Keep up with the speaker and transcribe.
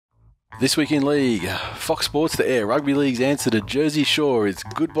This week in League, Fox Sports to air Rugby League's answer to Jersey Shore is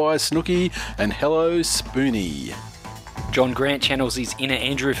goodbye Snooky and hello Spoonie. John Grant channels his inner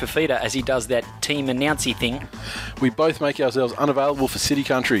Andrew Fafita as he does that team announcy thing. We both make ourselves unavailable for City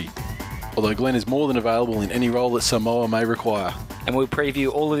Country, although Glenn is more than available in any role that Samoa may require. And we'll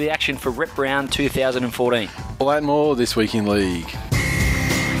preview all of the action for Rep Round 2014. All that and more this week in League.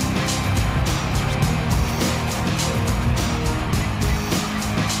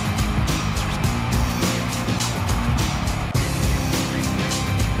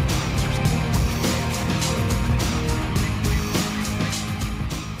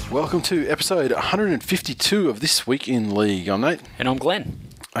 Welcome to episode 152 of This Week in League. I'm Nate. And I'm Glenn.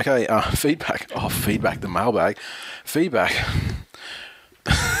 Okay, feedback. Oh, feedback, the mailbag. Feedback.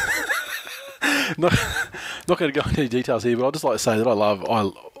 not going to go into any details here, but I'd just like to say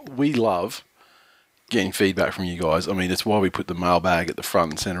that we love getting feedback from you guys. I mean, it's why we put the mailbag at the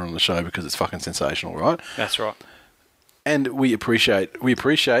front and centre on the show, because it's fucking sensational, right? That's right. And we appreciate,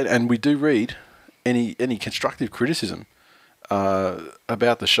 and we do read any constructive criticism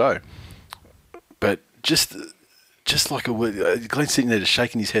about the show, but just like Glenn's sitting there just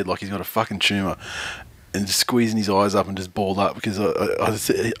shaking his head like he's got a fucking tumour and just squeezing his eyes up and just balled up because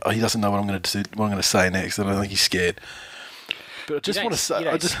he doesn't know what I'm going to say next, and I think he's scared. But I just want to say, you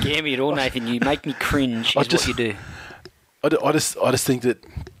don't scare me at all, Nathan. You make me cringe. What you do. I just think that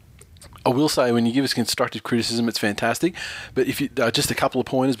I will say, when you give us constructive criticism, it's fantastic. But if you just a couple of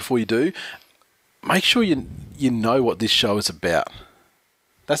pointers before you do. Make sure you know what this show is about.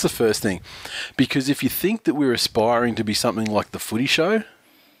 That's the first thing. Because if you think that we're aspiring to be something like the footy show,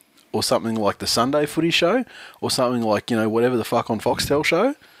 or something like the Sunday footy show, or something like, whatever the fuck on Foxtel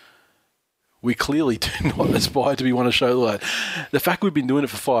show, we clearly do not aspire to be one of show like that. The fact we've been doing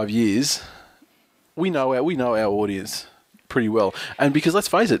it for 5 years, we know our audience pretty well. And because, let's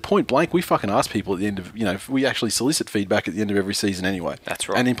face it, point blank, we fucking ask people at the end of, we actually solicit feedback at the end of every season anyway. That's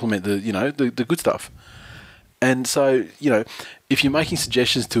right. And implement the good stuff. And so, if you're making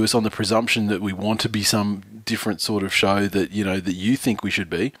suggestions to us on the presumption that we want to be some different sort of show that, that you think we should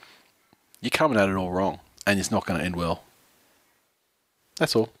be, you're coming at it all wrong, and it's not going to end well.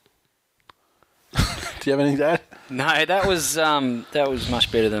 That's all. Do you have anything to add? No, that was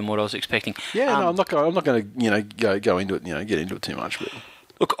much better than what I was expecting. Yeah, no, I'm not going to go into it, get into it too much. But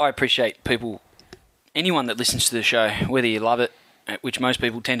look, I appreciate anyone that listens to the show, whether you love it, which most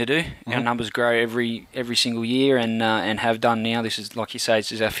people tend to do. Mm-hmm. Our numbers grow every single year, and have done now. This is, like you say,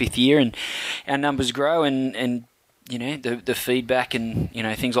 this is our 5th year, and our numbers grow, and the feedback and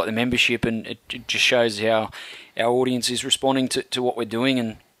things like the membership, and it just shows how our audience is responding to what we're doing.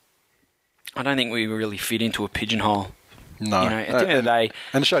 And I don't think we really fit into a pigeonhole. No. At the end of the day.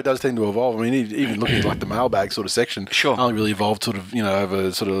 And the show does tend to evolve. I mean, even looking at like the mailbag sort of section, sure, only really evolved sort of,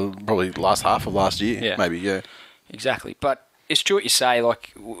 over sort of probably last half of last year, maybe, yeah. Exactly. But it's true what you say,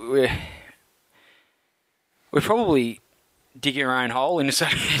 like, we're probably digging our own hole in a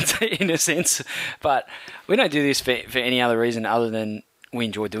sense, but we don't do this for any other reason other than we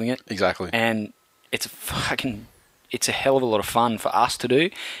enjoy doing it. Exactly. And it's a hell of a lot of fun for us to do,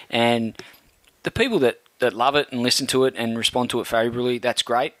 and the people that love it and listen to it and respond to it favourably, that's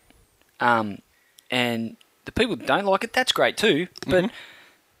great. And the people that don't like it, that's great too. But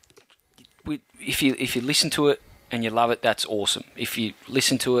if you listen to it and you love it, that's awesome. If you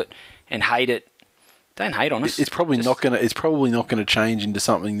listen to it and hate it, don't hate on us. It's probably not gonna change into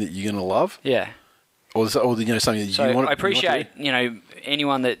something that you're gonna love. Yeah. Or something that you want. I appreciate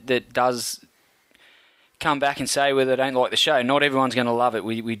anyone that does come back and say whether they don't like the show. Not everyone's going to love it.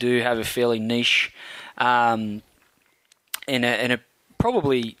 We do have a fairly niche, and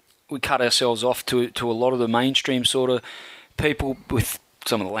probably we cut ourselves off to a lot of the mainstream sort of people with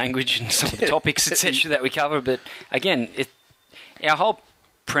some of the language and some of the topics, etc., that we cover. But again, our whole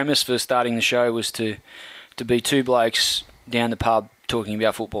premise for starting the show was to be two blokes down the pub talking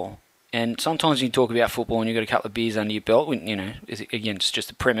about football. And sometimes you talk about football and you've got a couple of beers under your belt. Again, it's just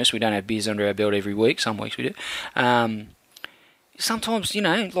a premise. We don't have beers under our belt every week. Some weeks we do. Sometimes,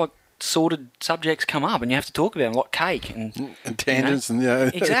 like sorted subjects come up and you have to talk about them, like cake and tangents and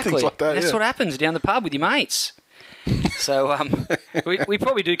exactly. Things like that. That's what happens down the pub with your mates. So we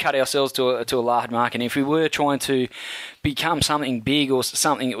probably do cut ourselves to a large mark. And if we were trying to become something big or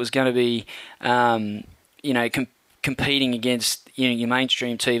something that was going to be, competing against your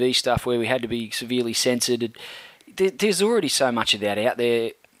mainstream TV stuff where we had to be severely censored, there's already so much of that out there.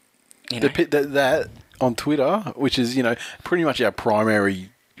 That on Twitter, which is pretty much our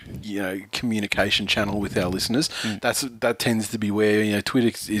primary communication channel with our listeners. That tends to be where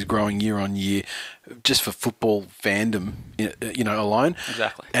Twitter is growing year on year, just for football fandom, alone.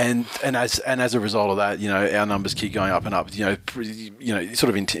 Exactly. And as a result of that, our numbers keep going up and up. Sort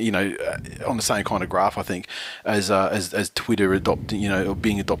of on the same kind of graph, I think, as Twitter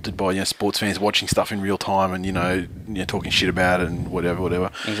being adopted by sports fans watching stuff in real time and talking shit about it and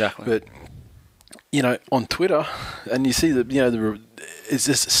whatever. Exactly. But on Twitter, and you see that it's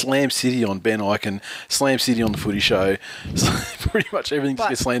just Slam City on Ben Eichen, Slam City on the Footy Show. Pretty much everything just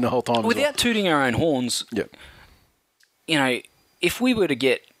gets slammed the whole time. Without tooting our own horns, yep. If we were to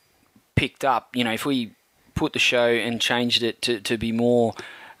get picked up, if we put the show and changed it to be more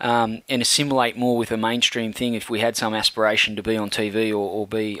and assimilate more with a mainstream thing, if we had some aspiration to be on TV or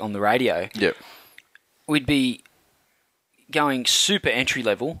be on the radio, yep. We'd be going super entry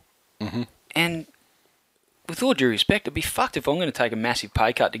level, and with all due respect, it'd be fucked if I'm going to take a massive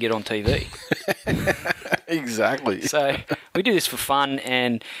pay cut to get on TV. Exactly. So we do this for fun,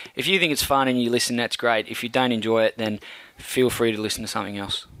 and if you think it's fun and you listen, that's great. If you don't enjoy it, then feel free to listen to something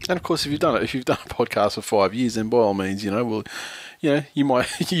else. And of course, if you've done a podcast for 5 years, then by all means, you might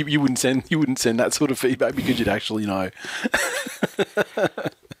you wouldn't send that sort of feedback because you'd actually know.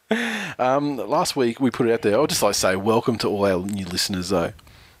 Last week we put it out there. I'd just like to say welcome to all our new listeners, though.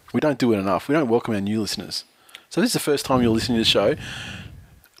 We don't do it enough. We don't welcome our new listeners. So this is the first time you're listening to the show.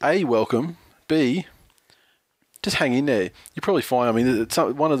 A, welcome. B, just hang in there. You probably find, it's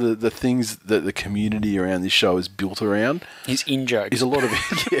one of the things that the community around this show is built around. Is in-jokes. Is a lot of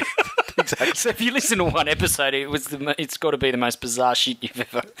it. Yeah, exactly. So if you listen to one episode, it's got to be the most bizarre shit you've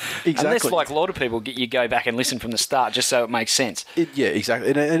ever... Exactly. Unless, like a lot of people, you go back and listen from the start just so it makes sense. Yeah,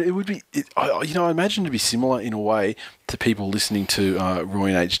 exactly. And it would be... I imagine it'd be similar in a way to people listening to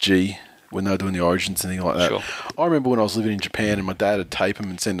Roy and HG when they were doing the Origins and things like that. Sure. I remember when I was living in Japan and my dad would tape them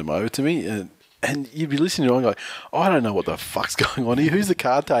and send them over to me, and you'd be listening to it and go, I don't know what the fuck's going on here. Who's the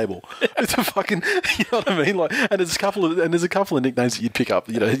card table? It's a fucking, you know what I mean? Like, and there's a couple of nicknames that you'd pick up.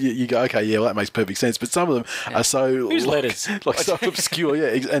 You go, okay, yeah, well, that makes perfect sense. But some of them are so whose letters, like so obscure,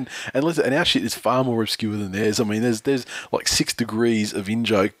 yeah. And our shit is far more obscure than theirs. There's like 6 degrees of in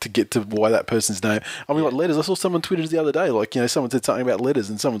joke to get to why that person's name. Like letters. I saw someone tweeted the other day, like someone said something about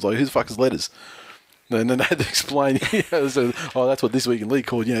letters, and someone's like, who the fuck is letters? And then they had to explain, so, that's what This Week in League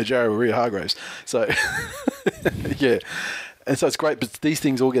called, Jared Maria Hargraves. So, yeah. And so it's great, but these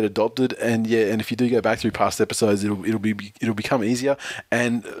things all get adopted, and if you do go back through past episodes, it'll become easier.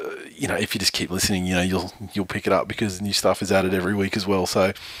 And if you just keep listening, you'll pick it up because new stuff is added every week as well.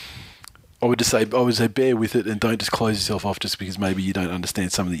 So I would say bear with it and don't just close yourself off just because maybe you don't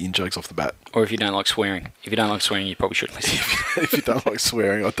understand some of the in jokes off the bat. Or if you don't like swearing. If you don't like swearing, you probably shouldn't listen. If you don't like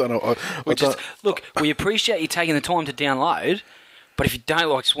swearing, I don't know. Look, we appreciate you taking the time to download, but if you don't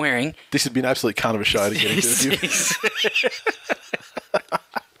like swearing... This has been an absolute cunt of a show to get into.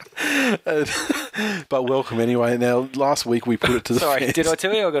 But welcome anyway. Now, last week we put it to the Sorry, fans. Did I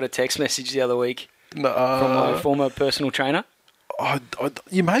tell you I got a text message the other week from my former personal trainer?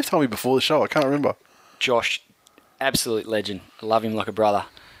 You may have told me before the show. I can't remember. Josh, absolute legend. I love him like a brother,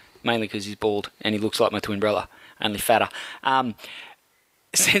 mainly because he's bald and he looks like my twin brother, only fatter.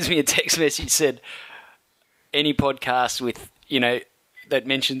 Sends me a text message, said, any podcast with, that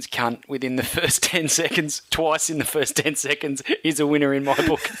mentions cunt within the first 10 seconds, twice in the first 10 seconds, is a winner in my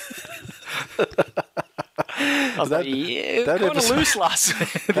book. I was kind of loose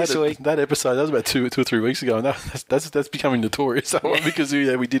this week. That episode, that was about 2 or 3 weeks ago, and that's becoming notorious because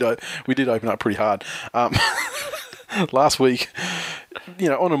we did open up pretty hard. Last week,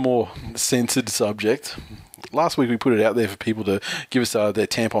 on a more censored subject, last week we put it out there for people to give us their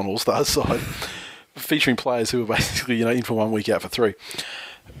Tampon All-Stars side, featuring players who are basically in for 1 week, out for 3.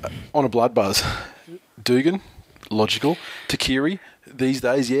 On a blood buzz, Dugan, logical. Takiri, these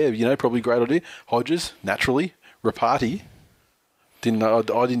days, probably a great idea. Hodges, naturally. Rapati, didn't know.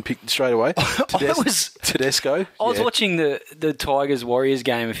 I didn't pick straight away. Tedesco. I was watching the Tigers Warriors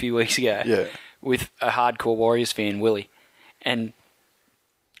game a few weeks ago with a hardcore Warriors fan, Willie, and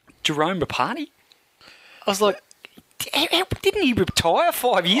Jerome Rapati. I was like, didn't he retire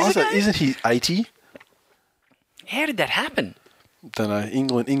 5 years ago? Isn't he 80? How did that happen? Don't know.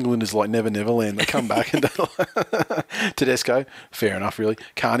 England is like Never Neverland. They come back and Tedesco, fair enough, really.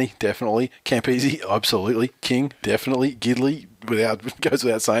 Carney, definitely. Campese, absolutely. King, definitely. Gidley, goes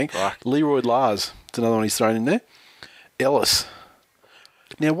without saying. Right. Leroy Lars, it's another one he's thrown in there. Ellis.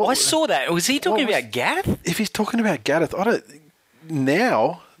 Now, I saw that. Was he talking about Gareth? If he's talking about Gareth,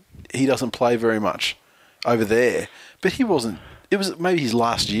 now he doesn't play very much over there, but he wasn't. It was maybe his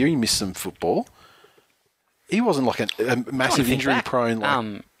last year. He missed some football. He wasn't like a massive injury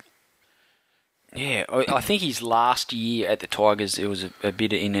prone. Yeah, I think his last year at the Tigers, there was a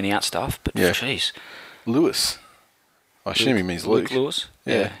bit of in and out stuff, but jeez. Lewis. I assume he means Luke. Lewis?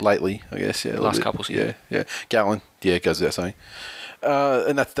 Yeah, lately, I guess. Yeah, last couple of years. Yeah. Gallon. Yeah, it goes without saying.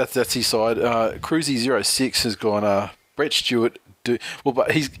 And that's his side. Cruzy06 has gone, Brett Stewart.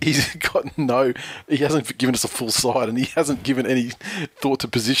 But he hasn't given us a full side, and he hasn't given any thought to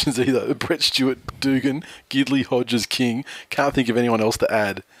positions either. Brett Stewart, Dugan, Gidley, Hodges, King. Can't think of anyone else to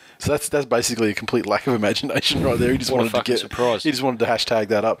add. So that's basically a complete lack of imagination right there. He just wanted to surprise. He just wanted to hashtag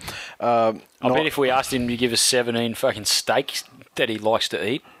that up. I bet if we asked him to give us 17 fucking steaks that he likes to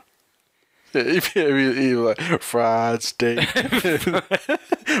eat. Yeah, he like fried steak,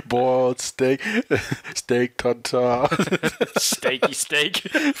 boiled steak, steak tartare, steaky steak.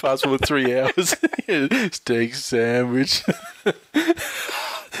 Fast forward 3 hours, steak sandwich,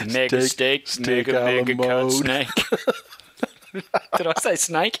 mega steak, mega cut snake. Did I say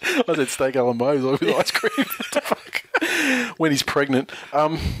snake? I said steak a la mode with ice cream. What the fuck? When he's pregnant.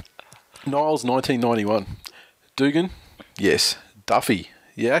 Niles, 1991. Dugan, yes. Duffy.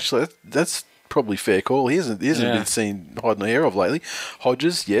 Yeah, actually, that's probably fair call. He hasn't been seen hiding the hair of lately.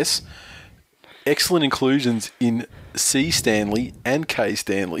 Hodges, yes. Excellent inclusions in C. Stanley and K.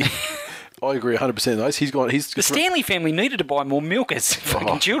 Stanley. I agree 100% on those. The Stanley family needed to buy more milk as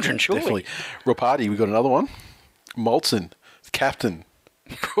fucking children, surely. Definitely. Rapati, we got another one. Molson, captain.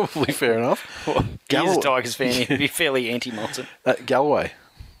 Probably fair enough. Well, he's a Tigers fan. He'd be fairly anti-Molson. Galloway.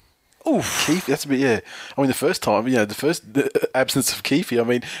 Oof. Keefe, that's a bit, yeah. I mean, the first absence of Keefe, I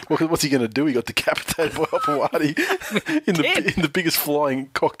mean, what's he going to do? He got decapitated by Opawati in the biggest flying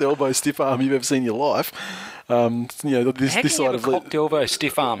cocked elbow stiff arm you've ever seen in your life. This side of cocked elbow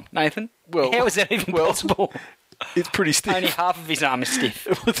stiff arm, Nathan? Well, how is that even possible? It's pretty stiff. Only half of his arm is stiff.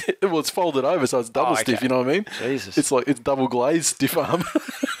 Well, it's folded over, so it's double stiff, you know what I mean? Jesus. It's double glazed stiff arm.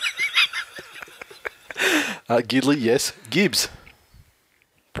 Gidley, yes. Gibbs.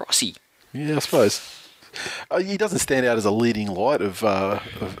 Brossy. Yeah, I suppose. He doesn't stand out as a leading light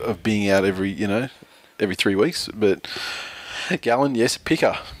of being out every 3 weeks. But Gallon, yes.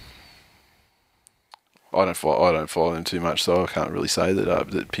 Picker. I don't follow him too much, so I can't really say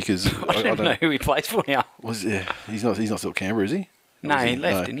that Picker's. I don't know who he plays for now. He's not still at Canberra, is he? No, he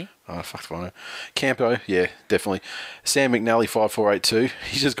left, didn't he? Oh, fuck if I know. Campo, yeah, definitely. Sam McNally, 5482.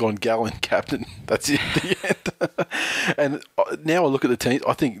 He's just gone Gallon captain. That's it at the end. And now I look at the team,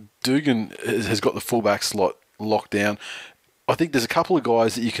 I think Dugan has got the fullback slot locked down. I think there's a couple of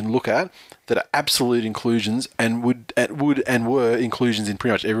guys that you can look at that are absolute inclusions and would and were inclusions in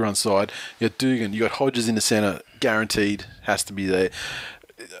pretty much everyone's side. You got Dugan, you got Hodges in the centre, guaranteed, has to be there.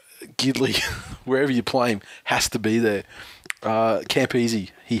 Gidley, wherever you play him, has to be there. Campese,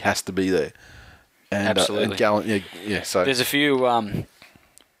 he has to be there. And, absolutely. And Gallant, yeah. So there's a few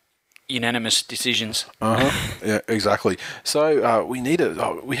unanimous decisions. Yeah, exactly. So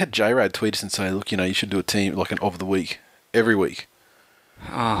we had J-Rad tweet us and say, look, you should do a team like an of the week every week.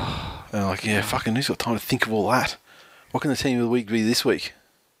 Oh. And like, yeah, fucking who's got time to think of all that? What can the team of the week be this week?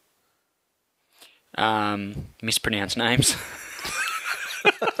 Mispronounced names.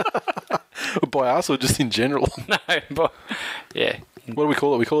 By us or just in general? No, but yeah. What do we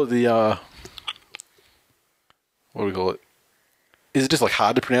call it? We call it the what do we call it? Is it just like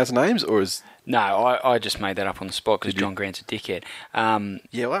hard to pronounce names, or is? No, I just made that up on the spot because John Grant's a dickhead.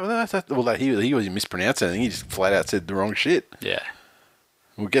 Yeah, he wasn't mispronounced anything. He just flat out said the wrong shit. Yeah.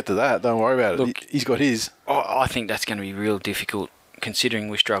 We'll get to that. Don't worry about it. He's got his. I think that's going to be real difficult, considering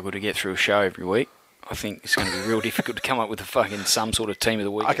we struggle to get through a show every week. I think it's going to be real difficult to come up with some sort of team of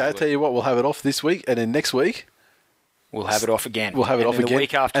the week. Okay, I'll tell you what, we'll have it off this week, and then next week we'll have it off again. We'll have it off again. The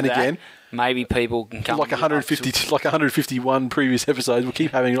week after and that, again. Maybe people can come like 151 previous episodes. We'll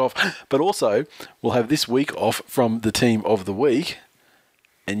keep having it off, but also we'll have this week off from the team of the week,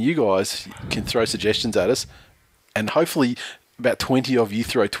 and you guys can throw suggestions at us, and hopefully about 20 of you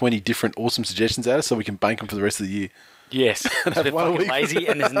throw 20 different awesome suggestions at us, so we can bank them for the rest of the year. Yes, we're fucking lazy,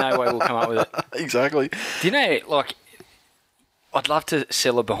 and there's no way we'll come up with it. Exactly. Do you know, I'd love to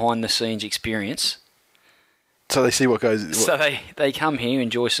sell a behind-the-scenes experience. So they see what goes. So they come here,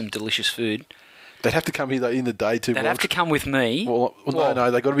 enjoy some delicious food. They'd have to come here in the day too. They'd have to come with me. No,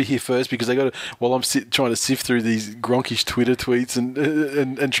 they got to be here first because they got to. While I'm trying to sift through these gronkish Twitter tweets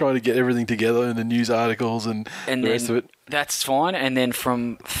and trying to get everything together and the news articles and the rest of it. That's fine. And then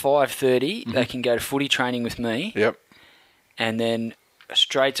from 5:30, they can go to footy training with me. Yep. And then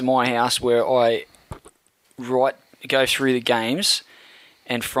straight to my house where I go through the games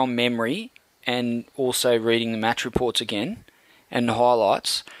and from memory, and also reading the match reports again and the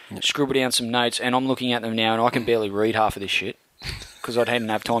highlights, scribble down some notes, and I'm looking at them now and I can barely read half of this shit. because I didn't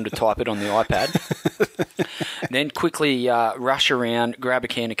have time to type it on the iPad. Then quickly rush around, grab a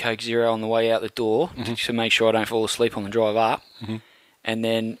can of Coke Zero on the way out the door to make sure I don't fall asleep on the drive up. And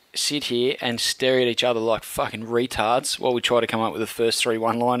then sit here and stare at each other like fucking retards while we try to come up with the first 3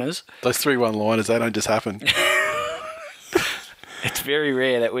 one-liners. Those 3 one-liners, they don't just happen. It's very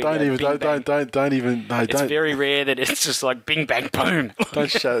rare that we don't even. It's very rare that it's just like bing bang boom. Don't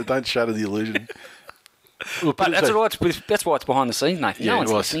shatter the illusion. Well, but that's why it's behind the scenes, Nathan. No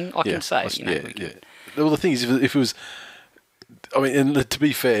one's listening. I can say. Well, the thing is, if it was, I mean, and to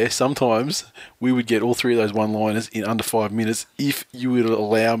be fair, sometimes we would get all 3 of those one-liners in under 5 minutes if you would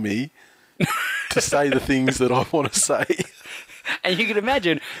allow me to say the things that I want to say. And you can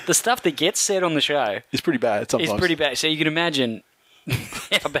imagine the stuff that gets said on the show. It's pretty bad sometimes. It's pretty bad. So you can imagine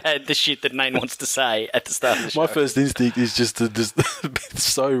how bad the shit that Nate wants to say at the start of the show. My first instinct is just to be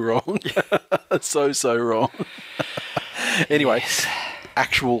so wrong. so wrong. Anyway, yes.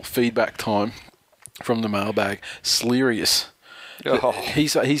 Actual feedback time from the mailbag. Slerius. Oh.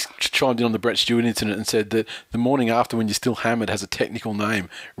 He's chimed in on the Brett Stewart incident and said that the morning after when you're still hammered has a technical name,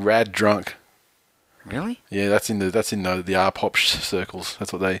 rad drunk. Really? Yeah, that's in the R-pop circles.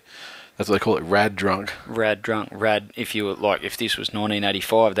 That's what they call it, rad drunk. Rad drunk. Rad. If this was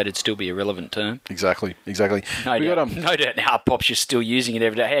 1985, that'd still be a relevant term. Exactly. No doubt R-pop's just still using it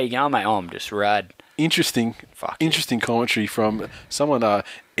every day. How you going, mate? Oh, I'm just rad. Interesting commentary from someone,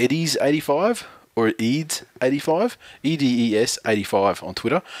 Eddie's85 or Eads85, EDES 85 on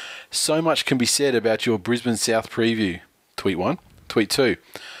Twitter. So much can be said about your Brisbane South preview. Tweet 1. Tweet 2.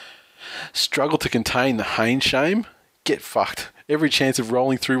 Struggle to contain the Haynes shame? Get fucked. Every chance of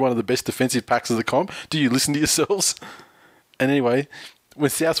rolling through one of the best defensive packs of the comp. Do you listen to yourselves? And anyway, when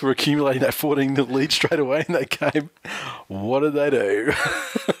Souths were accumulating that 14-0 lead straight away in that game, what did they do?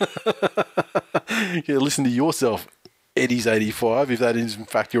 Yeah, listen to yourself, Eddie's85, if that is in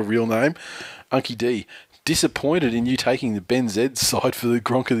fact your real name. Unky D. Disappointed in you taking the Ben Z side for the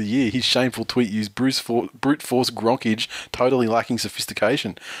Gronk of the Year. His shameful tweet used brute force gronkage, totally lacking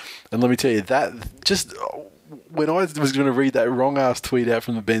sophistication. And let me tell you, that just when I was going to read that wrong-ass tweet out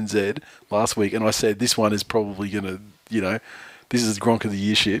from the Ben Z last week, and I said this one is probably going to, this is Gronk of the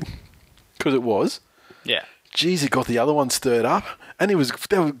Year shit, because it was. Yeah. Jeez, it got the other one stirred up. And there were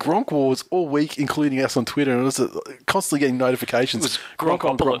Gronk wars all week, including us on Twitter, and I was constantly getting notifications. It was Gronk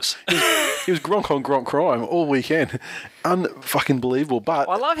on Gronk. It was Gronk on Gronk crime all weekend. Unfucking believable. But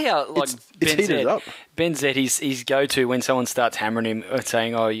I love how it's heated it up. Ben Z, his go-to when someone starts hammering him,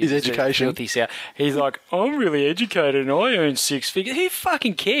 saying, "Oh, his education." Filthy South. He's like, "I'm really educated and I earn 6 figures." Who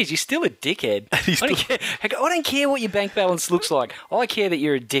fucking cares? You're still a dickhead. I don't care what your bank balance looks like. I care that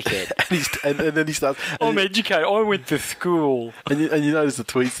you're a dickhead. and then he starts. I'm educated. I went to school. And you notice the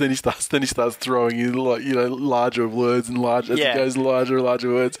tweets. Then he starts throwing in larger words and as he goes larger and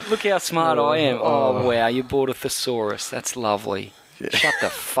larger words. Look how smart I am. Oh wow, you bought a thesaurus. That's lovely. Yeah. Shut the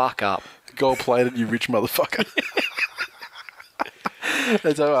fuck up. Gold-plated, you rich motherfucker.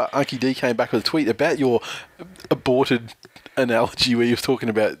 And so Unky D came back with a tweet about your aborted analogy where you were talking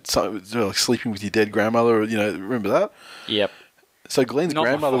about like sleeping with your dead grandmother. Remember that? Yep. So Glenn's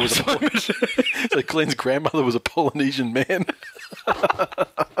grandmother was a Polynesian man.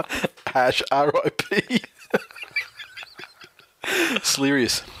 #RIP.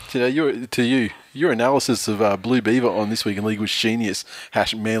 Slerius. Your analysis of Blue Beaver on This Week in League was genius.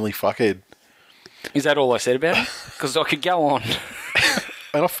 #manly fuckhead. Is that all I said about it? Because I could go on.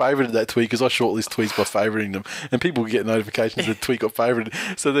 And I favoured that tweet because I shortlist tweets by favouring them, and people get notifications that the tweet got favoured.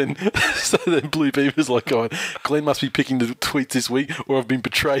 So then Blue Beaver's like, "God, Glenn must be picking the tweets this week, or I've been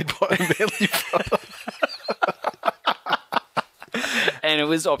betrayed by a manly brother." And it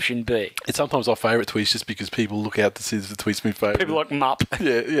was option B. And sometimes I favourite tweets just because people look out to see if the tweet's been favoured. People like Mupp.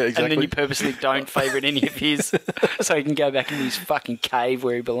 Yeah, exactly. And then you purposely don't favourite any of his so he can go back into his fucking cave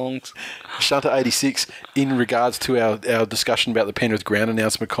where he belongs. Shunter86, in regards to our discussion about the Penrith ground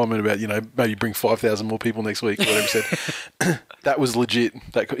announcement comment about, maybe bring 5,000 more people next week, or whatever he said, that was legit.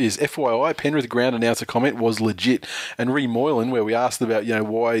 That is FYI, Penrith ground announcer comment was legit. And Moylan, where we asked about,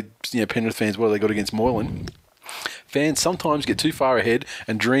 why, Penrith fans, what have they got against Moylan? Fans sometimes get too far ahead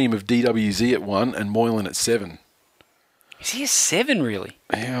and dream of DWZ at 1 and Moylan at 7. Is he a 7, really?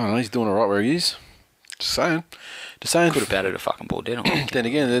 Yeah, I don't know. He's doing all right where he is. Just saying. Could have batted a fucking ball dead on him. Then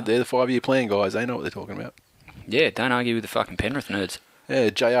again, they're the 5-year plan guys. They know what they're talking about. Yeah, don't argue with the fucking Penrith nerds. Yeah,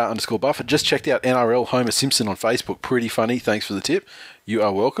 JR_Buffett. Just checked out NRL Homer Simpson on Facebook. Pretty funny. Thanks for the tip. You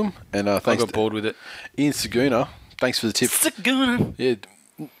are welcome. And thanks. I got bored with it. Ian Saguna. Thanks for the tip. Saguna. Yeah.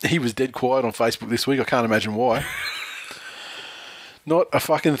 He was dead quiet on Facebook this week. I can't imagine why. Not a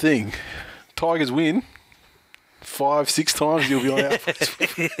fucking thing. Tigers win. 5-6 times you'll be on our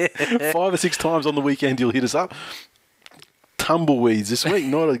Facebook. 5 or 6 times on the weekend you'll hit us up. Tumbleweeds this week,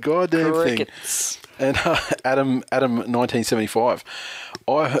 not a goddamn Crickets. thing. And Adam 1975.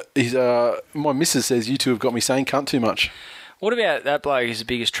 My missus says you two have got me saying cunt too much. What about that bloke who's the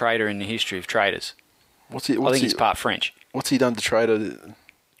biggest trader in the history of traders? I think he's part French. What's he done to trader?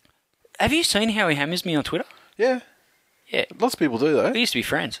 Have you seen how he hammers me on Twitter? Yeah. Yeah. Lots of people do, though. We used to be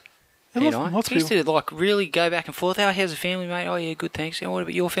friends. Yeah, lots of we used to like really go back and forth. Oh, how's the family, mate? Oh, yeah, good, thanks. What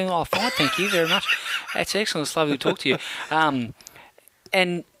about your family? Oh, fine, thank you very much. That's excellent. It's lovely to talk to you.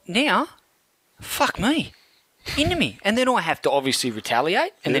 And now, fuck me. Into me. And then I have to obviously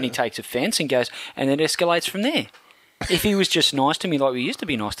retaliate, and then he takes offence and goes, and then it escalates from there. If he was just nice to me like we used to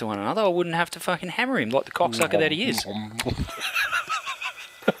be nice to one another, I wouldn't have to fucking hammer him like the cocksucker that he is.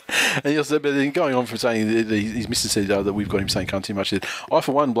 And also, but then going on from saying his missus said that we've got him saying cunt too much. I,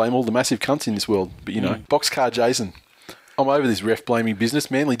 for one, blame all the massive cunts in this world. But, you know, Boxcar Jason. I'm over this ref blaming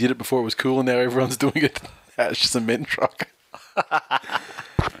business. Manly did it before it was cool, and now everyone's doing it. It's just a men truck.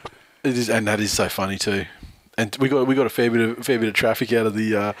 It is, and that is so funny too. And we got a fair bit of traffic out of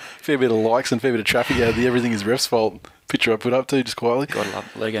the fair bit of likes and fair bit of traffic out of the everything is ref's fault picture I put up too, just quietly. Gotta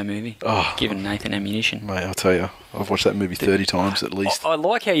love Lego Movie. Giving Nathan ammunition. Mate, I'll tell you, I've watched that movie 30 times at least. I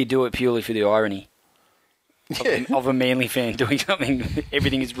like how you do it purely for the irony of a Manly fan doing something,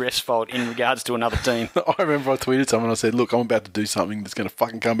 everything is ref's fault in regards to another team. I remember I tweeted someone, I said, look, I'm about to do something that's going to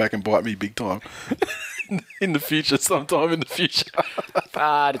fucking come back and bite me big time. In the future, sometime in the future.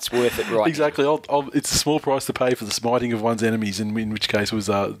 But it's worth it, right? Exactly. It's a small price to pay for the smiting of one's enemies, in which case was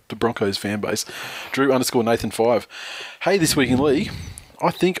the Broncos fan base. Drew_Nathan5. Hey, this week in league,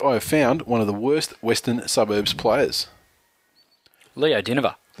 I think I have found one of the worst Western Suburbs players. Leo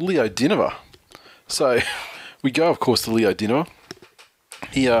Dinova. So, we go, of course, to Leo Dinova.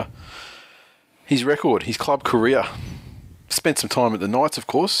 His record, his club career. Spent some time at the Knights, of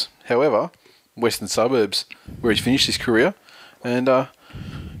course. However, Western Suburbs, where he's finished his career. And on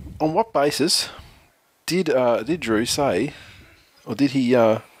what basis did Drew say, or did he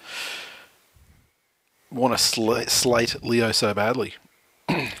want to slate Leo so badly?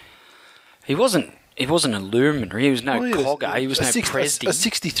 He wasn't a luminary. He was no clogger. He was no Presty. A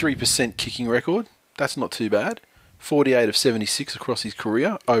 63% kicking record. That's not too bad. 48 of 76 across his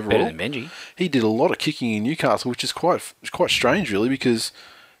career overall. Better than Benji. He did a lot of kicking in Newcastle, which is quite strange, really, because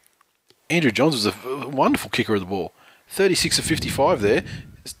Andrew Johns was a wonderful kicker of the ball. 36 of 55 there.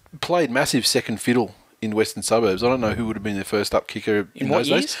 Played massive second fiddle in Western Suburbs. I don't know who would have been their first up kicker in what those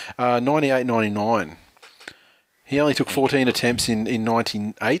years? days. 98, 99. He only took 14 attempts in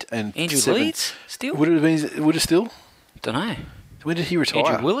 98 and Andrew 7. Leeds still? Would it still? Don't know. When did he retire?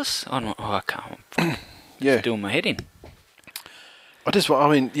 Andrew Willis? I can't. Yeah. Doing my head in.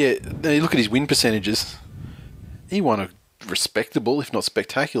 You look at his win percentages. He won a respectable, if not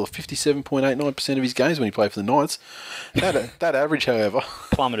spectacular, 57.89% of his games when he played for the Knights. That average, however,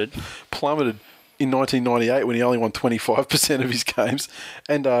 plummeted in 1998 when he only won 25% of his games,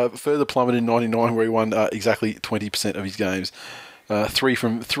 and further plummeted in 99 where he won exactly 20% of his games. 3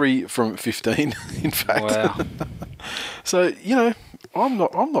 from 15, in fact. Wow. So, I'm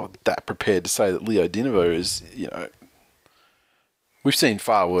not that prepared to say that Leo Dinova is, we've seen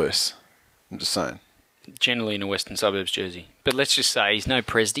far worse. I'm just saying. Generally in a Western Suburbs jersey. But let's just say he's no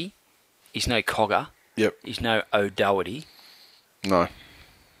Presty. He's no Cogger. Yep. He's no O'Doherty. No.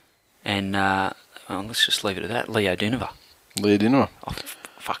 And let's just leave it at that. Leo Dinova. Oh,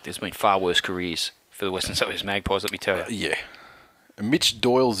 fuck, there's been far worse careers for the Western Suburbs Magpies, let me tell you. Yeah. Mitch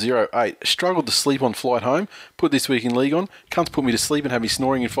Doyle 08 struggled to sleep on flight home. Put this week in league on. Cunts put me to sleep and have me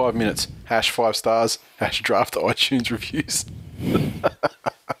snoring in 5 minutes. #5 stars. #draft iTunes reviews.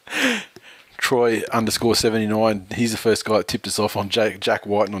 Troy_79. He's the first guy that tipped us off on Jack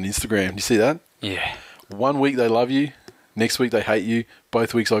Whiten on Instagram. You see that? Yeah. 1 week they love you. Next week they hate you.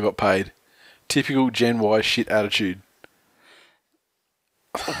 Both weeks I got paid. Typical Gen Y shit attitude.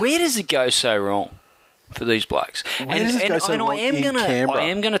 Where does it go so wrong for these blokes? I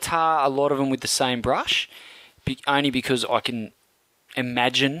am going to tar a lot of them with the same brush, only because I can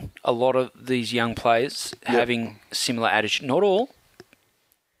imagine a lot of these young players having similar attitude. Not all.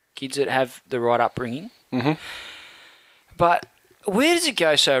 Kids that have the right upbringing. Mm-hmm. But where does it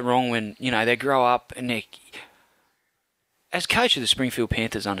go so wrong when, they grow up and they're... As coach of the Springfield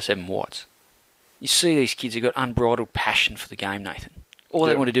Panthers under 7 Whites, you see these kids have got unbridled passion for the game, Nathan. All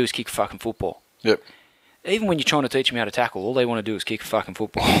they want to do is kick fucking football. Yep. Even when you're trying to teach them how to tackle, all they want to do is kick fucking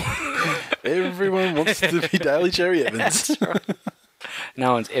football. Everyone wants to be Daly Cherry Evans. That's right.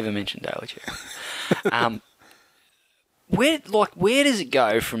 No one's ever mentioned Daly Cherry. Where does it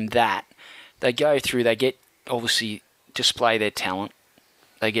go from that? They go through, they get obviously display their talent,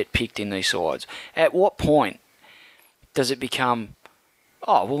 they get picked in these sides. At what point does it become,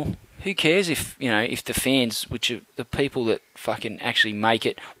 oh, well, who cares if the fans, which are the people that fucking actually make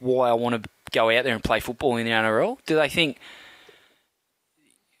it, why I want to go out there and play football in the NRL, do they think...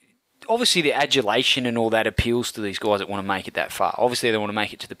 Obviously, the adulation and all that appeals to these guys that want to make it that far. Obviously, they want to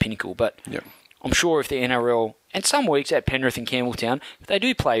make it to the pinnacle, but I'm sure if the NRL, and some weeks at Penrith and Campbelltown, they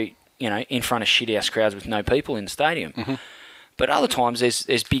do play, in front of shit-house crowds with no people in the stadium. Mm-hmm. But other times,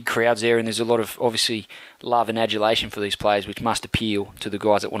 there's big crowds there, and there's a lot of, obviously, love and adulation for these players, which must appeal to the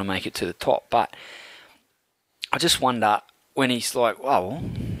guys that want to make it to the top. But I just wonder, when he's like, oh, well,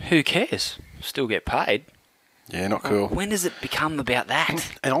 who cares? Still get paid. Yeah, not cool. When does it become about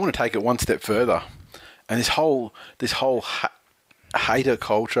that? And I want to take it one step further. And this whole hater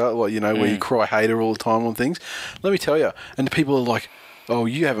culture, where you cry hater all the time on things. Let me tell you, and the people are like, oh,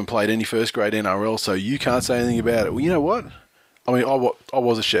 you haven't played any first grade NRL, so you can't say anything about it. Well, you know what? I mean, I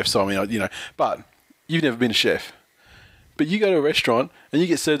was a chef, so I mean, but you've never been a chef. But you go to a restaurant and you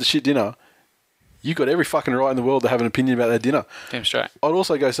get served a shit dinner, you've got every fucking right in the world to have an opinion about that dinner. Damn straight. I'd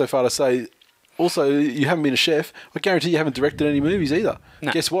also go so far to say, also, you haven't been a chef. I guarantee you haven't directed any movies either.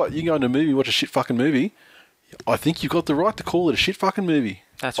 No. Guess what? You can go into a movie, watch a shit fucking movie. I think you've got the right to call it a shit fucking movie.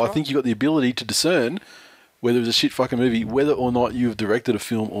 That's right. I think you've got the ability to discern whether it's a shit fucking movie, whether or not you've directed a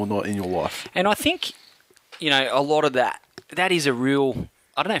film or not in your life. And I think, a lot of that is a real...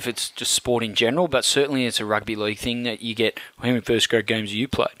 I don't know if it's just sport in general, but certainly it's a rugby league thing that you get, how many first grade games have you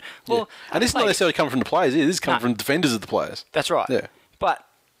played? Well, yeah. And this is not necessarily coming from the players either. This is coming from defenders of the players. That's right. Yeah. But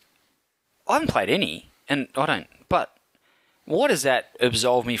I haven't played any, and I don't. But why does that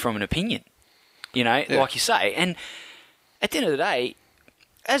absolve me from an opinion? Like you say. And at the end of the day,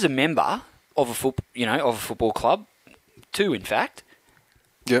 as a member of a football club, two in fact.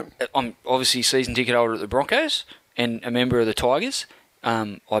 Yep. I'm obviously season ticket holder at the Broncos and a member of the Tigers.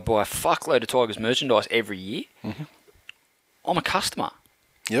 I buy a fuckload of Tigers merchandise every year. Mm-hmm. I'm a customer.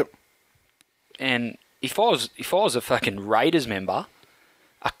 Yep. And if I was a fucking Raiders member,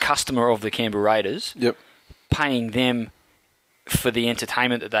 a customer of the Canberra Raiders, yep, paying them for the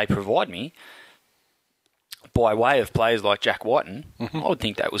entertainment that they provide me by way of players like Jack Whiten, mm-hmm, I would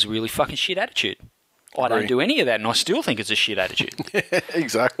think that was a really fucking shit attitude. I don't do any of that, and I still think it's a shit attitude. Yeah,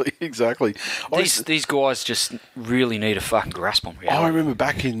 exactly. These guys just really need a fucking grasp on reality. I remember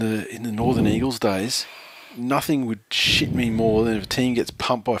back in the Northern Eagles days, nothing would shit me more than if a team gets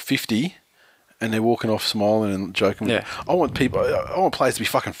pumped by 50 and they're walking off smiling and joking. Yeah. I want players to be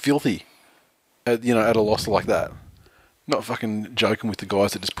fucking filthy at a loss like that. Not fucking joking with the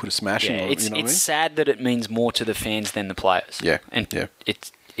guys that just put a smash in. It's sad that it means more to the fans than the players. Yeah. And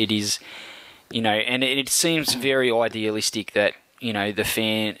it is... and it seems very idealistic that,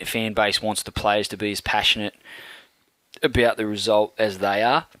 the fan base wants the players to be as passionate about the result as they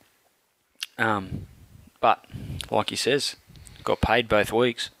are. But, like he says, got paid both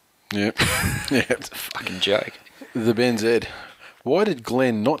weeks. Yeah. Yeah. It's a fucking joke. The Ben Z. Why did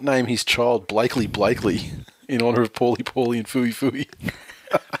Glenn not name his child Blakely in honour of Paulie and Fooey Fooey?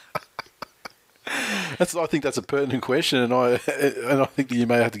 I think that's a pertinent question, and I think that you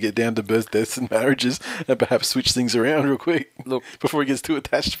may have to get down to births, deaths, and marriages, and perhaps switch things around real quick. Look, before he gets too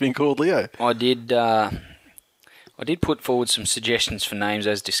attached to being called Leo. I did put forward some suggestions for names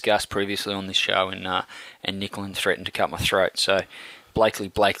as discussed previously on this show, and Nicklin threatened to cut my throat. So Blakely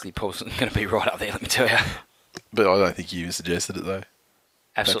probably going to be right up there. Let me tell you. But I don't think you even suggested it though.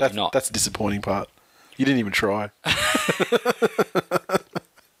 Absolutely not. That's the disappointing part. You didn't even try.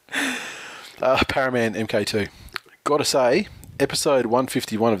 Paraman MK2. Gotta say, episode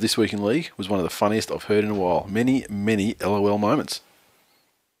 151 of This Week in League was one of the funniest I've heard in a while. Many, many LOL moments.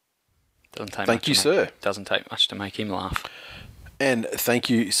 Thank you, sir. Doesn't take much to make him laugh. And thank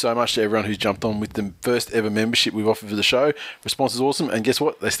you so much to everyone who's jumped on with the first ever membership we've offered for the show. Response is awesome, and guess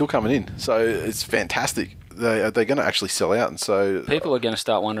what? They're still coming in, so it's fantastic. They're going to actually sell out, and so people are going to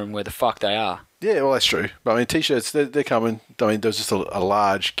start wondering where the fuck they are. Yeah, well, that's true. But I mean, t-shirts, they're coming. I mean, there's just a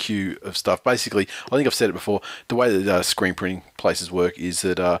large queue of stuff. Basically, I think I've said it before, the way that screen printing places work is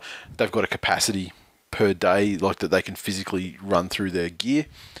that they've got a capacity per day, like that they can physically run through their gear.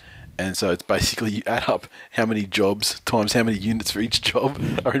 And so it's basically you add up how many jobs times how many units for each job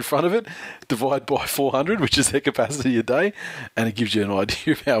are in front of it, divide by 400, which is their capacity a day, and it gives you an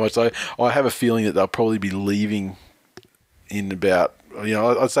idea of how much. So I have a feeling that they'll probably be leaving in about,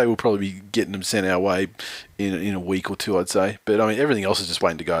 I'd say we'll probably be getting them sent our way in a week or two, I'd say. But I mean, everything else is just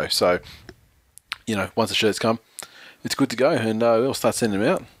waiting to go. So, once the shirts come, it's good to go, and we'll start sending them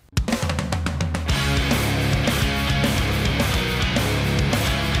out.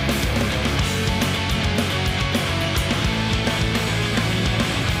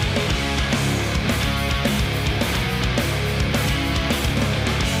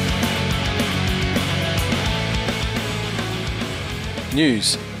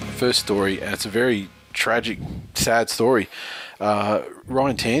 news, first story, and it's a very tragic, sad story.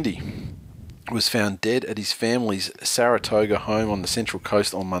 Ryan Tandy was found dead at his family's Saratoga home on the Central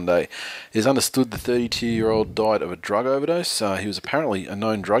Coast on Monday. It is understood the 32-year-old died of a drug overdose. He was apparently a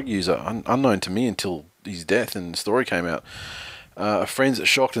known drug user, unknown to me until his death and the story came out. Friends are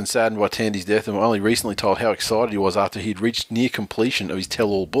shocked and saddened by Tandy's death and were only recently told how excited he was after he'd reached near completion of his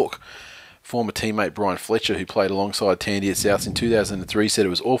tell-all book. Former teammate Brian Fletcher, who played alongside Tandy at Souths in 2003, said it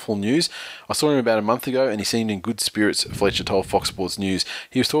was awful news. I saw him about a month ago and he seemed in good spirits, Fletcher told Fox Sports News.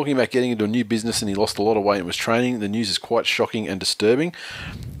 He was talking about getting into a new business and he lost a lot of weight and was training. The news is quite shocking and disturbing.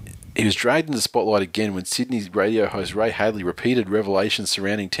 He was dragged into the spotlight again when Sydney's radio host Ray Hadley repeated revelations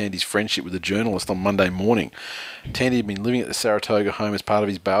surrounding Tandy's friendship with a journalist on Monday morning. Tandy had been living at the Saratoga home as part of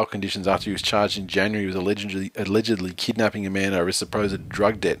his bail conditions after he was charged in January with allegedly kidnapping a man over a supposed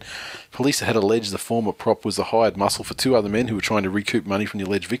drug debt. Police had alleged the former prop was the hired muscle for two other men who were trying to recoup money from the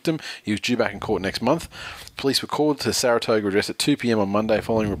alleged victim. He was due back in court next month. Police were called to the Saratoga address at 2 p.m. on Monday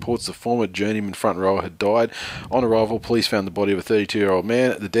following reports the former journeyman front rower had died. On arrival, police found the body of a 32-year-old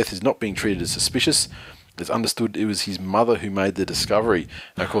man. The death is not being treated as suspicious. It's understood it was his mother who made the discovery.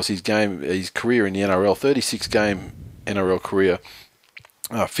 And of course, his career in the NRL, 36-game NRL career,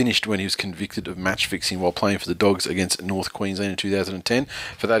 finished when he was convicted of match fixing while playing for the Dogs against North Queensland in 2010.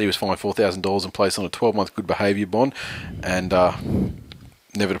 For that, he was fined $4,000 and placed on a 12-month good behaviour bond, and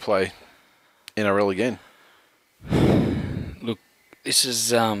never to play NRL again. Look, this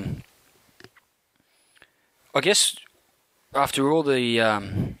is, I guess, after all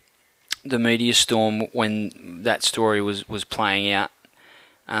the media storm when that story was playing out,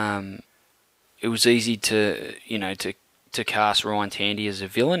 it was easy to cast Ryan Tandy as a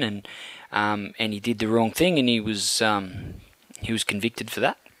villain, and he did the wrong thing, and he was convicted for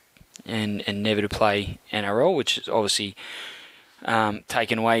that, and never to play NRL, which is obviously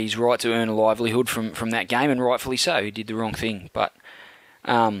taken away his right to earn a livelihood from that game, and rightfully so. He did the wrong thing, but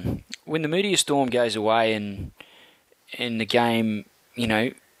when the media storm goes away and the game,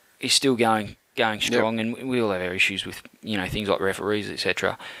 is still going strong, yep. And we all have our issues with things like referees,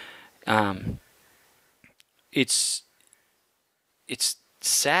 etc. It's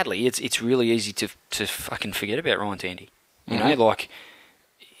sadly it's really easy to fucking forget about Ryan Tandy. Like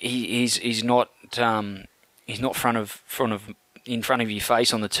he's not in front of your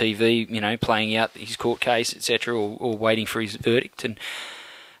face on the TV, playing out his court case, etc., or waiting for his verdict.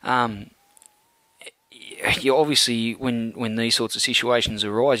 And you obviously, when these sorts of situations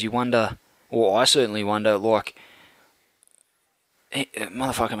arise, you wonder, or I certainly wonder, like,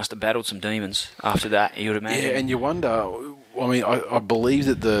 motherfucker must have battled some demons after that, you would imagine. Yeah, and you wonder, I mean, I believe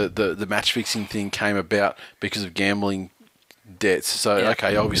that the match fixing thing came about because of gambling debts. So, yeah.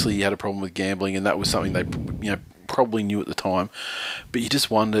 Okay, obviously he had a problem with gambling, and that was something they, probably knew at the time. But you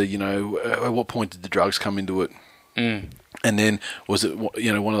just wonder, at what point did the drugs come into it? Mm. And then was it,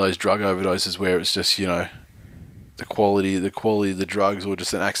 one of those drug overdoses where it's just, the quality of the drugs, or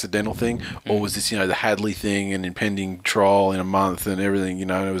just an accidental thing, or was this, the Hadley thing and impending trial in a month and everything?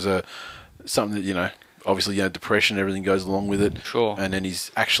 It was something that, obviously, depression, everything goes along with it. Sure. And then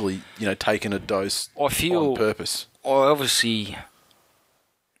he's actually, taken a dose on purpose. I obviously,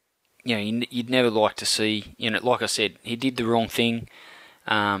 you'd never like to see, like I said, he did the wrong thing.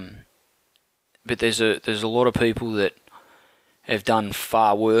 But there's a lot of people that have done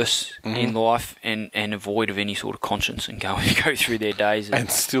far worse in life and are void of any sort of conscience and go through their days and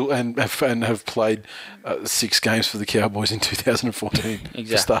have played 6 games for the Cowboys in 2014.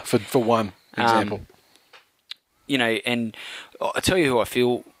 Exactly. For one example. And I tell you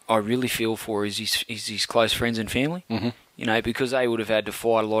who I really feel for is his close friends and family. Mm-hmm. Because they would have had to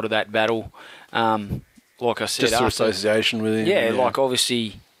fight a lot of that battle. Like I said, just through association with him. Yeah, like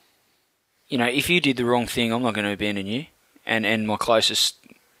obviously, if you did the wrong thing, I'm not going to abandon you. And my closest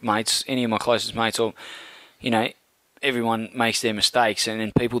mates, any of my closest mates, or everyone makes their mistakes,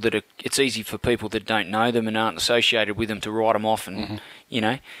 and people it's easy for people that don't know them and aren't associated with them to write them off, and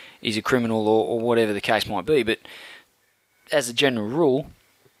he's a criminal or whatever the case might be. But as a general rule,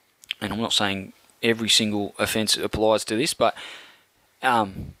 and I'm not saying every single offence applies to this, but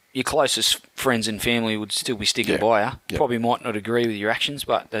your closest friends and family would still be sticking by you. Yep. Probably might not agree with your actions,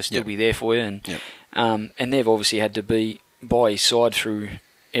 but they'll still be there for you, and they've obviously had to be by his side through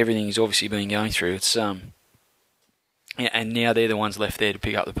everything he's obviously been going through. It's and now they're the ones left there to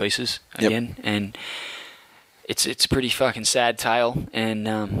pick up the pieces again, and it's a pretty fucking sad tale.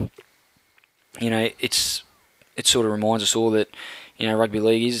 And it sort of reminds us all that rugby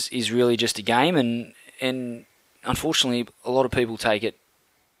league is really just a game, and unfortunately a lot of people take it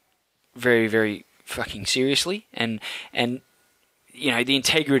very, very fucking seriously, and the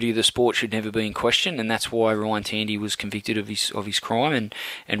integrity of the sport should never be in question, and that's why Ryan Tandy was convicted of his crime,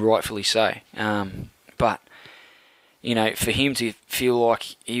 and rightfully so. But for him to feel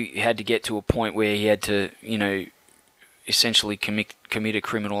like he had to get to a point where he had to, essentially commit a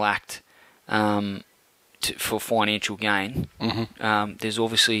criminal act for financial gain, there's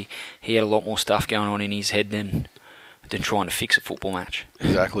obviously he had a lot more stuff going on in his head than trying to fix a football match.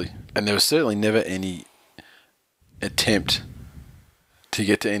 Exactly, and there was certainly never any attempt to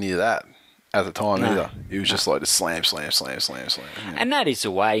get to any of that at the time either. It was just like the slam. Yeah. And that is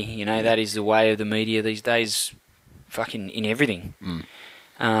the way, that is the way of the media these days, fucking in everything.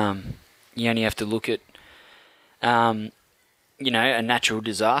 You only have to look at, a natural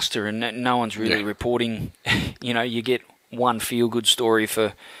disaster, and no one's really reporting. You get one feel-good story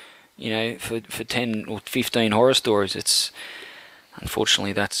for 10 or 15 horror stories. It's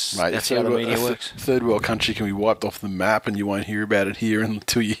unfortunately that's how the media works. Third world country can be wiped off the map, and you won't hear about it here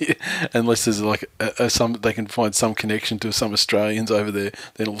unless there's like they can find some connection to some Australians over there.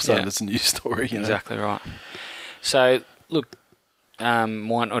 Then all of a sudden it's a news story. Exactly right. So look,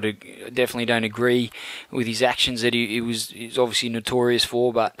 definitely don't agree with his actions that he's obviously notorious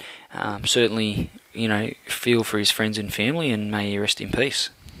for, but certainly feel for his friends and family, and may he rest in peace.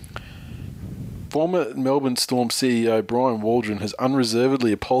 Former Melbourne Storm CEO Brian Waldron has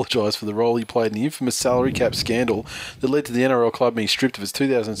unreservedly apologised for the role he played in the infamous salary cap scandal that led to the NRL club being stripped of its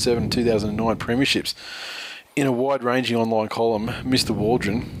 2007 and 2009 premierships. In a wide-ranging online column, Mr.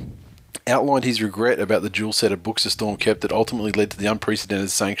 Waldron outlined his regret about the dual set of books the Storm kept that ultimately led to the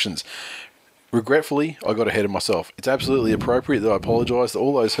unprecedented sanctions. Regretfully, I got ahead of myself. It's absolutely appropriate that I apologise to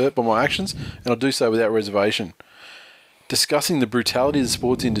all those hurt by my actions, and I'll do so without reservation. Discussing the brutality of the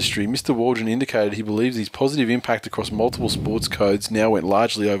sports industry, Mr. Waldron indicated he believes his positive impact across multiple sports codes now went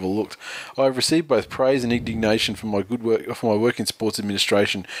largely overlooked. I have received both praise and indignation for my work in sports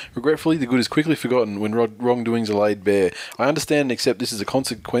administration. Regretfully, the good is quickly forgotten when wrongdoings are laid bare. I understand and accept this as a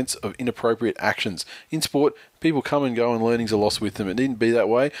consequence of inappropriate actions. In sport, people come and go and learnings are lost with them. It needn't be that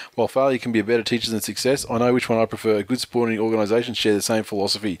way. While failure can be a better teacher than success, I know which one I prefer. Good sporting organisations share the same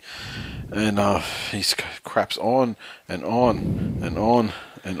philosophy. And he craps on and on and on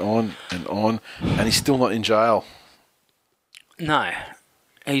and on and on, and he's still not in jail. No,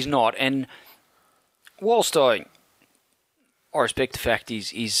 he's not. And whilst I respect the fact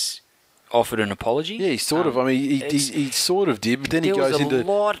he's offered an apology. Yeah, he sort of. I mean, he sort of did, but then he goes into...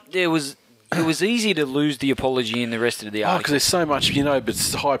 It was easy to lose the apology in the rest of the article. Because there's so much, but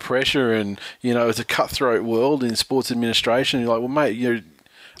it's high pressure, and, it's a cutthroat world in sports administration. You're like, well, mate,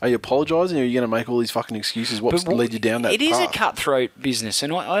 are you apologising, or are you going to make all these fucking excuses? What's led you down that path? It is a cutthroat business,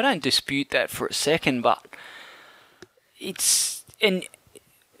 and I don't dispute that for a second, but it's a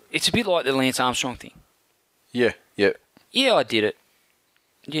bit like the Lance Armstrong thing. Yeah. Yeah, I did it.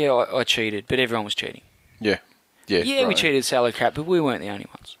 Yeah, I cheated, but everyone was cheating. Yeah, right. We cheated salary cap, but we weren't the only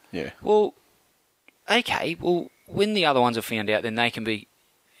ones. Yeah. Well, okay. Well, when the other ones are found out, then they can be,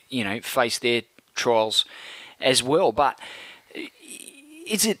 face their trials as well. But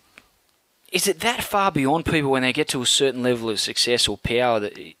is it that far beyond people when they get to a certain level of success or power?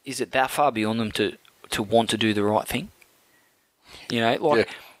 That is it that far beyond them to want to do the right thing?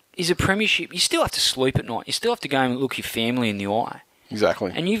 Is a premiership? You still have to sleep at night. You still have to go and look your family in the eye.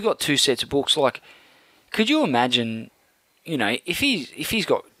 Exactly. And you've got two sets of books. Like, could you imagine? If he's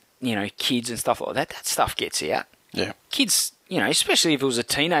got kids and stuff like that, that stuff gets out. Yeah. Kids, especially if it was a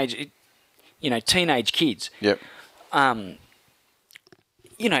teenage kids. Yep.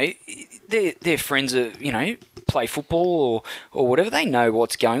 Their friends are, play football or whatever. They know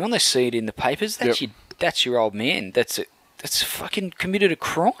what's going on. They see it in the papers. That's your old man. That's fucking committed a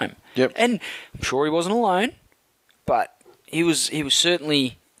crime. Yep. And I'm sure he wasn't alone, but he was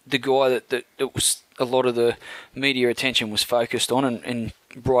certainly the guy that was a lot of the media attention was focused on, and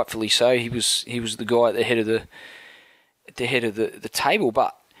rightfully so. He was the guy at the head of the table.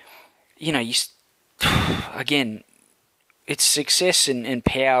 But again, it's success and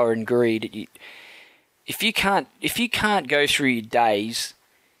power and greed. If you can't go through your days,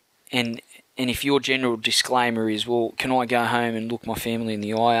 and if your general disclaimer is, well, can I go home and look my family in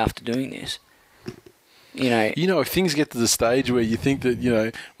the eye after doing this? If things get to the stage where you think that,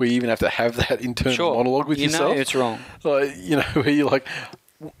 where you even have to have that internal monologue with yourself. It's wrong. Like, where you're like,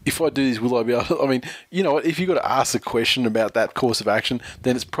 if I do this, will I be able to? I mean, what? If you've got to ask a question about that course of action,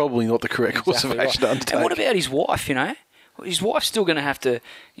 then it's probably not the correct course of action to undertake. And what about his wife, His wife's still going to have to,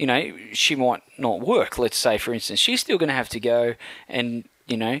 she might not work, let's say, for instance. She's still going to have to go and,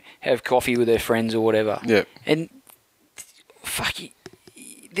 have coffee with her friends or whatever. Yeah. And, fuck,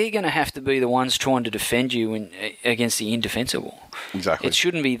 they're going to have to be the ones trying to defend you against the indefensible. Exactly. It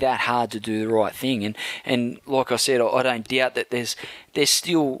shouldn't be that hard to do the right thing. And like I said, I don't doubt that there's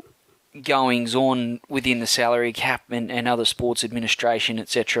still goings on within the salary cap and other sports administration,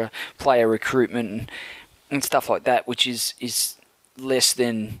 etc., player recruitment and stuff like that, which is less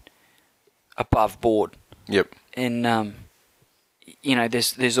than above board. Yep. And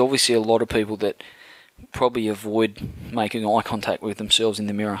there's obviously a lot of people that probably avoid making eye contact with themselves in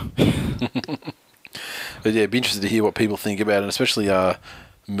the mirror. But yeah, it'd be interested to hear what people think about it, especially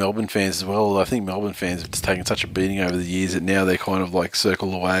Melbourne fans as well. I think Melbourne fans have just taken such a beating over the years that now they're kind of like circle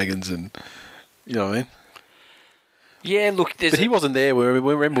the wagons, and you know what I mean? Yeah, look, but he wasn't there.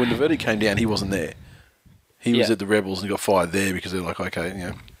 Remember when the verdict came down, he wasn't there. He was at the Rebels and got fired there because they're like, okay, you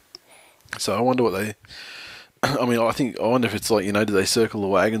know. So I wonder what they... I mean, I wonder if it's like, you know, do they circle the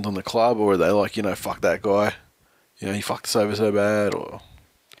wagons on the club, or are they like, you know, fuck that guy, you know, he fucked us over so bad, or...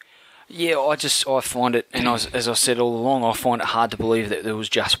 Yeah, I find it, and as I said all along, I find it hard to believe that there was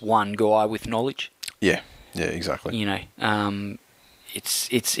just one guy with knowledge. Yeah, exactly. You know,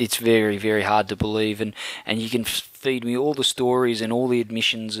 it's very, very hard to believe, and you can feed me all the stories and all the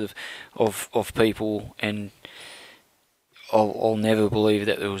admissions of people, and I'll never believe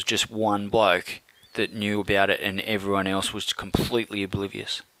that there was just one bloke that knew about it and everyone else was completely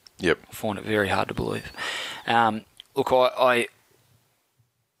oblivious. Yep. I find it very hard to believe. Look,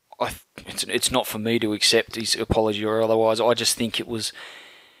 it's not for me to accept his apology or otherwise. I just think it was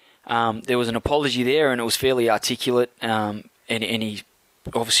there was an apology there, and it was fairly articulate, and he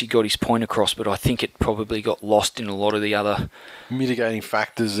obviously got his point across. But I think it probably got lost in a lot of the other mitigating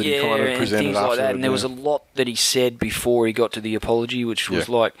factors that he kind of presented things after like that. And there was a lot that he said before he got to the apology, which was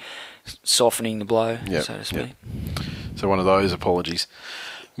like softening the blow, so to speak. Yep. So one of those apologies.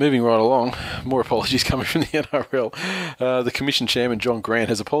 Moving right along, more apologies coming from the NRL. The Commission Chairman, John Grant,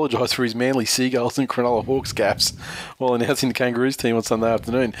 has apologised for his Manly Seagulls and Cronulla Hawks gaffes while announcing the Kangaroos team on Sunday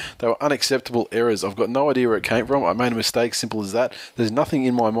afternoon. They were unacceptable errors. I've got no idea where it came from. I made a mistake, simple as that. There's nothing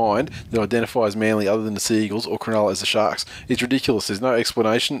in my mind that identifies Manly other than the Seagulls or Cronulla as the Sharks. It's ridiculous. There's no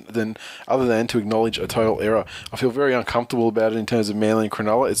explanation other than to acknowledge a total error. I feel very uncomfortable about it in terms of Manly and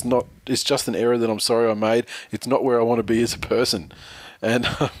Cronulla. It's just an error that I'm sorry I made. It's not where I want to be as a person. And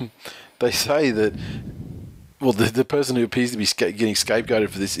they say that, well, the person who appears to be getting scapegoated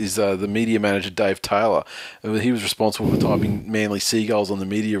for this is the media manager, Dave Taylor. He was responsible for typing Manly Seagulls on the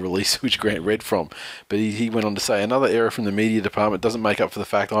media release, which Grant read from. But he went on to say, another error from the media department doesn't make up for the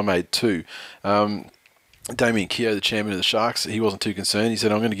fact I made too. Damien Keogh, the chairman of the Sharks, he wasn't too concerned. He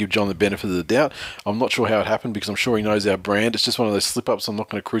said, I'm going to give John the benefit of the doubt. I'm not sure how it happened because I'm sure he knows our brand. It's just one of those slip-ups. I'm not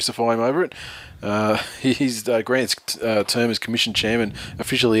going to crucify him over it. Grant's term as commission chairman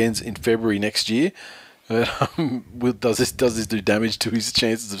officially ends in February next year. Does this do damage to his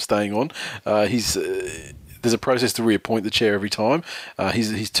chances of staying on? There's a process to reappoint the chair every time.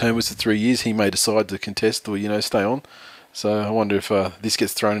 His term was for 3 years. He may decide to contest or stay on. So I wonder if this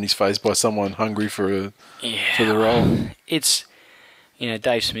gets thrown in his face by someone hungry for the role. It's,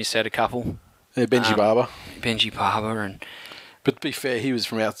 Dave Smith's had a couple. Yeah, Benji Barber. But to be fair, he was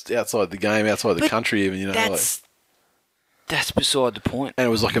from outside the game, outside the country even, That's beside the point. And it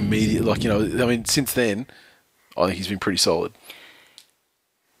was like immediate, since then, I think he's been pretty solid.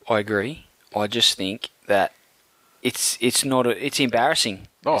 I agree. I just think that it's embarrassing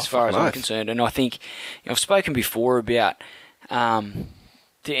as far as I'm concerned. And I think I've spoken before about the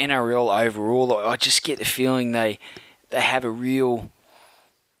NRL overall. I just get the feeling they have a real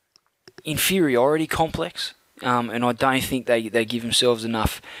inferiority complex, and I don't think they give themselves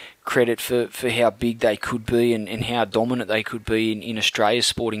enough credit for how big they could be and how dominant they could be in Australia's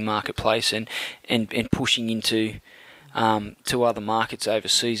sporting marketplace and pushing into to other markets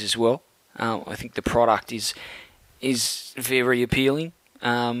overseas as well. I think the product is very appealing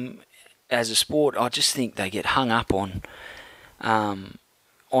as a sport. I just think they get hung up on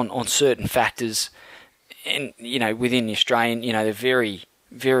certain factors, and within the Australian, they're very,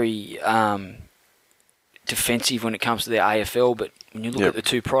 very defensive when it comes to their AFL. But when you look at the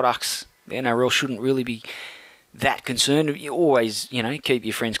two products, the NRL shouldn't really be that concerned. You always, keep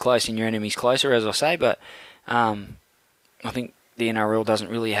your friends close and your enemies closer, as I say. But I think the NRL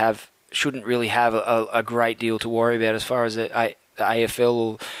shouldn't really have a great deal to worry about as far as the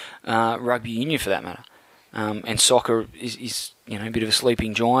AFL or rugby union for that matter. And soccer is a bit of a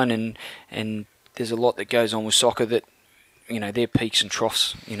sleeping giant, and there's a lot that goes on with soccer that their peaks and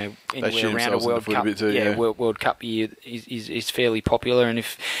troughs anywhere around a World Cup. World Cup year is fairly popular, and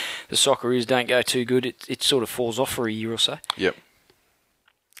if the Socceroos don't go too good, it sort of falls off for a year or so. Yep.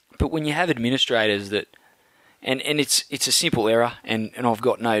 But when you have administrators that And it's a simple error, and I've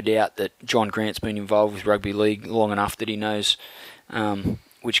got no doubt that John Grant's been involved with rugby league long enough that he knows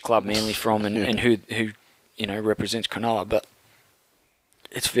which club Manly's from and who represents Cronulla. But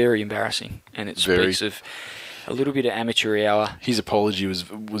it's very embarrassing, and it speaks of a little bit of amateur hour. His apology was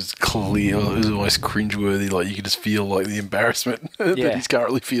clear. It was almost cringeworthy. Like, you could just feel like the embarrassment that he's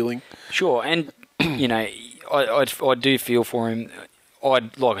currently feeling. Sure, and I do feel for him.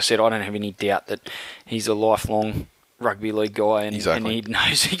 Like I said, I don't have any doubt that he's a lifelong rugby league guy, and he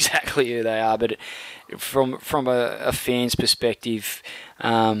knows exactly who they are. But from a fan's perspective,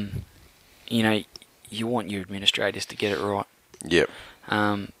 you want your administrators to get it right. Yep.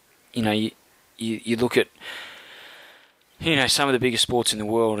 You look at some of the biggest sports in the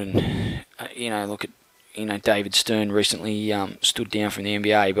world, and look at David Stern recently stood down from the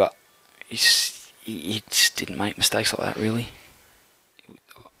NBA, but he just didn't make mistakes like that, really.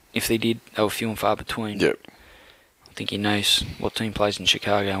 If they did, they were few and far between. Yep. I think he knows what team plays in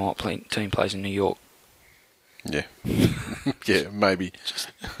Chicago and what team plays in New York. Yeah. Yeah, maybe.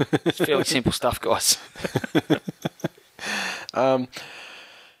 It's fairly simple stuff, guys.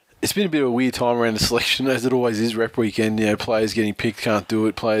 It's been a bit of a weird time around the selection, as it always is. Rep weekend, players getting picked can't do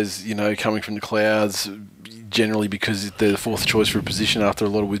it. Players, coming from the clouds, generally because they're the fourth choice for a position after a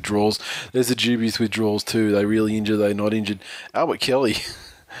lot of withdrawals. There's the dubious withdrawals too. They really injured, they not injured. Albert Kelly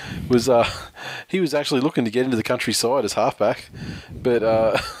was actually looking to get into the countryside as halfback,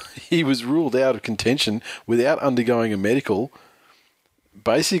 but he was ruled out of contention without undergoing a medical.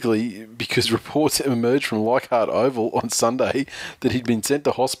 Basically, because reports emerged from Leichhardt Oval on Sunday that he'd been sent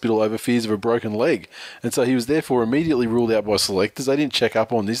to hospital over fears of a broken leg. And so he was therefore immediately ruled out by selectors. They didn't check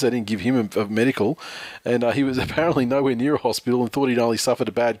up on this. They didn't give him a medical. And he was apparently nowhere near a hospital and thought he'd only suffered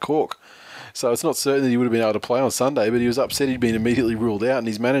a bad cork. So it's not certain that he would have been able to play on Sunday, but he was upset he'd been immediately ruled out, and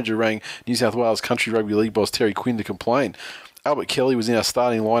his manager rang New South Wales Country Rugby League boss Terry Quinn to complain. Albert Kelly was in our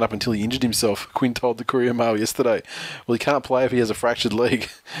starting lineup until he injured himself, Quinn told the Courier Mail yesterday. Well, he can't play if he has a fractured leg.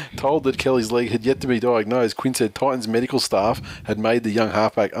 Told that Kelly's leg had yet to be diagnosed, Quinn said Titans medical staff had made the young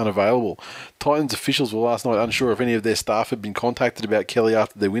halfback unavailable. Titans officials were last night unsure if any of their staff had been contacted about Kelly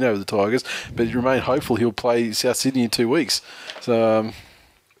after their win over the Tigers, but he remained hopeful he'll play South Sydney in 2 weeks. So,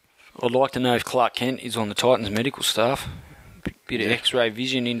 I'd like to know if Clark Kent is on the Titans medical staff. Bit of X-ray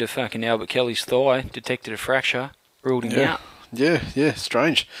vision into fucking Albert Kelly's thigh, detected a fracture, ruled him out. Yeah,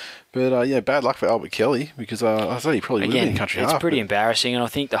 strange. But, bad luck for Albert Kelly, because I thought he probably would have been country half. It's pretty embarrassing, and I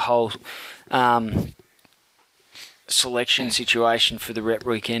think the whole selection situation for the rep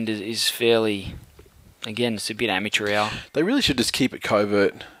weekend is fairly, again, it's a bit amateur hour. They really should just keep it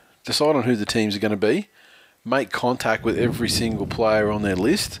covert, decide on who the teams are going to be, make contact with every single player on their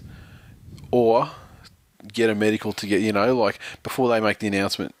list, or get a medical to get, before they make the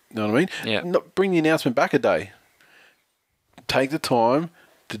announcement. You know what I mean? Yeah. Bring the announcement back a day. Take the time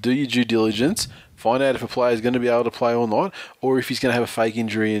to do your due diligence, find out if a player is going to be able to play or not, or if he's going to have a fake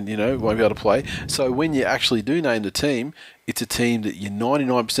injury and, won't be able to play. So when you actually do name the team, it's a team that you're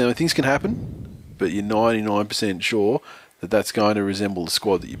 99% of things can happen, but you're 99% sure that that's going to resemble the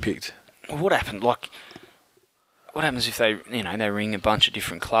squad that you picked. What happened? What happens if they ring a bunch of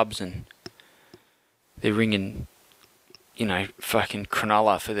different clubs and they're ringing, fucking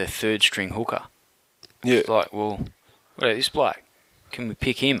Cronulla for their third string hooker? Yeah. It's like, well, what about this bloke? Can we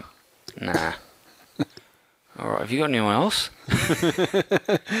pick him? Nah. All right, have you got anyone else?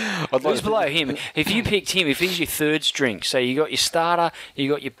 Who's below him? If you picked him, if he's your third string, so you got your starter, you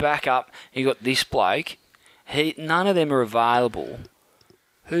got your backup, you got this bloke, none of them are available.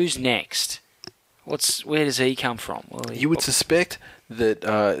 Who's next? Where does he come from? Well, you would suspect that,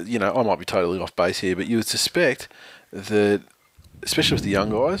 I might be totally off base here, but you would suspect that, especially with the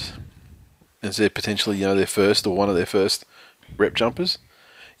young guys, as they're potentially, their first or one of their first rep jumpers,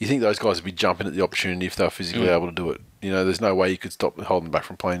 you think those guys would be jumping at the opportunity if they're physically able to do it. There's no way you could stop holding them back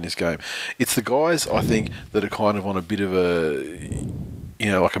from playing this game. It's the guys, I think, that are kind of on a bit of a,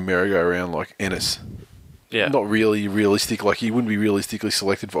 like a merry-go-round, like Ennis. Yeah. Not really realistic. Like, he wouldn't be realistically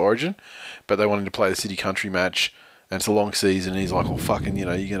selected for Origin, but they want him to play the City Country match, and it's a long season, and he's like, well, fucking, you're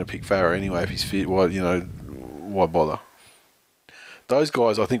going to pick Farah anyway if he's fit. Why bother? Those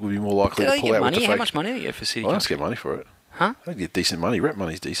guys, I think, would be more likely to pull out with the fake. How much money do you get for City Country? I don't get money for it. Huh? I don't get decent money. Rep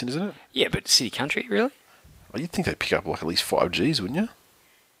money's decent, isn't it? Yeah, but City Country, really? Oh, you'd think they'd pick up like at least 5 Gs, wouldn't you?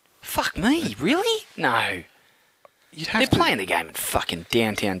 Fuck me, really? No. They're playing the game in fucking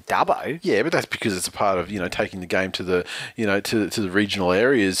downtown Dubbo. Yeah, but that's because it's a part of, taking the game to the, to the regional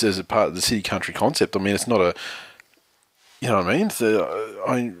areas as a part of the City Country concept. I mean, it's not a, you know what I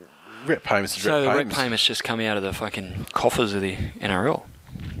mean? Rep payments is rep payments. So the rep payments just come out of the fucking coffers of the NRL?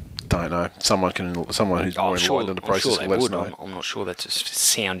 don't know. Someone who's more enlightened in the process will let us know. I'm not sure that's a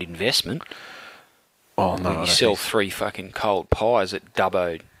sound investment. Oh no! You sell 3 fucking cold pies at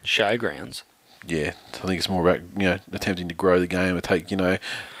Dubbo Showgrounds. Yeah, I think it's more about attempting to grow the game and take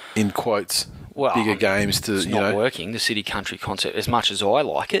in quotes bigger games to It's not working. The city country concept, as much as I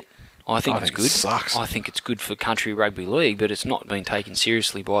like it, I think it's good. It sucks. I think it's good for country rugby league, but it's not being taken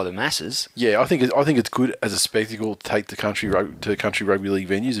seriously by the masses. Yeah, I think it's good as a spectacle to take the country rugby league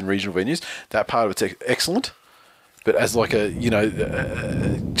venues and regional venues. That part of it's excellent, but as like a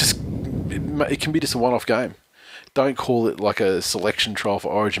it can be just a one-off game. Don't call it like a selection trial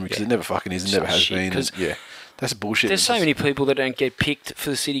for Origin because it never fucking is. It never has been. That's bullshit. There's so many people that don't get picked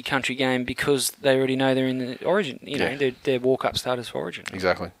for the city country game because they already know they're in the Origin. They're walk-up starters for Origin.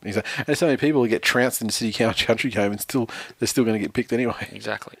 Exactly. And there's so many people who get trounced in the city country game and they're still going to get picked anyway.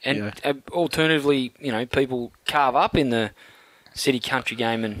 Exactly. And alternatively, people carve up in the city country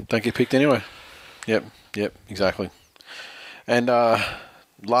game and don't get picked anyway. Yep, exactly. And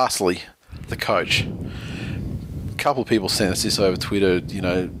lastly, the coach. A couple of people sent us this over Twitter,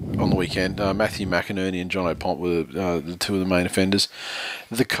 on the weekend. Matthew McInerney and John O'Pont were the two of the main offenders.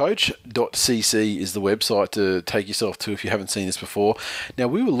 Thecoach.cc is the website to take yourself to if you haven't seen this before. Now,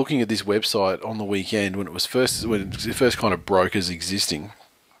 we were looking at this website on the weekend when it first kind of broke as existing.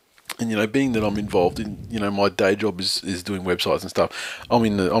 And being that I'm involved in, my day job is doing websites and stuff. I'm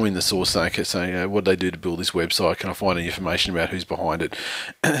in the source saying, what did they do to build this website? Can I find any information about who's behind it?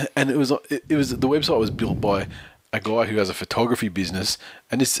 And the website was built by a guy who has a photography business,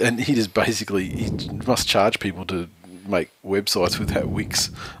 and he just basically he must charge people to make websites with that Wix,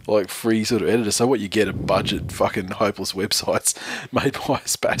 like free sort of editor. So what you get are budget fucking hopeless websites made by a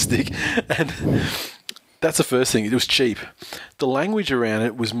spastic, and that's the first thing. It was cheap. The language around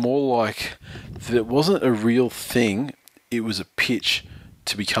it was more like that it wasn't a real thing. It was a pitch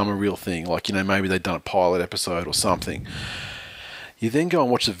to become a real thing. Like, maybe they'd done a pilot episode or something. You then go and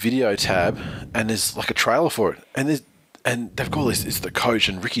watch the video tab, and there's like a trailer for it. And they've got this, it's the coach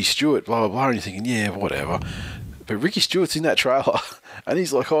and Ricky Stewart, blah, blah, blah. And you're thinking, yeah, whatever. But Ricky Stewart's in that trailer. And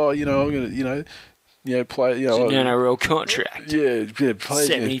he's like, I'm going to, play. It's an NRL contract. Yeah, play.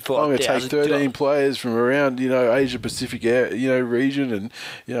 I'm going to take 13 players from around, Asia Pacific, region,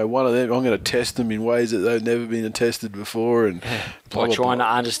 and one of them, I'm going to test them in ways that they've never been tested before, and by trying to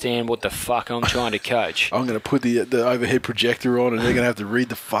understand what the fuck I'm trying to coach. I'm going to put the overhead projector on, and they're going to have to read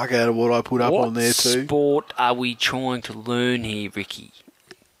the fuck out of what I put up on there too. What sport are we trying to learn here, Ricky?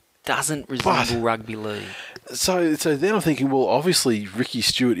 Doesn't resemble rugby league. So then I'm thinking, well, obviously Ricky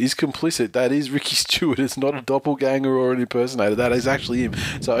Stewart is complicit. That is Ricky Stewart. It's not a doppelganger or an impersonator. That is actually him.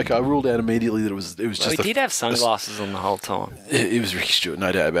 So I ruled out immediately that it was just. He did have sunglasses on the whole time. It was Ricky Stewart,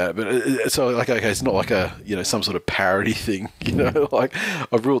 no doubt about it. But it's not like a some sort of parody thing. Like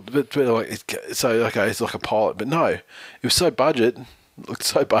I've ruled, but it's like a pilot. But no, it was so budget. Looked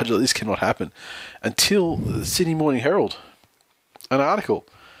so budget. This cannot happen until the Sydney Morning Herald, an article.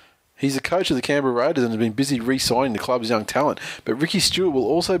 He's the coach of the Canberra Raiders and has been busy re-signing the club's young talent. But Ricky Stewart will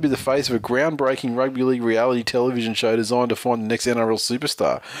also be the face of a groundbreaking rugby league reality television show designed to find the next NRL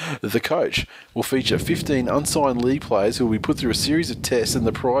superstar. The Coach will feature 15 unsigned league players who will be put through a series of tests, and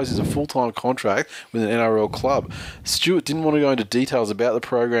the prize is a full-time contract with an NRL club. Stewart didn't want to go into details about the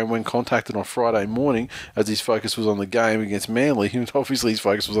program when contacted on Friday morning, as his focus was on the game against Manly. Obviously his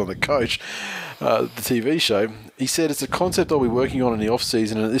focus was on the Coach, the TV show. He said, it's a concept I'll be working on in the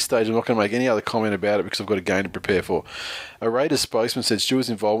off-season, and at this stage I'm not going to make any other comment about it because I've got a game to prepare for. A Raiders spokesman said Stewart's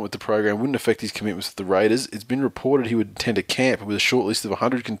involvement with the program wouldn't affect his commitments with the Raiders. It's been reported he would attend a camp with a short list of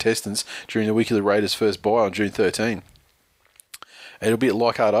 100 contestants during the week of the Raiders' first bye on June 13. And it'll be at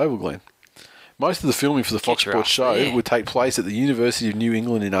Leichhardt Oval, Glenn. Most of the filming for the Fox Sports show would take place at the University of New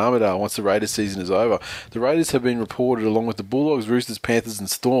England in Armidale once the Raiders season is over. The Raiders have been reported, along with the Bulldogs, Roosters, Panthers and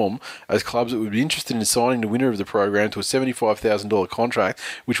Storm, as clubs that would be interested in signing the winner of the program to a $75,000 contract,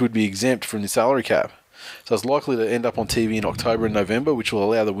 which would be exempt from the salary cap. So it's likely to end up on TV in October and November, which will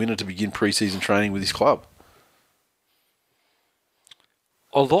allow the winner to begin pre-season training with his club.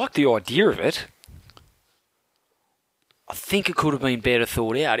 I like the idea of it. I think it could have been better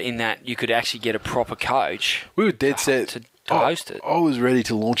thought out in that you could actually get a proper coach. We were dead set to host it. I was ready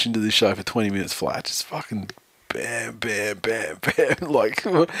to launch into this show for 20 minutes flat. Just fucking bam, bam, bam, bam. Like,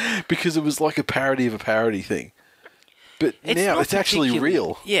 because it was like a parody of a parody thing. But now it's actually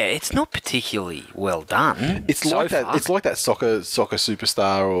real. Yeah, it's not particularly well done. It's like that. It's like that soccer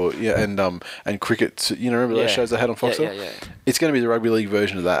superstar and cricket. Remember those shows they had on Foxtel? Yeah. It's going to be the rugby league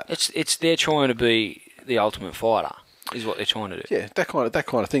version of that. It's they're trying to be the ultimate fighter. is what they're trying to do. Yeah, that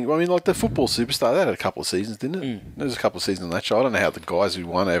kind of thing. I mean, like the football superstar, that had a couple of seasons, didn't it? There was a couple of seasons on that show. I don't know how the guys who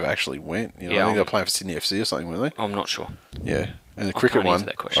won ever actually went. You know, I think they were playing for Sydney FC or something, weren't they? I'm not sure. Yeah, and the cricket one,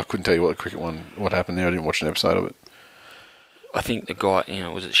 I couldn't tell you what the cricket one, what happened there. I didn't watch an episode of it. I think the guy,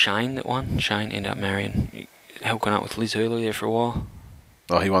 was it Shane that won? Shane ended up marrying, hooking up with Liz Hurley there for a while.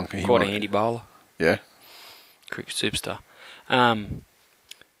 Oh, he won. Quite a handy bowler. Yeah. Cricket superstar. I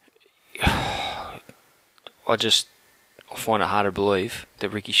find it hard to believe that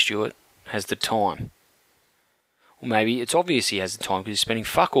Ricky Stewart has the time. Well, maybe it's obvious he has the time because he's spending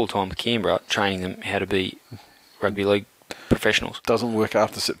fuck all time with Canberra training them how to be rugby league professionals. Doesn't work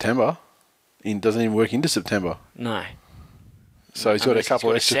after September. Doesn't even work into September. No. So he's got a couple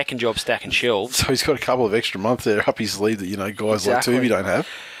of extra... second job stacking shelves. So he's got a couple of extra months there up his sleeve that, guys like Tuvi don't have.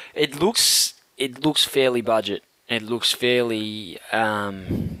 It looks fairly budget. It looks fairly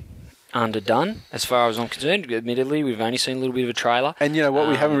underdone as far as I'm concerned. Admittedly, we've only seen a little bit of a trailer. And you know what?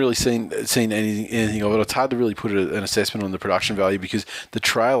 We haven't really seen anything of it. It's hard to really put an assessment on the production value because the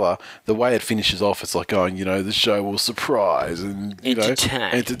trailer, the way it finishes off, it's like going, the show will surprise and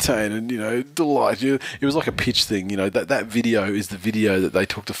entertain and delight. It was like a pitch thing. That video is the video that they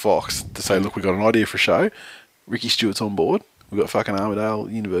took to Fox to say, look, we've got an idea for a show. Ricky Stewart's on board. We've got fucking Armidale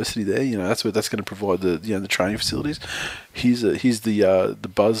University there. That's going to provide the training facilities. Here's the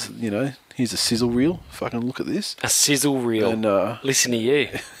buzz. Here's a sizzle reel. Fucking look at this. A sizzle reel. And listen to you.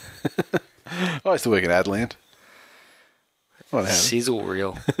 I used to work in Adland. Sizzle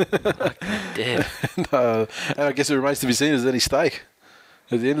reel. Dead. And I guess it remains to be seen if there's any steak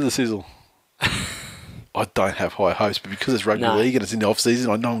at the end of the sizzle. I don't have high hopes, but because it's rugby league and it's in the off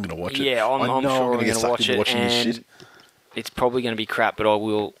season, I know I'm going to watch it. Yeah, I'm sure I'm going to get sucked into watching this shit. It's probably going to be crap, but I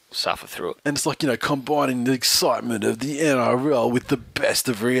will suffer through it. And it's like, combining the excitement of the NRL with the best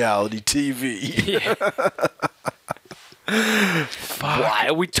of reality TV. Yeah. Why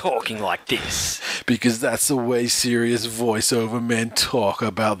are we talking like this? Because that's the way serious voiceover men talk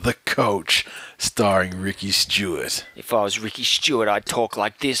about the coach, starring Ricky Stewart. If I was Ricky Stewart, I'd talk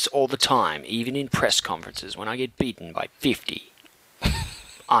like this all the time, even in press conferences when I get beaten by 50.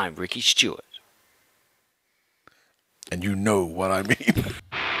 I'm Ricky Stewart. And you know what I mean.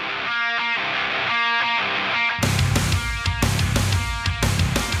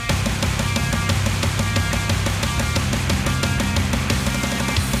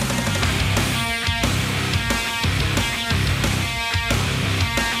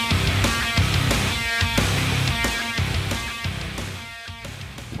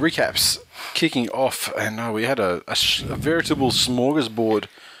 Recaps kicking off, and we had a veritable smorgasbord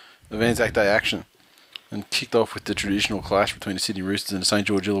of Anzac Day action. And kicked off with the traditional clash between the Sydney Roosters and the St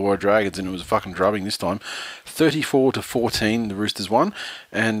George Illawarra Dragons, and it was a fucking drubbing this time. 34-14, the Roosters won,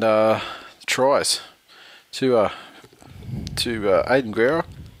 and tries to Aidan Guerra,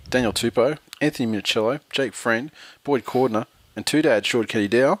 Daniel Tupou, Anthony Minicello, Jake Friend, Boyd Cordner, and two-dad Short Kenny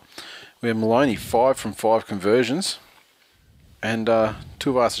Dow. We have Maloney 5 from 5 conversions, and two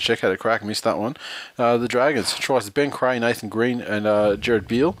of us to check out a crack, missed that one. The Dragons tries to Ben Cray, Nathan Green, and Jared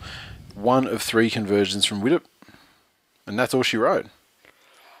Beale. 1 of 3 conversions from Widdop, and that's all she wrote.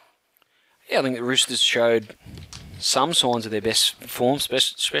 Yeah, I think the Roosters showed some signs of their best form,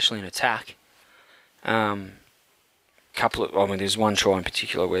 especially in attack. There's one try in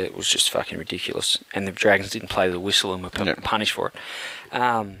particular where it was just fucking ridiculous, and the Dragons didn't play the whistle and were punished for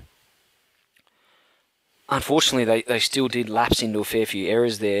it. Unfortunately, they still did lapse into a fair few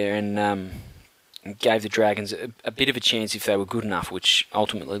errors there, and gave the Dragons a bit of a chance if they were good enough, which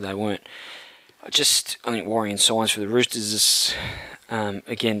ultimately they weren't. I think worrying signs for the Roosters is,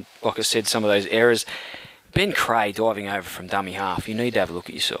 again, like I said, some of those errors. Ben Cray diving over from dummy half. You need to have a look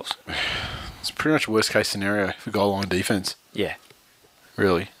at yourselves. It's pretty much a worst case scenario for goal line defence. Yeah.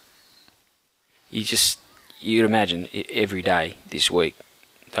 Really. You'd imagine every day this week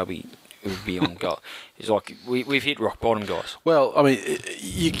it would be on goal. It's like we've hit rock bottom, guys. Well, I mean,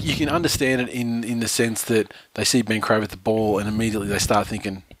 you can understand it in the sense that they see Ben Cray with the ball and immediately they start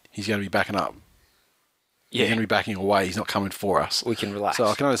thinking he's going to be backing up. Yeah. He's going to be backing away. He's not coming for us. We can relax. So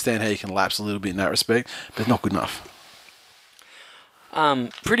I can understand how you can lapse a little bit in that respect, but not good enough.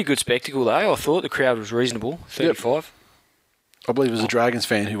 Pretty good spectacle though. I thought the crowd was reasonable. 35. Yep. I believe it was a Dragons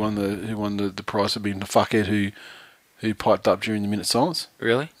fan who won the prize for being the fuckhead who piped up during the minute silence.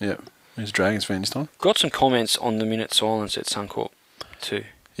 Really? Yeah. He was a Dragons fan this time. Got some comments on the minute silence at Suncorp too.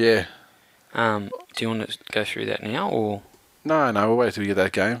 Yeah. Do you want to go through that now or? No, we'll wait till we get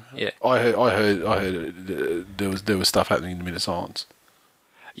that game. Yeah. I heard there was stuff happening in the minute silence.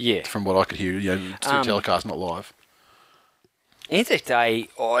 Yeah. From what I could hear, through telecast, not live. Anzac Day,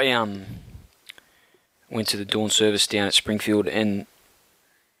 went to the dawn service down at Springfield, and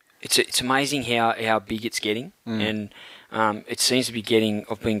it's amazing how big it's getting, and it seems to be getting.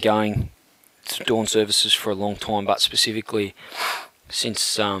 I've been going to dawn services for a long time, but specifically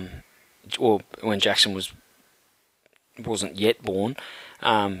since when Jackson wasn't yet born,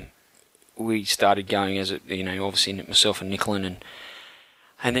 we started going as obviously myself and Nicholin,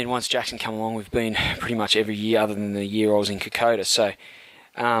 and then once Jackson come along, we've been pretty much every year other than the year I was in Kokoda. So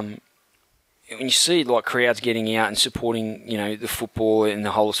when you see like crowds getting out and supporting the football and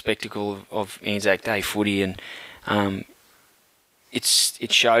the whole spectacle of Anzac Day footy, and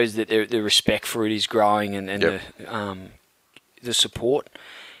it shows that the respect for it is growing, and the support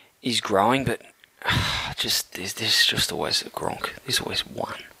is growing, but there's just always a Gronk. There's always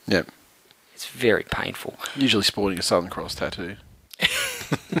one. Yep. It's very painful. Usually sporting a Southern Cross tattoo.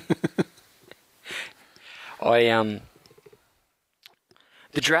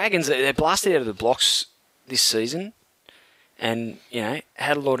 The Dragons, they blasted out of the blocks this season, and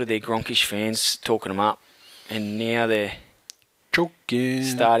had a lot of their Gronkish fans talking them up, and now they're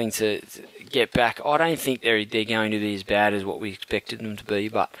starting to get back. I don't think they're going to be as bad as what we expected them to be,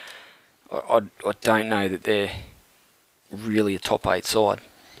 but I don't know that they're really a top 8 side.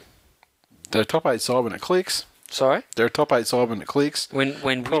 They're a top 8 side when it clicks. Sorry? They're a top 8 side when it clicks.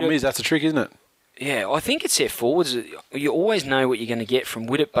 When problem is, that's a trick, isn't it? Yeah, I think it's their forwards. You always know what you're going to get from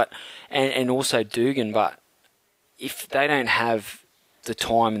Widdop, and also Dugan, but if they don't have the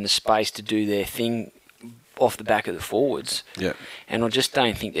time and the space to do their thing off the back of the forwards, and I just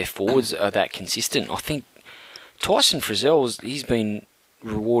don't think their forwards are that consistent. I think Tyson Frizzell, he's been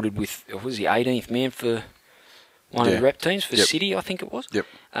rewarded with, was he 18th man for one of the rep teams for City, I think it was. Yep.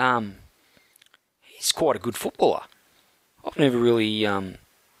 He's quite a good footballer. I've never really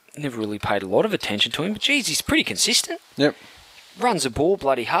paid a lot of attention to him, but geez, he's pretty consistent. Yep. Runs the ball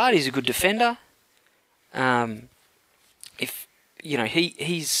bloody hard. He's a good defender.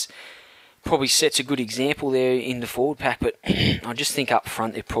 He's probably sets a good example there in the forward pack, but I just think up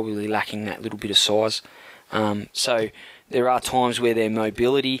front they're probably lacking that little bit of size. So there are times where their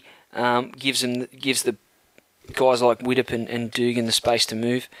mobility gives the guys like Widdop and Dugan the space to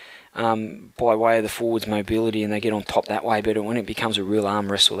move by way of the forwards' mobility, and they get on top that way. But when it becomes a real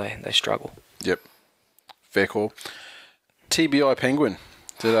arm wrestle, they struggle. Yep, fair call. TBI Penguin.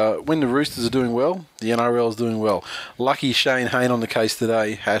 When the Roosters are doing well, the NRL is doing well. Lucky Shane Hayne on the case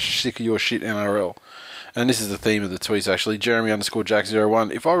today. Sick of your shit NRL. And this is the theme of the tweets, actually.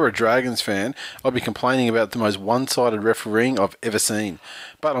 Jeremy_Jack01. If I were a Dragons fan, I'd be complaining about the most one-sided refereeing I've ever seen.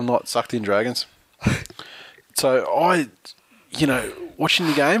 But I'm not. Sucked in Dragons. So watching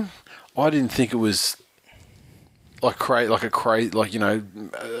the game, I didn't think it was a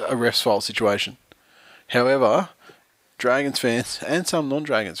ref's fault situation. However, Dragons fans and some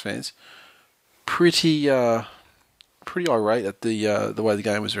non-Dragons fans pretty irate at the way the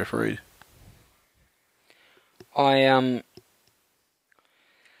game was refereed. I'm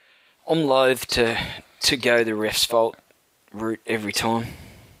loath to go the ref's fault route every time.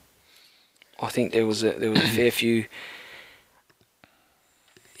 I think there was a fair few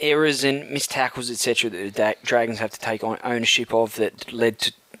errors and missed tackles, etc., that the Dragons have to take on ownership of that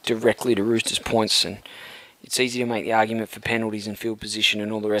led directly to Roosters' points, and it's easy to make the argument for penalties and field position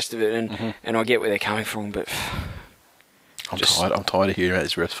and all the rest of it, and I get where they're coming from, but I'm tired of hearing about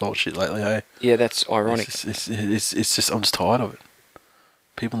this ref's fault shit lately, hey? Yeah, that's ironic. It's just, I'm just tired of it.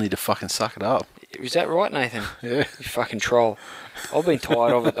 People need to fucking suck it up. Is that right, Nathan? Yeah. You fucking troll. I've been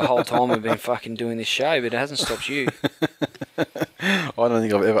tired of it the whole time we've been fucking doing this show, but it hasn't stopped you. I don't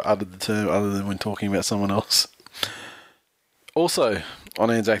think I've ever uttered the term other than when talking about someone else. Also, on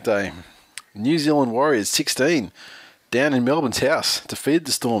Anzac Day, New Zealand Warriors 16 down in Melbourne's house, defeated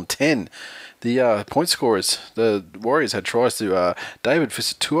the Storm 10. The point scorers, the Warriors had tries to David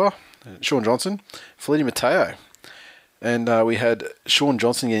Fisatua, Sean Johnson, Felipe Mateo, and we had Sean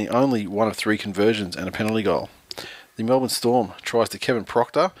Johnson getting only one of 3 conversions and a penalty goal. The Melbourne Storm tries to Kevin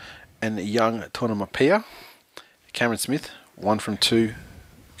Proctor and young Tonamapia. Cameron Smith, 1 from 2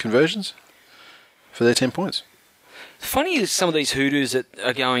 conversions for their 10 points. Funny is some of these hoodoos that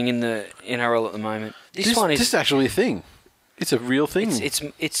are going in the NRL at the moment. This is actually a thing. It's a real thing.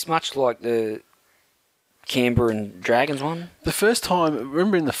 It's much like the Canberra and Dragons one. The first time,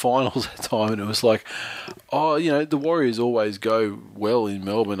 remember in the finals that time, and it was like, the Warriors always go well in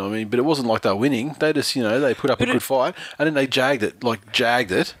Melbourne. I mean, but it wasn't like they were winning. They just, they put up a good fight, and then they jagged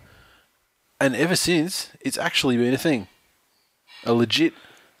it. And ever since, it's actually been a thing. A legit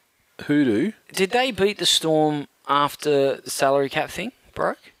hoodoo. Did they beat the Storm after the salary cap thing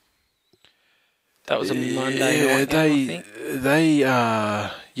broke? That was a Monday night game, I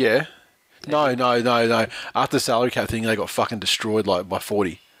think. No. After the salary cap thing, they got fucking destroyed like by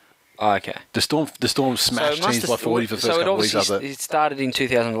 40. Oh, okay. The Storm smashed teams by 40 for the first couple of weeks after that. It started in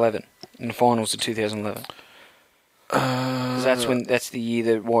 2011, in the finals of 2011. That's the year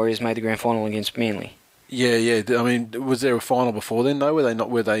the Warriors made the grand final against Manly. Yeah. I mean, was there a final before then? No,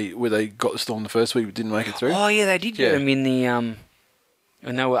 where they got the Storm the first week but didn't make it through? Oh yeah, they did get them in the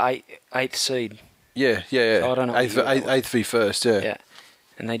when they were eighth seed. Yeah. So I don't know. Eighth v first, yeah. Yeah,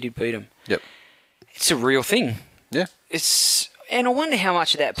 and they did beat them. Yep. It's a real thing. Yeah. And I wonder how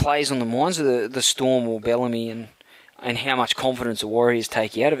much of that plays on the minds of the Storm or Bellamy, and how much confidence the Warriors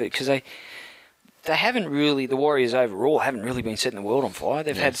take out of it, because they haven't really, the Warriors overall haven't really been setting the world on fire.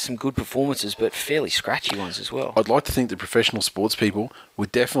 They've had some good performances, but fairly scratchy ones as well. I'd like to think that professional sports people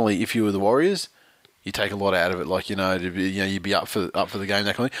would definitely, if you were the Warriors, you take a lot out of it. Like, you'd be up for the game,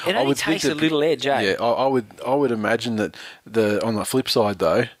 that kind of thing. It only takes a little edge, eh? Yeah, I would imagine that on the flip side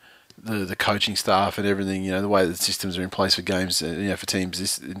though, the coaching staff and everything, the way that the systems are in place for games, for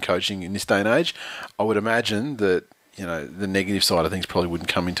teams in coaching in this day and age, I would imagine that the negative side of things probably wouldn't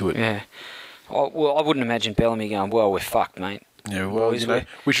come into it. Yeah. Well, I wouldn't imagine Bellamy going, well, we're fucked, mate. Yeah, well,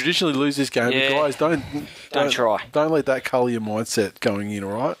 we traditionally lose this game. Yeah. But guys, don't try. Don't let that colour your mindset going in,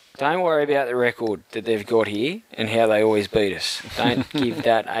 all right? Don't worry about the record that they've got here and how they always beat us. Don't give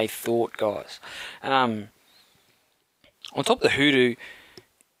that a thought, guys. On top of the hoodoo,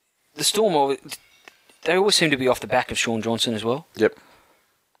 the Storm, they always seem to be off the back of Sean Johnson as well. Yep.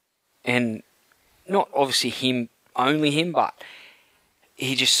 And not obviously only him, but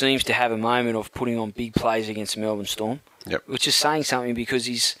he just seems to have a moment of putting on big plays against the Melbourne Storm. Yep. Which is saying something, because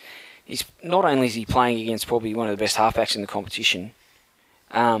he's not only is he playing against probably one of the best halfbacks in the competition,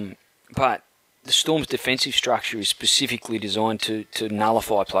 but the Storm's defensive structure is specifically designed to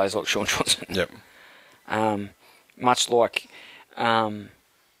nullify players like Sean Johnson. Yep. Much like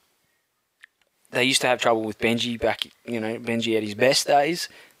they used to have trouble with Benji back, Benji at his best days.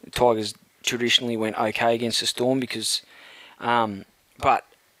 The Tigers traditionally went okay against the Storm because, but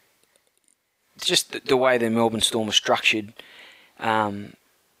just the way the Melbourne Storm was structured,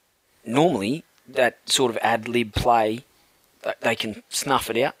 normally that sort of ad-lib play, they can snuff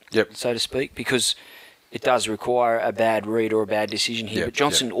it out, so to speak, because it does require a bad read or a bad decision here. But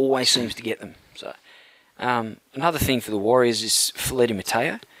Johnson always seems to get them. So another thing for the Warriors is Felipe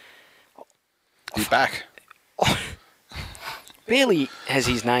Mateo. He's back. Barely has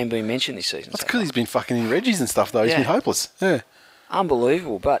his name been mentioned this season. That's because he's been fucking in Reggies and stuff, though. He's been hopeless. Yeah.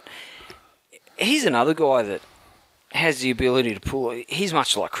 Unbelievable. But he's another guy that has the ability to pull. He's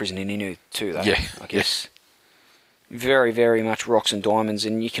much like Chris Ninu too, though. Yeah. I guess. Very, very much rocks and diamonds,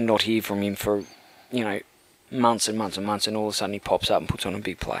 and you cannot hear from him for, months and months and months, and all of a sudden he pops up and puts on a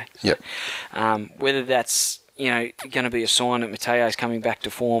big play. Yep. Whether that's going to be a sign that Mateo's coming back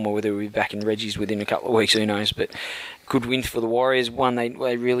to form, or whether he'll be back in Reggie's within a couple of weeks, who knows. But good win for the Warriors, one they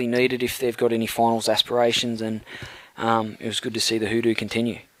really needed if they've got any finals aspirations, and it was good to see the hoodoo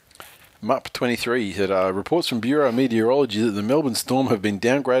continue. Mup23 said, reports from Bureau of Meteorology that the Melbourne Storm have been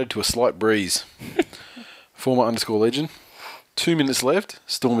downgraded to a slight breeze. Former _ legend. 2 minutes left,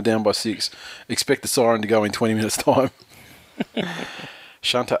 Storm are down by 6. Expect the siren to go in 20 minutes' time.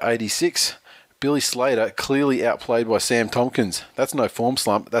 Shunter86. Billy Slater clearly outplayed by Sam Tompkins. That's no form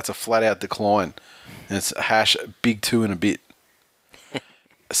slump. That's a flat-out decline. And it's #big 2 and a bit.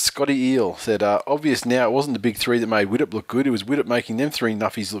 Scotty Eel said, obvious now it wasn't the big 3 that made Widdop look good. It was Widdop making them 3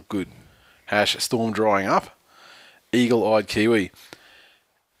 nuffies look good. #Storm drying up. Eagle-eyed Kiwi.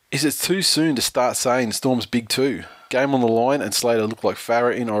 Is it too soon to start saying Storm's big 2? Game on the line and Slater looked like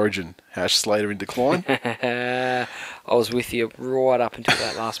Farah in Origin. #Slater in decline. I was with you right up until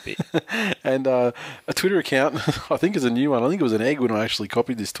that last bit. And a Twitter account, I think it's a new one. I think it was an egg when I actually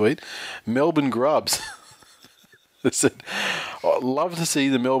copied this tweet. Melbourne Grubs. They said, I'd love to see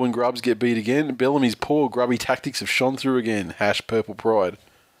the Melbourne Grubs get beat again. Bellamy's poor grubby tactics have shone through again. #Purple Pride.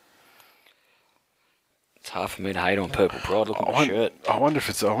 It's hard for me to hate on Purple Pride. Look at my shirt. I wonder if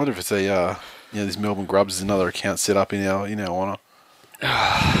it's a this Melbourne Grubs is another account set up in our honour.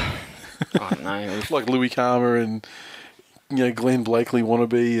 I don't know. Like Louis Karma and Glenn Blakely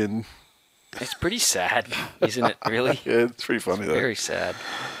wannabe, and it's pretty sad, isn't it? Really? Yeah, it's pretty funny though. Very sad.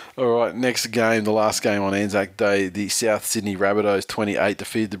 All right, next game, the last game on Anzac Day, the South Sydney Rabbitohs 28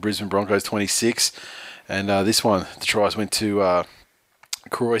 defeated the Brisbane Broncos 26, and this one the tries went to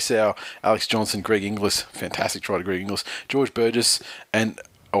Croissau, Alex Johnson, Greg Inglis, fantastic try to Greg Inglis, George Burgess, and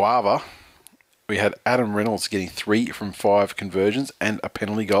Oava. We had Adam Reynolds getting 3 from 5 conversions and a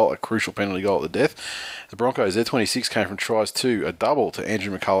penalty goal, a crucial penalty goal at the death. The Broncos, their 26 came from tries to a double to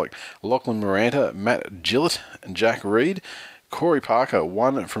Andrew McCulloch, Lachlan Moranta, Matt Gillett, and Jack Reed. Corey Parker,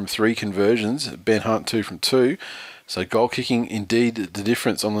 1 from 3 conversions. Ben Hunt, 2 from 2. So goal kicking, indeed, the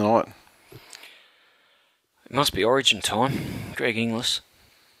difference on the night. It must be Origin time. Greg Inglis.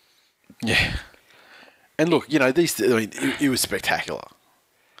 Yeah. And look, it was spectacular.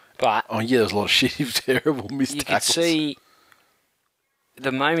 But there was a lot of shitty, terrible missed you tackles. could see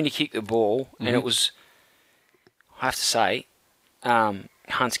the moment he kicked the ball, and it was, I have to say,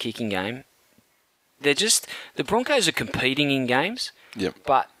 Hunt's kicking game. The Broncos are competing in games. Yep.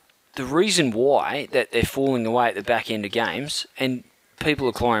 But the reason why that they're falling away at the back end of games, and people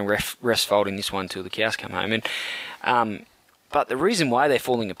are calling refs folding this one till the cows come home, but the reason why they're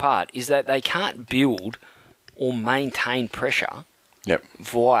falling apart is that they can't build or maintain pressure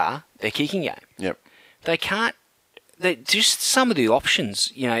via their kicking game. Yep. They can't. Just some of the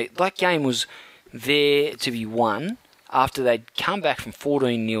options, that game was there to be won after they'd come back from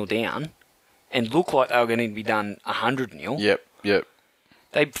 14-0 down and looked like they were going to be done 100-0. Yep.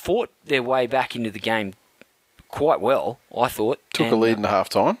 They fought their way back into the game quite well, I thought. Took a lead in the half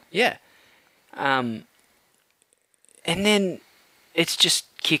time. Yeah. And then it's just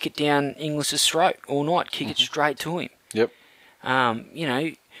kick it down Inglis's throat all night, kick it straight to him. Yep.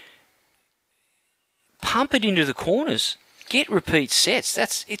 Pump it into the corners. Get repeat sets.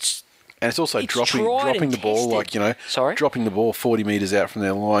 And it's also dropping the ball, dropping the ball 40 metres out from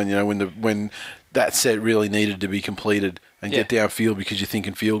their line, when that set really needed to be completed and get downfield because you're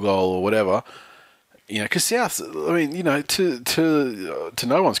thinking field goal or whatever. Because South, to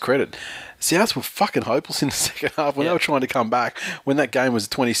no one's credit, South were fucking hopeless in the second half when they were trying to come back, when that game was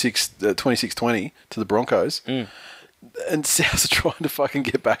 26-20 to the Broncos. And South's trying to fucking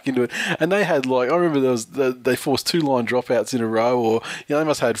get back into it. And they had, I remember they forced 2 line dropouts in a row, or, they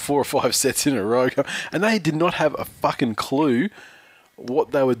must have had 4 or 5 sets in a row. And they did not have a fucking clue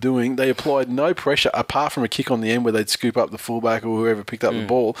what they were doing. They applied no pressure apart from a kick on the end where they'd scoop up the fullback or whoever picked up the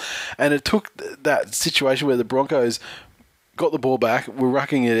ball. And it took that situation where the Broncos got the ball back, were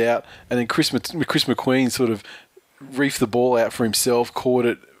rucking it out, and then Chris McQueen sort of reefed the ball out for himself, caught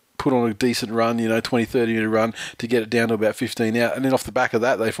it, put on a decent run, 20, 30 minute run to get it down to about 15 out. And then off the back of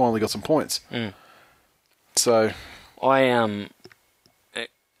that, they finally got some points. So I,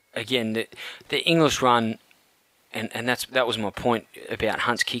 again, the English run, and that was my point about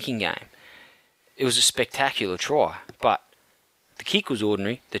Hunt's kicking game. It was a spectacular try, but the kick was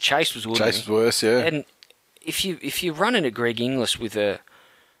ordinary. The chase was ordinary. Chase was worse, yeah. And if you're running a Greg Inglis with you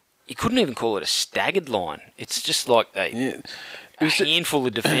couldn't even call it a staggered line. It's just like a handful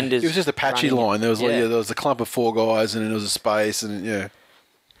of defenders. It was just a patchy line. There was there was a clump of 4 guys, and then there was a space, and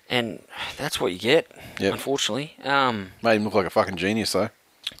and that's what you get. Unfortunately, made him look like a fucking genius, though.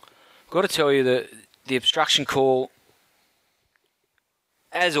 Got to tell you that the obstruction call,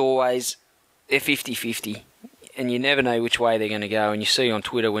 as always, they're 50-50, and you never know which way they're going to go. And you see on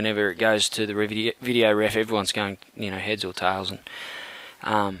Twitter, whenever it goes to the video ref, everyone's going, heads or tails.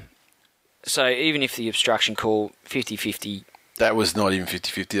 And so even if the obstruction call 50-50, that was not even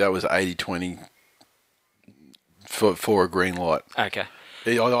 50-50. That was 80-20 for a green light. Okay.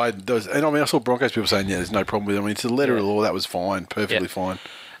 I saw Broncos people saying, there's no problem with it. I mean, to the letter of the law, that was fine, perfectly fine.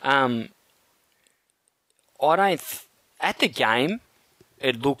 At the game,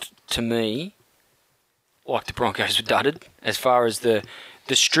 it looked to me like the Broncos were dudded. As far as the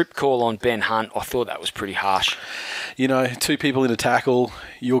strip call on Ben Hunt, I thought that was pretty harsh. 2 people in a tackle,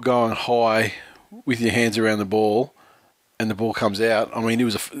 you're going high with your hands around the ball, and the ball comes out. I mean,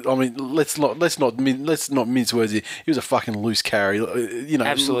 let's not mince words here. It was a fucking loose carry.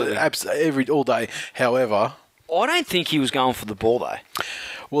 Absolutely, all day. However, I don't think he was going for the ball though.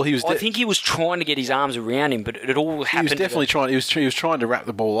 Well, I think he was trying to get his arms around him, but it all happened. He was definitely trying. He was trying to wrap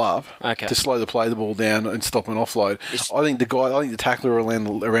the ball up to slow the ball down and stop an offload. I think the tackler around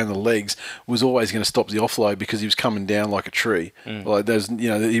the legs was always going to stop the offload because he was coming down like a tree. Like there's,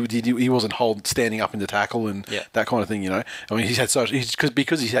 he wasn't standing up in the tackle and that kind of thing. I mean,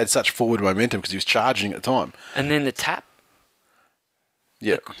 because he had such forward momentum because he was charging at the time. And then the tap.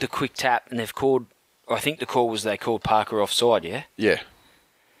 Yeah. The quick tap, and they've called. I think the call was they called Parker offside. Yeah. Yeah.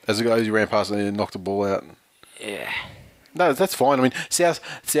 As the guy who ran past and knocked the ball out. Yeah. No, that's fine. I mean, South.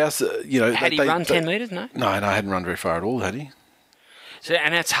 Had he run 10 metres? No. No, I hadn't run very far at all. Had he? So,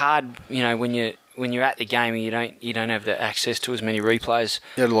 and that's hard. When you're at the game and you don't have the access to as many replays.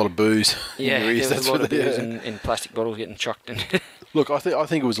 You had a lot of booze. Yeah, there was a lot of booze and plastic bottles getting chucked in. Look, I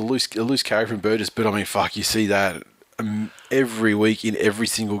think it was a loose carry from Burgess, but I mean, fuck, you see that every week in every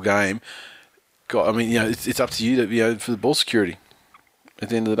single game. God, I mean, it's up to you to for the ball security. At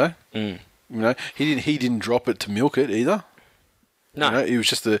the end of the day, he didn't drop it to milk it either. No, it was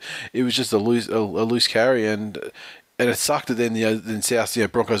just a loose carry, and And it sucked that then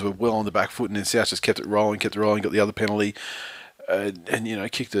South, Broncos were well on the back foot, and then South just kept it rolling, got the other penalty,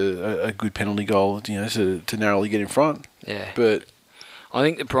 and kicked a good penalty goal, to narrowly get in front. Yeah. But I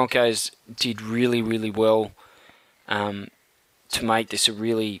think the Broncos did really, really well to make this a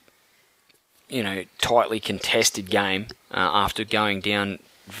really, tightly contested game after going down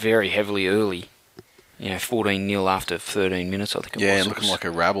very heavily early. 14-0 after 13 minutes, I think it was. Yeah, looking like a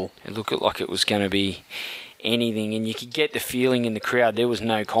rabble. It looked like it was going to be anything, and you could get the feeling in the crowd there was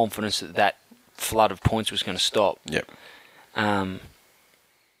no confidence that flood of points was going to stop. Yep. And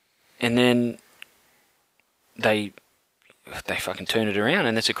then they fucking turned it around,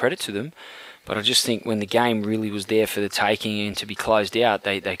 and that's a credit to them. But I just think when the game really was there for the taking and to be closed out,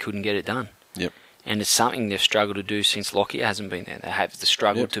 they couldn't get it done. Yep. And it's something they've struggled to do since Lockyer hasn't been there. They have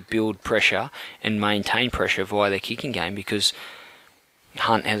struggled to build pressure and maintain pressure via their kicking game because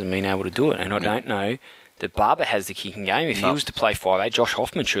Hunt hasn't been able to do it. And I don't know that Barber has the kicking game. If he was to play 5'8", Josh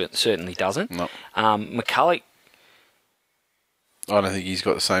Hoffman certainly doesn't. No. McCulloch, I don't think he's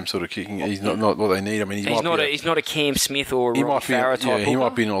got the same sort of kicking. He's not what they need. I mean, he's not a Cam Smith or a Robbie Farah type. Yeah, he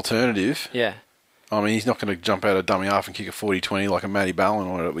might be an alternative. Yeah. I mean, he's not going to jump out of dummy half and kick a 40-20 like a Matty Ballin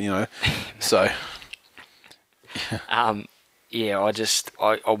or whatever, So, I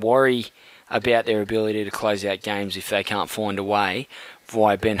worry about their ability to close out games if they can't find a way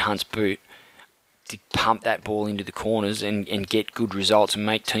via Ben Hunt's boot to pump that ball into the corners and get good results and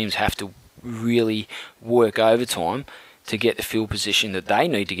make teams have to really work overtime to get the field position that they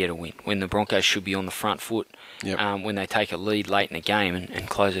need to get a win when the Broncos should be on the front foot when they take a lead late in the game and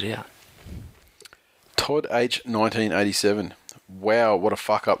close it out. Todd H. 1987. Wow, what a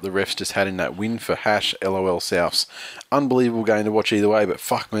fuck up the refs just had in that win for LOL Souths. Unbelievable game to watch either way, but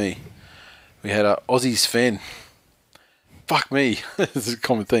fuck me. We had Aussies Sven. Fuck me. This is a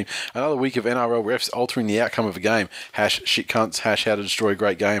common theme. Another week of NRL refs altering the outcome of a game. Shit cunts. How to destroy a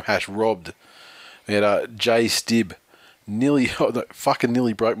great game. Robbed. We had Jay Stibb. Nearly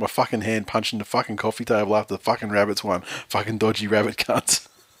broke my fucking hand punching the fucking coffee table after the fucking Rabbits won. Fucking dodgy rabbit cunts.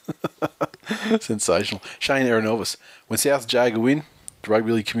 Sensational. Shane Aaron Elvis. When South Jaguar win, the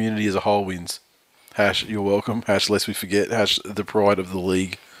rugby league community as a whole wins. You're welcome. Lest we forget. The pride of the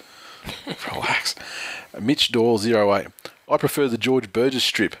league. Relax. Mitch Doyle 08. I prefer the George Burgess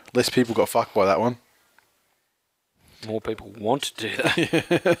strip. Less people got fucked by that one. More people want to do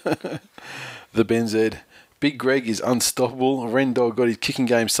that. The Ben Z. Big Greg is unstoppable. Ren Dog got his kicking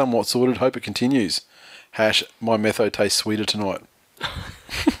game somewhat sorted. Hope it continues. My metho tastes sweeter tonight.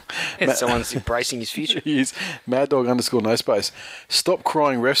 Someone's embracing his future. He is. Mad Dog _ no space. Stop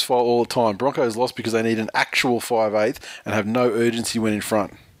crying refs foul all the time. Broncos lost because they need an actual 5'8" and have no urgency when in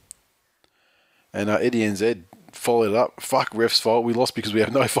front. And Eddie NZ followed it up. Fuck refs fault. We lost because we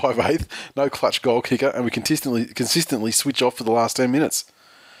have no 5'8", no clutch goal kicker, and we consistently switch off for the last 10 minutes.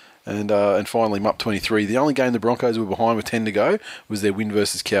 And finally, Mup 23. The only game the Broncos were behind with 10 to go was their win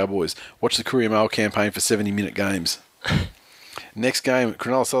versus Cowboys. Watch the Courier Mail campaign for 70-minute games. Next game,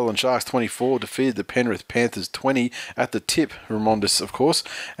 Cronulla Sutherland Sharks 24 defeated the Penrith Panthers 20 at the tip, Ramondis, of course.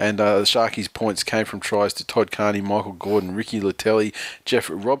 And the Sharkies' points came from tries to Todd Carney, Michael Gordon, Ricky Latelli, Jeff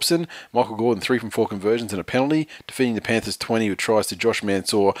Robson. Michael Gordon 3 from 4 conversions and a penalty, defeating the Panthers 20 with tries to Josh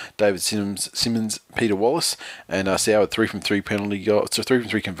Mansour, David Simmons, Peter Wallace, and Soward 3 from 3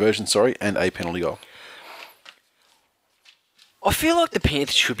 conversions, and a penalty goal. I feel like the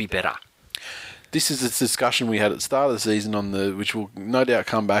Panthers should be better. This is a discussion we had at the start of the season which will no doubt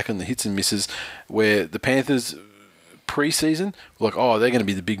come back in the hits and misses, where the Panthers pre-season were like, they're going to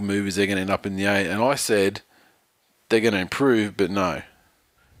be the big movers, they're going to end up in the A, and I said they're going to improve, but no,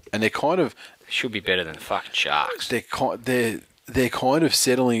 and they're kind of should be better than the fucking Sharks. They're kind of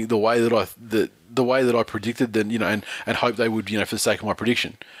settling the way that I predicted them, and hoped they would, for the sake of my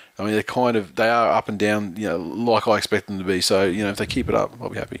prediction. I mean, they are up and down, like I expect them to be. So if they keep it up, I'll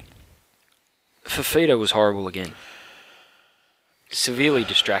be happy. Fafita was horrible again. Severely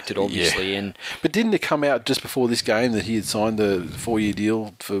distracted, obviously. But didn't it come out just before this game that he had signed the 4-year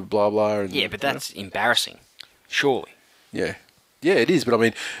deal for blah, blah? But that's embarrassing, surely. Yeah. Yeah, it is. But, I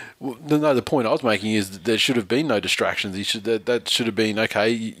mean, the point I was making is that there should have been no distractions. That should have been, okay,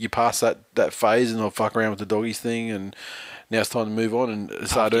 you pass that phase and I'll fuck around with the doggies thing, and now it's time to move on and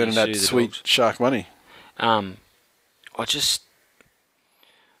start earning that sweet Shark money.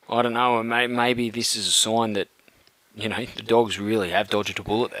 I don't know, maybe this is a sign that, the Dogs really have dodged a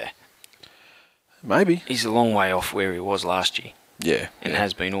bullet there. Maybe. He's a long way off where he was last year. Yeah. And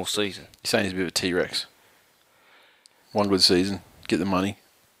has been all season. You're saying he's a bit of a T-Rex. One good season, get the money.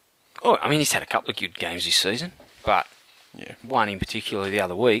 Oh, I mean, he's had a couple of good games this season, but one in particular the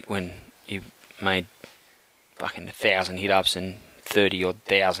other week when he made fucking 1,000 hit-ups and 30-odd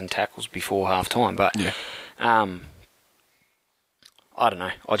thousand tackles before half-time. But, I don't know.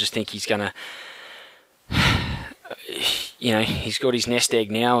 I just think he's going to... he's got his nest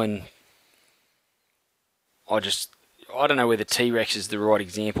egg now, and I don't know whether T-Rex is the right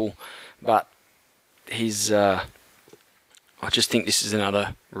example, but he's... I just think this is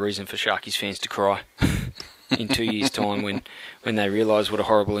another reason for Sharkies fans to cry in 2 years' time when they realise what a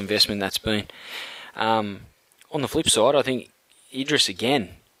horrible investment that's been. On the flip side, I think Idris again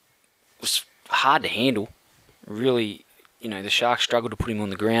was hard to handle. Really, the Sharks struggled to put him on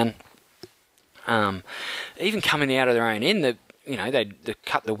the ground. Even coming out of their own end, they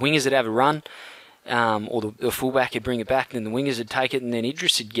cut the wingers would have a run, or the fullback would bring it back, and then the wingers would take it, and then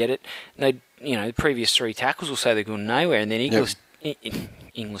Idris would get it. And the previous 3 tackles will say they're going nowhere, and then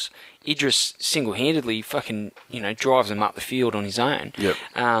Idris single-handedly fucking drives them up the field on his own. Yep.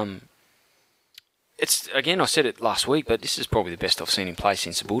 It's again, I said it last week, but this is probably the best I've seen him play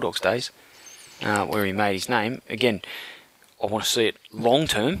since the Bulldogs days, where he made his name. Again, I want to see it long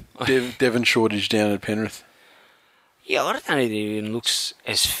term. Devon shortage down at Penrith. Yeah, I don't know if he even looks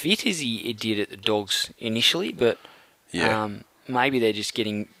as fit as he did at the Dogs initially, but maybe they're just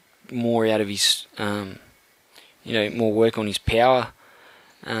getting more out of his, more work on his power.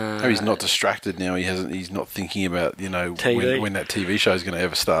 Maybe he's not distracted now. He's not thinking about when that TV show is going to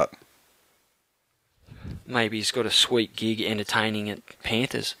ever start. Maybe he's got a sweet gig entertaining at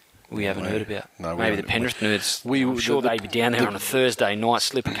Panthers we haven't heard about. No, maybe the Penrith nerds. I'm sure they'd be down there on a Thursday night,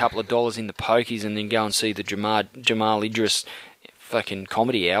 slip a couple of dollars in the pokies, and then go and see the Jamal Idris fucking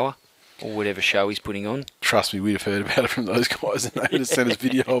comedy hour or whatever show he's putting on. Trust me, we'd have heard about it from those guys, and they would have sent us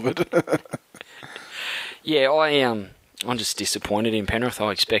video of it. Yeah, I'm just disappointed in Penrith.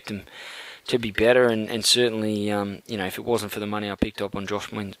 I expect them to be better, and certainly, if it wasn't for the money I picked up on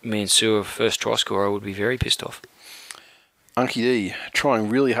Josh Mansour, first try scorer, I would be very pissed off. Unky D, trying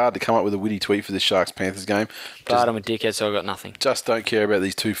really hard to come up with a witty tweet for this Sharks-Panthers game. But I'm a dickhead, so I got nothing. Just don't care about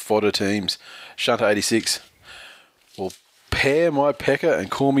these 2 fodder teams. Shunter86, well, pair my pecker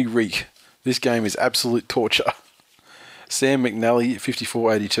and call me Reek. This game is absolute torture. Sam McNally,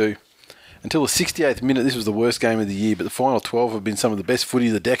 54-82. Until the 68th minute, this was the worst game of the year, but the final 12 have been some of the best footy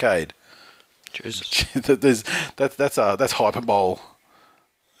of the decade. Jesus. That's hyperbole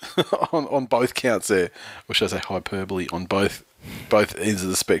on both counts there. Or should I say hyperbole on both ends of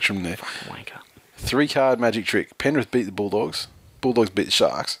the spectrum there. Wanker. 3-card magic trick. Penrith beat the Bulldogs. Bulldogs beat the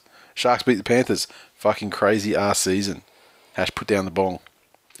Sharks. Sharks beat the Panthers. Fucking crazy ass season. Hash put down the bong.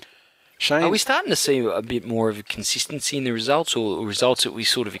 Shane, are we starting to see a bit more of a consistency in the results, or results that we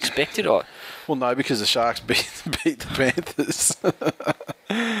sort of expected? Well, no, because the Sharks beat the Panthers.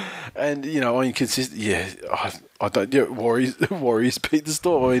 And, consistent. Yeah, I don't. Yeah, Warriors beat the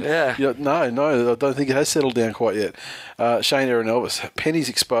Storm. I mean, no, I don't think it has settled down quite yet. Shane Aaron Elvis. Penny's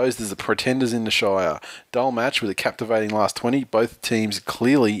exposed as the pretenders in the Shire. Dull match with a captivating last 20. Both teams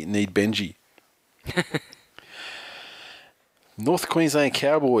clearly need Benji. North Queensland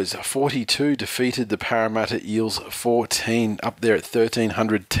Cowboys 42 defeated the Parramatta Eels 14 up there at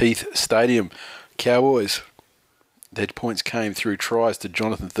 1300 Teeth Stadium. Cowboys, their points came through tries to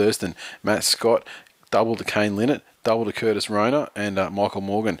Jonathan Thurston, Matt Scott, double to Kane Linnett, double to Curtis Rona, and Michael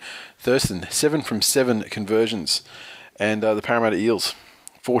Morgan. Thurston, 7 from 7 conversions. And the Parramatta Eels,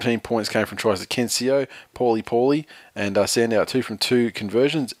 14 points came from tries to Ken Sio, Paulie, and Sandow, 2 from 2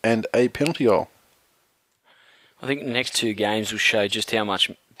 conversions and a penalty goal. I think the next 2 games will show just how much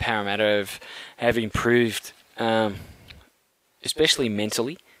Parramatta have improved, especially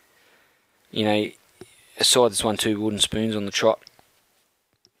mentally. Aside this one, 2 wooden spoons on the trot.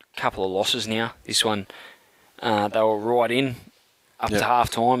 Couple of losses now. This one, they were right in up to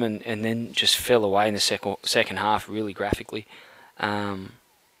half time and then just fell away in the second half really graphically.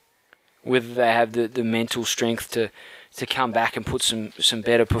 Whether they have the mental strength to come back and put some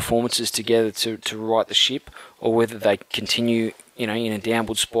better performances together to right the ship, or whether they continue, in a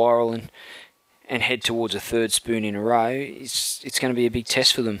downward spiral and head towards a 3rd spoon in a row, it's going to be a big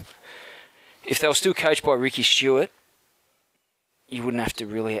test for them. If they were still coached by Ricky Stewart, you wouldn't have to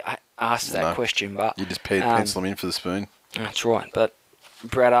really ask that question. But you just pencil them in for the spoon. That's right. But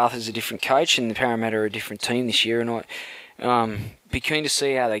Brad Arthur's a different coach, and the Parramatta are a different team this year, and I be keen to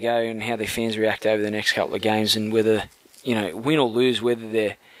see how they go and how their fans react over the next couple of games, and whether, win or lose,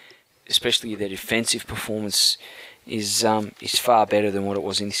 whether especially their defensive performance is far better than what it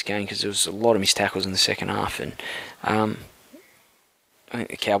was in this game, because there was a lot of missed tackles in the second half, and I think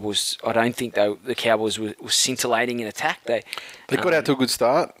the Cowboys. I don't think the Cowboys were scintillating in attack. They got out to a good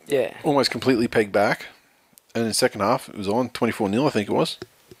start. Yeah, almost completely pegged back, and in the second half it was on 24-0. I think it was.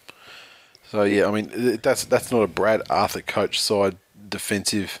 So yeah, I mean that's not a Brad Arthur coach side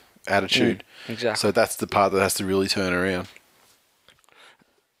defensive attitude. Exactly. So that's the part that has to really turn around.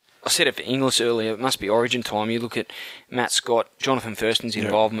 I said it for Inglis earlier. It must be Origin time. You look at Matt Scott, Jonathan Thurston's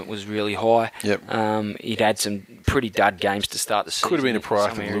involvement was really high. Yep. He'd had some pretty dud games to start the season. Could have been a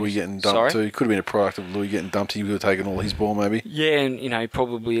product of Louis getting dumped too. Could have been a product of Louis getting dumped. He would have taken all his ball maybe. Yeah, and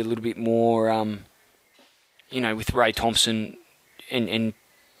probably a little bit more. With Ray Thompson, and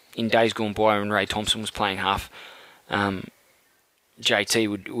in days gone by when Ray Thompson was playing half, JT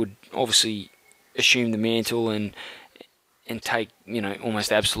would obviously assume the mantle and take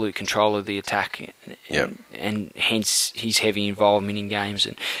almost absolute control of the attack, and hence his heavy involvement in games,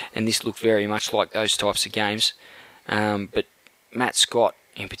 and this looked very much like those types of games. But Matt Scott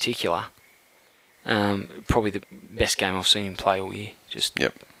in particular, probably the best game I've seen him play all year. Just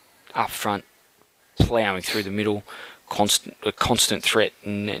up front, ploughing through the middle, a constant threat,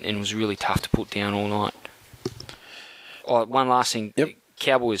 and it was really tough to put down all night. Oh, one last thing,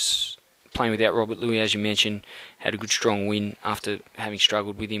 Cowboys playing without Robert Louis, as you mentioned, had a good strong win after having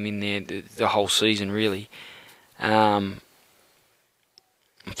struggled with him in there the whole season, really. I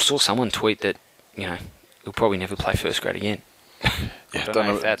saw someone tweet that, he'll probably never play first grade again. I don't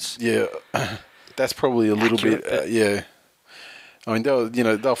know if that's... Yeah, that's probably a little accurate, bit... I mean,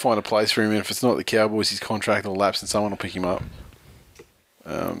 they'll find a place for him, and if it's not the Cowboys, his contract will lapse and someone will pick him up.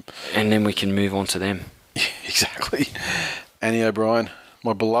 And then we can move on to them. Yeah, exactly. Annie O'Brien,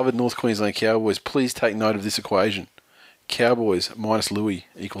 my beloved North Queensland Cowboys, please take note of this equation. Cowboys minus Louis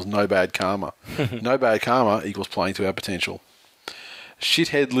equals no bad karma. No bad karma equals playing to our potential.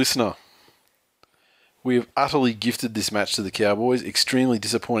 Shithead listener, we have utterly gifted this match to the Cowboys. Extremely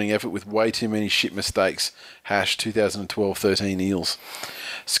disappointing effort with way too many shit mistakes. # 2012-13 Eels.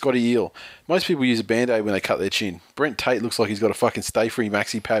 Scotty Eel. Most people use a Band-Aid when they cut their chin. Brent Tate looks like he's got a fucking stay-free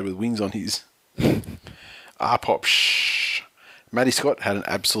maxi pad with wings on his. R-pop. Shh. Matty Scott had an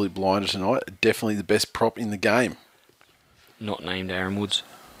absolute blinder tonight. Definitely the best prop in the game. Not named Aaron Woods.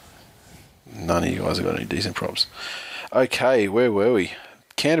 None of you guys have got any decent props. Okay, where were we?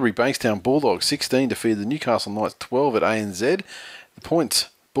 Canterbury Bankstown Bulldogs 16 defeated the Newcastle Knights 12 at ANZ. The points,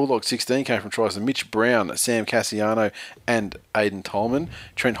 Bulldogs 16 came from tries of Mitch Brown, Sam Cassiano and Aidan Tolman.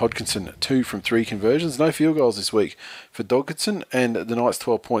 Trent Hodkinson 2 from 3 conversions. No field goals this week for Dogkinson, and the Knights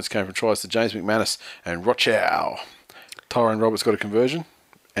 12 points came from tries to James McManus and Rochow. Tyrone Roberts got a conversion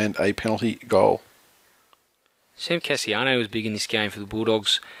and a penalty goal. Sam Cassiano was big in this game for the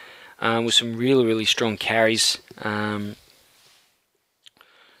Bulldogs, with some really, really strong carries.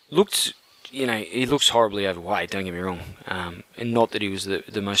 He looks horribly overweight, don't get me wrong. And not that he was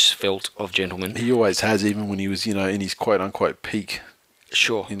the most svelte of gentlemen. He always has, even when he was, in his quote-unquote peak.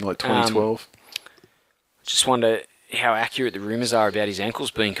 Sure. In 2012. Just wonder how accurate the rumours are about his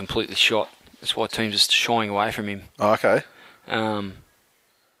ankles being completely shot. That's why teams are shying away from him. Oh, okay.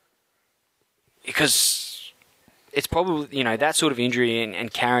 Because it's probably, that sort of injury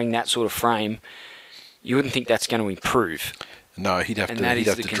and carrying that sort of frame, you wouldn't think that's going to improve. No, he'd have to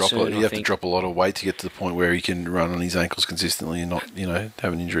drop a lot of weight to get to the point where he can run on his ankles consistently and not,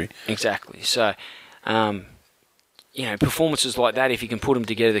 have an injury. Exactly. So, performances like that, if you can put them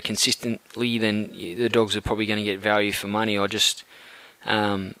together consistently, then the Dogs are probably going to get value for money. I just,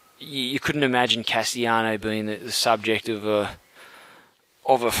 you couldn't imagine Cassiano being the subject of a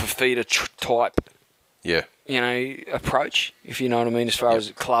Fafita type, approach, if you know what I mean, as far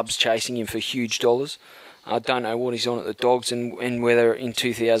as clubs chasing him for huge dollars. I don't know what he's on at the Dogs and whether in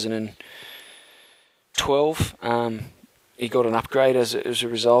 2012 he got an upgrade as a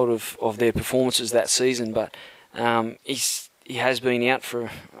result of their performances that season. But he has been out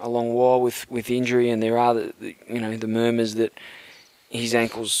for a long while with injury, and there are the murmurs that his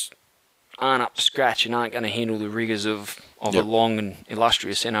ankles aren't up to scratch and aren't going to handle the rigours of a long and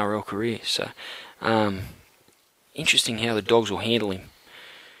illustrious NRL career. So interesting how the Dogs will handle him.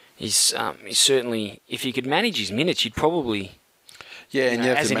 He's certainly, if you could manage his minutes, you'd probably... Yeah, and you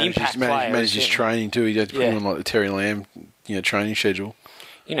have to manage his training too. You'd have to put him on like the Terry Lamb training schedule.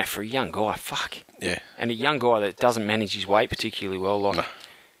 For a young guy, fuck. Yeah. And a young guy that doesn't manage his weight particularly well,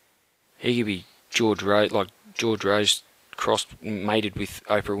 he could be George Rose mated with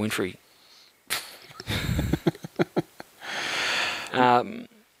Oprah Winfrey.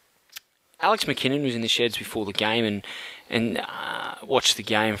 Alex McKinnon was in the sheds before the game and watched the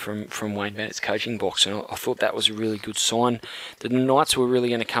game from Wayne Bennett's coaching box, and I thought that was a really good sign that the Knights were really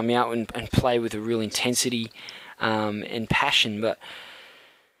going to come out and play with a real intensity and passion. But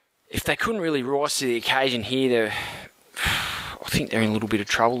if they couldn't really rise to the occasion here, I think they're in a little bit of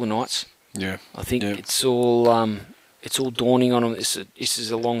trouble, the Knights. Yeah. I think it's all it's all dawning on them. This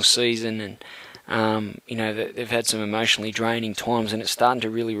is a long season, and they've had some emotionally draining times, and it's starting to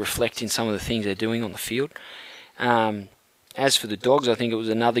really reflect in some of the things they're doing on the field. As for the Dogs, I think it was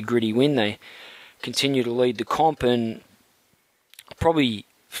another gritty win. They continue to lead the comp and probably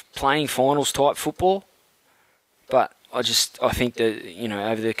playing finals type football, but I think that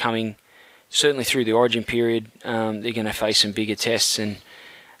over the coming, certainly through the Origin period, they're going to face some bigger tests, and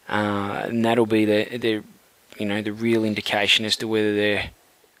that'll be the real indication as to whether they're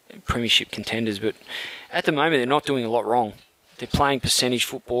premiership contenders. But at the moment, they're not doing a lot wrong. They're playing percentage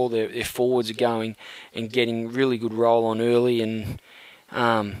football. Their forwards are going and getting really good roll on early, and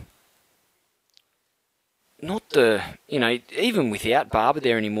even without Barber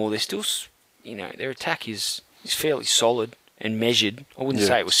there anymore, they're still, their attack is fairly solid and measured. I wouldn't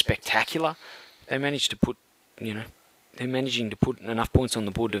say it was spectacular. They managed to put, they're managing to put enough points on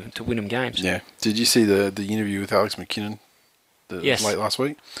the board to win them games. Yeah. Did you see the interview with Alex McKinnon yes. late last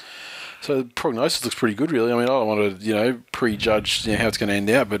week? So the prognosis looks pretty good, really. I mean, I don't want to, prejudge how it's going to end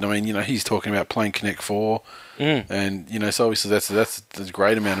out, but I mean, he's talking about playing Connect 4, and so obviously that's a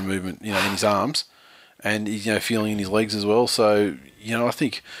great amount of movement, in his arms, and he's feeling in his legs as well. So I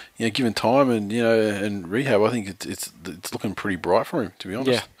think given time and rehab, I think it's looking pretty bright for him, to be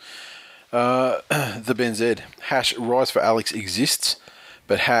honest. Yeah. The Ben Z # rise for Alex exists,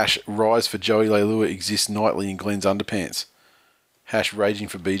 but # rise for Joey Leilua exists nightly in Glenn's underpants. # raging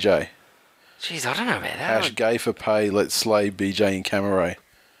for BJ. Jeez, I don't know about that. # gay for pay, let's slay BJ in Camaray.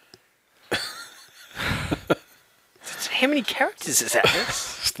 How many characters is that?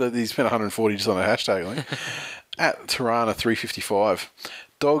 He spent 140 just on a hashtag, I think. At Tirana 355.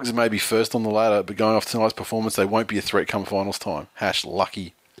 Dogs may be first on the ladder, but going off tonight's performance, they won't be a threat come finals time. #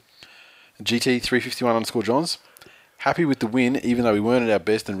 lucky. GT 351 _ Johns. Happy with the win, even though we weren't at our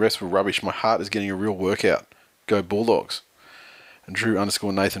best and refs were rubbish. My heart is getting a real workout. Go Bulldogs. And Drew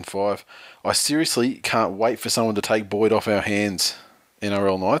 _ Nathan 5. I seriously can't wait for someone to take Boyd off our hands.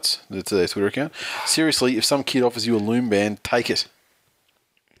 NRL Knights. That's their Twitter account. Seriously, if some kid offers you a loom band, take it.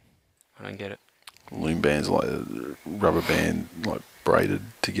 I don't get it. Loom bands like a rubber band, like braided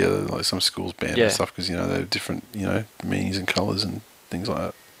together, like some schools band and stuff, because they have different meanings and colours and things like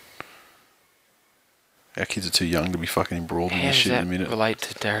that. Our kids are too young to be fucking embroiled in this shit in a minute. How does that relate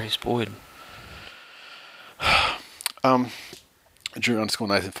to Darius Boyd? Drew _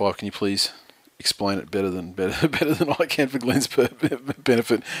 Nathan 5, can you please explain it better than I can for Glenn's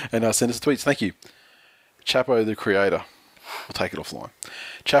benefit and send us tweets? Thank you. Chapo the Creator. We'll take it offline.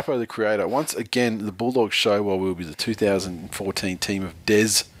 Chapo the Creator. Once again, the Bulldogs show why we'll be the 2014 team of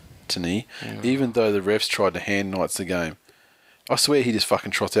Destiny, even though the refs tried to hand Knights the game. I swear he just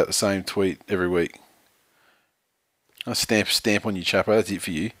fucking trots out the same tweet every week. I'll stamp on you, Chapo. That's it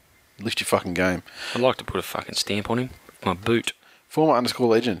for you. Lift your fucking game. I'd like to put a fucking stamp on him with my boot. Former _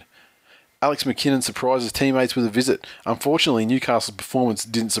 legend. Alex McKinnon surprises teammates with a visit. Unfortunately, Newcastle's performance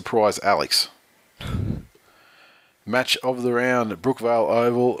didn't surprise Alex. Match of the round, Brookvale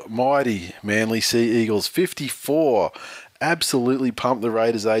Oval, mighty Manly Sea Eagles 54. Absolutely pumped the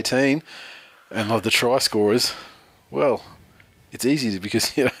Raiders 18. And like the try scorers, well, it's easy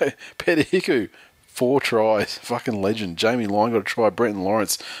because, Peter Hiku, 4 tries, fucking legend. Jamie Lyon got a try, Brenton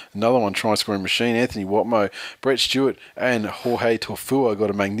Lawrence, another one try scoring machine, Anthony Watmo, Brett Stewart, and Jorge Tofua got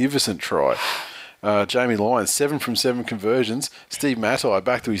a magnificent try. Jamie Lyon, 7 from 7 conversions. Steve Matai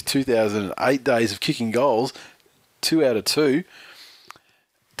back to his 2008 days of kicking goals, 2 out of 2.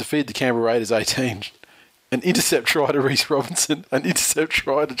 Defeated the Canberra Raiders 18. An intercept try to Reece Robinson, an intercept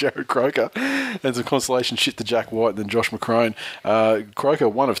try to Jared Croker, and some consolation shit to Jack White and then Josh McCrone. Croker,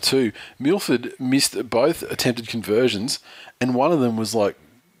 1 of 2. Milford missed both attempted conversions, and one of them was like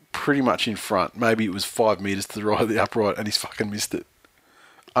pretty much in front. Maybe it was 5 metres to the right of the upright, and he's fucking missed it.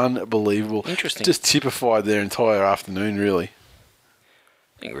 Unbelievable. Interesting. Just typified their entire afternoon, really.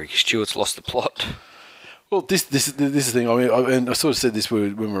 I think Ricky Stewart's lost the plot. Well, this is the thing. I mean, and I sort of said this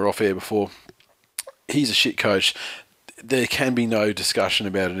when we were off air before. He's a shit coach. There can be no discussion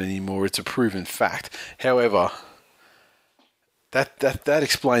about it anymore. It's a proven fact. However, that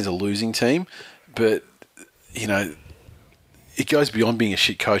explains a losing team, but it goes beyond being a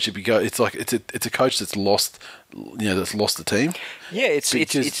shit coach. It's like it's a coach that's lost, that's lost the team. Yeah,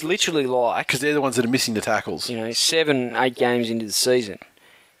 it's literally like because they're the ones that are missing the tackles. 7-8 games into the season,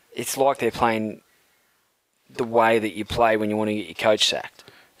 it's like they're playing the way that you play when you want to get your coach sacked.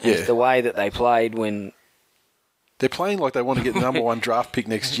 Yeah. It's the way that they played when... They're playing like they want to get the number 1 draft pick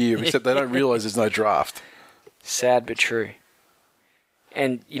next year, except they don't realise there's no draft. Sad but true.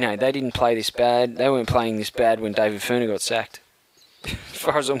 And, they didn't play this bad. They weren't playing this bad when David Furner got sacked, as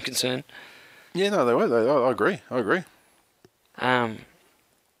far as I'm concerned. Yeah, no, they were. I agree.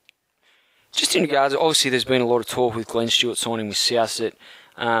 Just in regards, obviously, there's been a lot of talk with Glenn Stewart signing with South,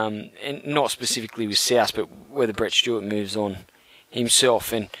 and not specifically with South, but whether Brett Stewart moves on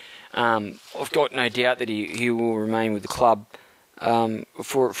himself. And I've got no doubt that he will remain with the club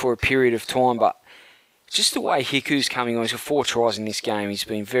for a period of time. But just the way Hiku's coming on, he's got 4 tries in this game. He's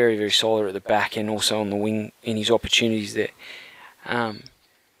been very, very solid at the back and also on the wing in his opportunities there.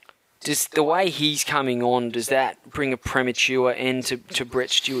 Just the way he's coming on, does that bring a premature end to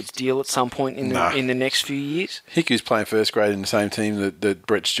Brett Stewart's deal at some point in the next few years? Hiku's playing first grade in the same team that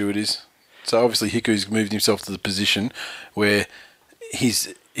Brett Stewart is. So obviously Hiku's moved himself to the position where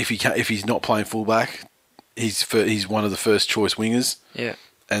if he's not playing fullback, he's one of the first choice wingers. Yeah.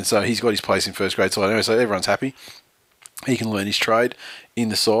 And so he's got his place in first grade side anyway, so everyone's happy. He can learn his trade in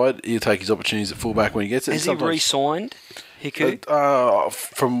the side. He'll take his opportunities at fullback when he gets it. Has he re-signed, Hiku?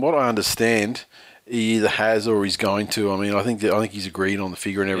 From what I understand, he either has or he's going to. I mean, I think he's agreed on the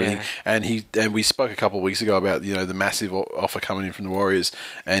figure and everything. Yeah. And we spoke a couple of weeks ago about the massive offer coming in from the Warriors,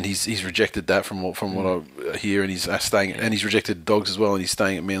 and he's rejected that from what I hear, and he's staying, and he's rejected Dogs as well, and he's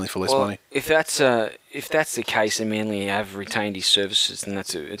staying at Manly for less money. If that's the case, and Manly have retained his services, then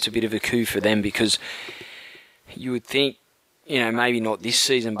it's a bit of a coup for them, because you would think, maybe not this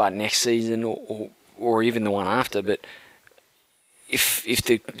season, but next season or even the one after. But if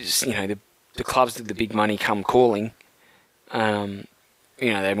the clubs with the big money come calling, they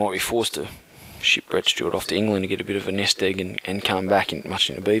might be forced to ship Brett Stewart off to England to get a bit of a nest egg and come back much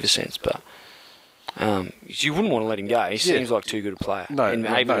in a Beaver sense. But you wouldn't want to let him go. He seems like too good a player. No.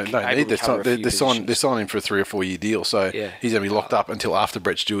 They're signing him for a 3 or 4 year deal, so he's going to be locked up until after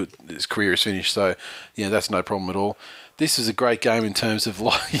Brett Stewart's career is finished. So that's no problem at all. This is a great game in terms of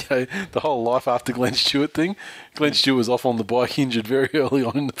the whole life after Glenn Stewart thing. Glenn Stewart was off on the bike, injured very early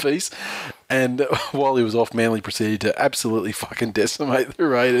on in the piece, and while he was off, Manly proceeded to absolutely fucking decimate the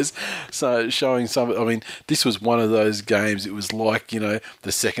Raiders. So showing this was one of those games. It was like the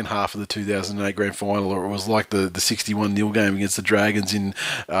second half of the 2008 Grand Final, or it was like the 61-0 game against the Dragons in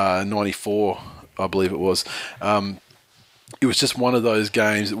 '94, I believe it was. It was just one of those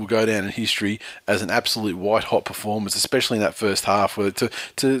games that will go down in history as an absolute white-hot performance, especially in that first half, where to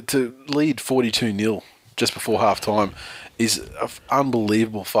lead 42-0 just before half-time is an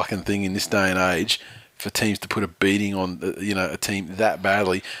unbelievable fucking thing in this day and age for teams to put a beating on a team that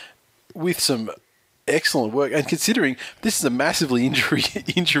badly with some excellent work. And considering this is a massively injury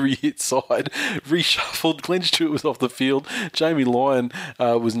hit side, reshuffled. Glenn Stewart was off the field. Jamie Lyon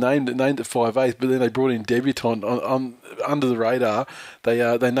was named at 5'8", but then they brought in debutant on under the radar.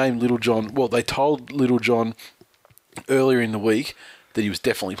 They named Little John. Well, they told Little John earlier in the week that he was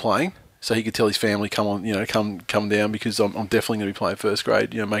definitely playing, so he could tell his family, come on, come down, because I'm definitely going to be playing first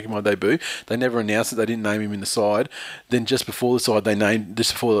grade, making my debut. They never announced it. They didn't name him in the side. Then just before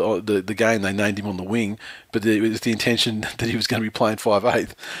the game, they named him on the wing, but it was the intention that he was going to be playing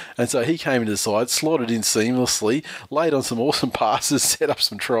 5'8". And so he came into the side, slotted in seamlessly, laid on some awesome passes, set up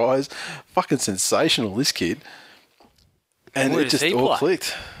some tries. Fucking sensational, this kid. And it just all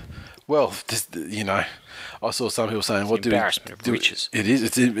clicked. Well, I saw some people saying, "What do we?" Embarrassment of riches. It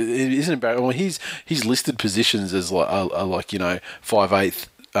is. It is an embarrassment. Well, he's listed positions as like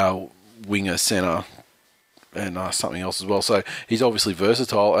 5'8" winger, centre, and something else as well. So he's obviously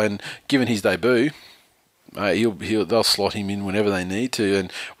versatile. And given his debut, they'll slot him in whenever they need to,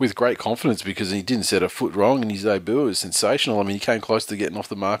 and with great confidence, because he didn't set a foot wrong in his debut. It was sensational. I mean, he came close to getting off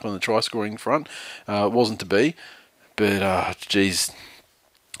the mark on the try scoring front. It wasn't to be, but geez.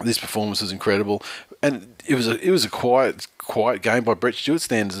 This performance was incredible, and it was a quiet game by Brett Stewart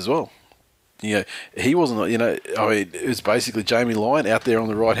standards as well. He wasn't. It was basically Jamie Lyon out there on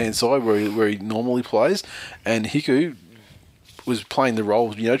the right hand side where he normally plays, and Hiku was playing the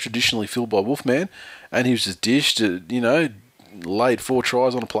role traditionally filled by Wolfman, and he was just dished. Laid 4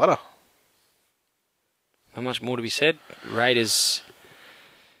 tries on a platter. Not much more to be said. Raiders.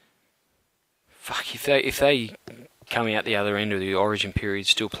 Fuck, if they coming out the other end of the origin period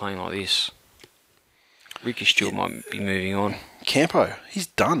still playing like this, Ricky Stewart might be moving on. Campo, he's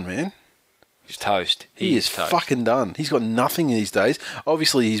done, man. He's toast. He is toast. Fucking done. He's got nothing in these days.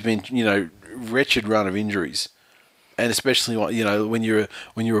 Obviously, he's been, wretched run of injuries. And especially, when you're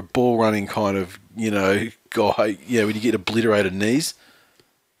a ball running kind of, guy, when you get obliterated knees.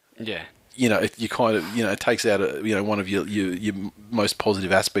 Yeah. You kind of, it takes out, one of your most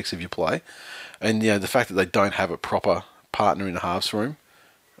positive aspects of your play. And, the fact that they don't have a proper partner in the halves room,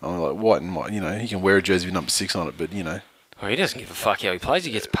 I'm like, White and White, he can wear a jersey with number 6 on it, but, Well, he doesn't give a fuck how he plays,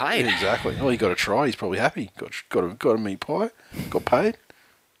 he gets paid. Yeah, exactly. Well, he got a try, he's probably happy. Got a meat pie, got paid.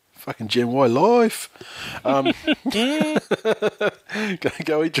 Fucking Gen Y life. Go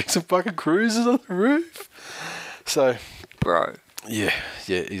eat, drink some fucking cruises on the roof. So, Bro. yeah.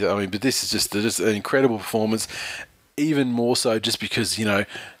 I mean, but this is just an incredible performance. Even more so just because, you know,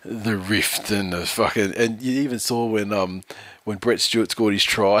 the rift and the fucking... And you even saw when Brett Stewart scored his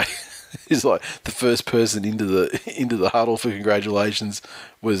try, he's like the first person into the huddle for congratulations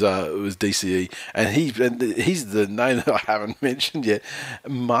was DCE. And he's the name that I haven't mentioned yet.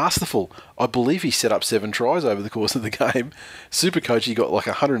 Masterful. I believe he set up 7 tries over the course of the game. Supercoach, he got like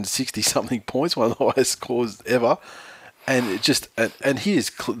 160-something points, one of the highest scores ever. And it just and he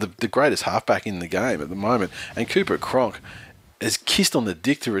is the greatest halfback in the game at the moment. And Cooper Cronk has kissed on the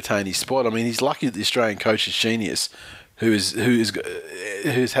dick to retain his spot. I mean, he's lucky that the Australian coach is genius, who's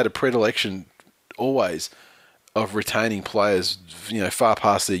had a predilection always of retaining players, you know, far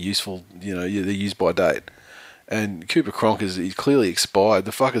past their useful, you know, their use by date. And Cooper Cronk he's clearly expired.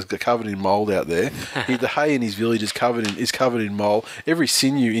 The fucker's covered in mould out there. The hay in his village is covered in mould. Every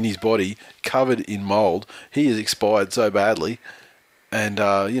sinew in his body covered in mould. He is expired so badly. And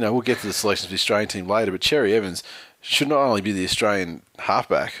you know, we'll get to the selections of the Australian team later. But Cherry Evans should not only be the Australian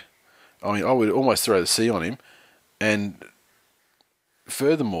halfback. I mean, I would almost throw the C on him. And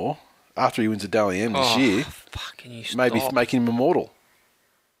furthermore, after he wins a Dally M this year, Can you stop? maybe making him immortal.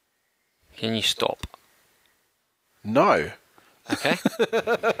 Can you stop? No. Okay.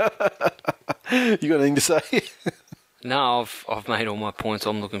 You got anything to say? No, I've made all my points.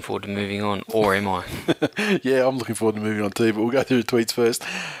 I'm looking forward to moving on. Or am I? Yeah, I'm looking forward to moving on too, but we'll go through the tweets first.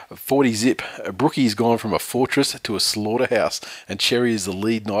 40 zip. Brookie's gone from a fortress to a slaughterhouse, and Cherry is the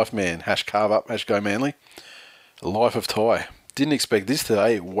lead knife man. Hash carve up, hash go Manly. Life of Ty. Didn't expect this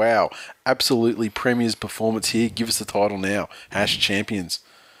today. Wow. Absolutely Premier's performance here. Give us the title now. Hash champions.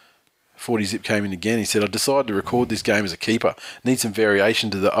 40 zip came in again. He said, I decided to record this game as a keeper. Need some variation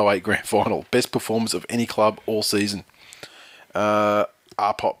to the 08 grand final. Best performance of any club all season.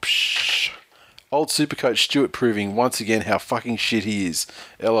 R-pop. Old Supercoach Stewart proving once again how fucking shit he is.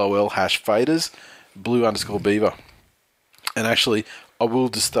 LOL hash faders. Blue_beaver. And actually, I will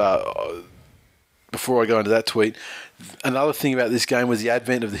just before I go into that tweet, another thing about this game was the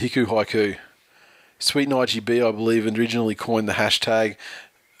advent of the Hiku Haiku. Sweet IGB, I believe, originally coined the hashtag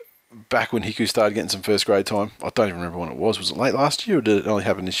back when Hiku started getting some first grade time. I don't even remember when it was. Was it late last year or did it only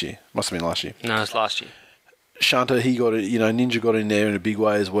happen this year? Must have been last year. No, it's last year. Shanta, he got it, you know, Ninja got in there in a big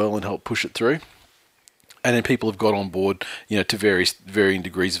way as well and helped push it through. And then people have got on board, you know, to varying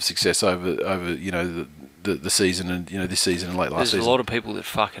degrees of success over you know, the season and, you know, this season and late last season. There's a lot of people that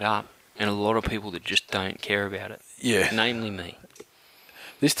fuck it up and a lot of people that just don't care about it. Yeah. Namely me.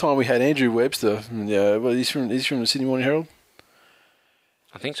 This time we had Andrew Webster. Well, he's from the Sydney Morning Herald.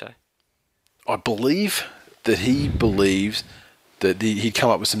 I think so. I believe that he believes that he'd come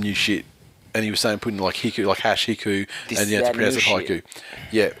up with some new shit, and he was saying putting like Hiku, like hash Hiku, and you have to pronounce it haiku.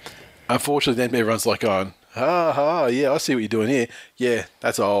 Yeah. Unfortunately, then everyone's like going, yeah, I see what you're doing here. Yeah,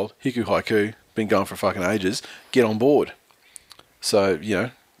 that's old. Hiku haiku, been going for fucking ages. Get on board. So, you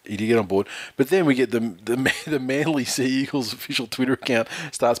know, he did get on board. But then we get the Manly Sea Eagles official Twitter account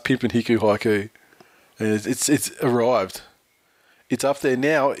starts pimping Hiku haiku. And it's arrived. It's up there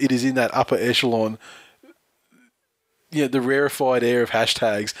now. It is in that upper echelon. You know, the rarefied air of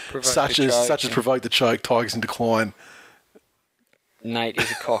hashtags such as provoke the choke, Tigers in decline. Nate is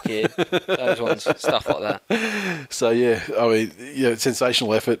a cockhead. Those ones, stuff like that. So yeah, I mean, yeah,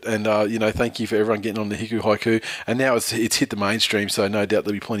 sensational effort, and you know, thank you for everyone getting on the Hiku haiku. And now it's hit the mainstream, so no doubt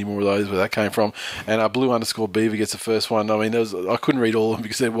there'll be plenty more of those where that came from. And Blue_beaver gets the first one. I mean, I couldn't read all of them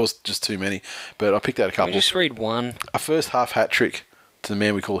because there was just too many, but I picked out a couple. Can we just read one? A first half hat trick to the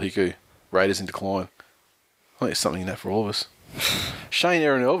man we call Hiku. Raiders in decline. I think there's something in that for all of us. Shane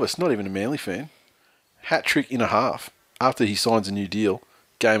Aaron Elvis, not even a Manly fan. Hat trick in a half. After he signs a new deal,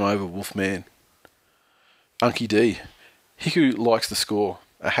 game over, Wolfman. Unky D. Hiku likes to score.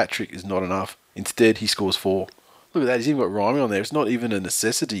 A hat trick is not enough. Instead, he scores 4. Look at that. He's even got rhyming on there. It's not even a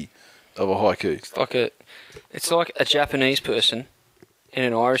necessity of a haiku. It's like a Japanese person and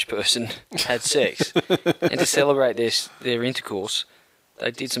an Irish person had sex. And to celebrate their intercourse,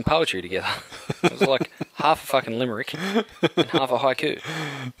 they did some poetry together. It was like half a fucking limerick and half a haiku.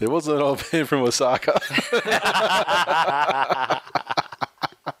 There was an old man from Osaka.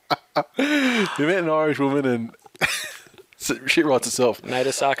 He met an Irish woman and shit writes itself. Made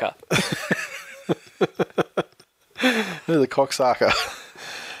Osaka. The cocksucker.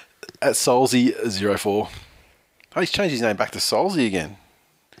 At Solzy04. Oh, he's changed his name back to Solzy again.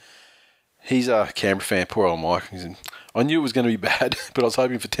 He's a Canberra fan, poor old Mike. I knew it was going to be bad, but I was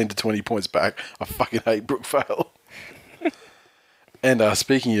hoping for 10 to 20 points back. I fucking hate Brookvale. And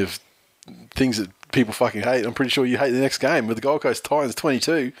speaking of things that people fucking hate, I'm pretty sure you hate the next game with the Gold Coast Titans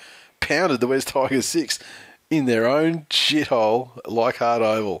 22 pounded the West Tigers 6 in their own shithole, Leichhardt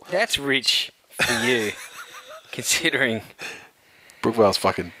Oval. That's rich for you, considering Brookvale's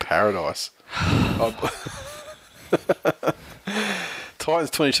fucking paradise. Titans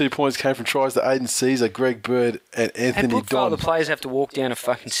 22 points came from tries to Aiden Caesar, Greg Bird, and Anthony Brookvale, Don. the players have to walk down a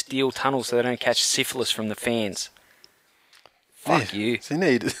fucking steel tunnel so they don't catch syphilis from the fans. Fuck you. So you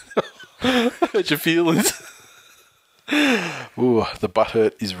need hurt your feelings. Ooh, the butt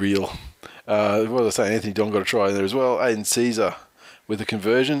hurt is real. What was I saying? Anthony Don got a try in there as well. Aiden Caesar with a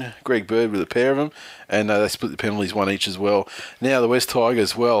conversion. Greg Bird with a pair of them. And they split the penalties, one each as well. Now the West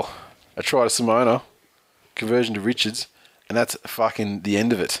Tigers, well, a try to Simona, conversion to Richards, and that's fucking the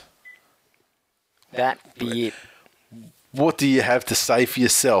end of it. That be it. What do you have to say for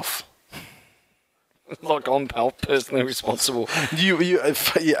yourself? Like I'm personally responsible. You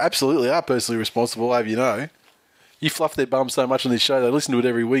absolutely are personally responsible, have you know. You fluff their bum so much on this show, they listen to it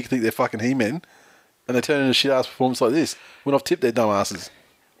every week, think they're fucking He-Men, and they turn in a shit-ass performance like this when I've tipped their dumb asses.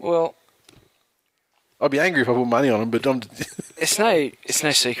 Well, I'd be angry if I put money on them, but I'm... it's no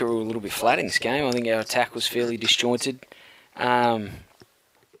secret we were a little bit flat in this game. I think our attack was fairly disjointed. I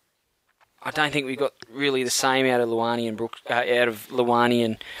don't think we got really the same out of Luani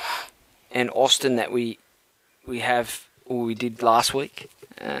and Austin that we have or we did last week.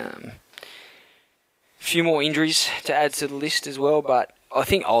 A few more injuries to add to the list as well, but I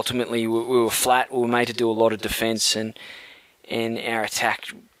think ultimately we were flat. We were made to do a lot of defence, and our attack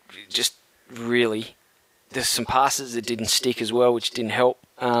just really... There's some passes that didn't stick as well, which didn't help.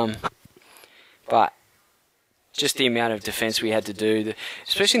 But just the amount of defence we had to do,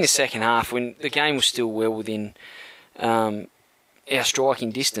 especially in the second half, when the game was still well within our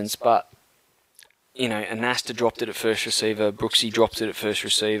striking distance, but you know, Anasta dropped it at first receiver, Brooksy dropped it at first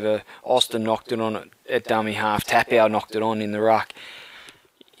receiver, Austin knocked it on at dummy half, Tapau knocked it on in the ruck.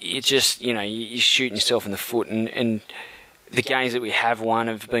 It just, you know, you're shooting yourself in the foot, and the games that we have won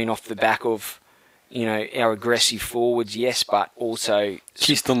have been off the back of, you know, our aggressive forwards, yes, but also...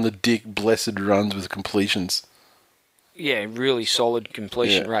 Kissed on the dick, blessed runs with completions. Yeah, really solid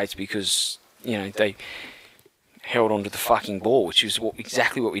completion rates because, you know, they held onto the fucking ball, which is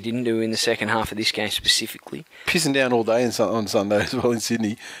exactly what we didn't do in the second half of this game specifically. Pissing down all day on Sunday as well in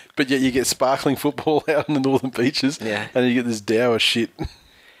Sydney, but yet you get sparkling football out on the northern beaches, and you get this dour shit.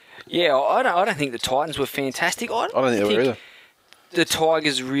 Yeah, I don't think the Titans were fantastic. I don't think they were either. The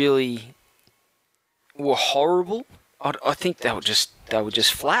Tigers really were horrible. I think they were just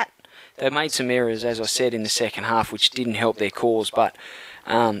flat. They made some errors, as I said, in the second half, which didn't help their cause, but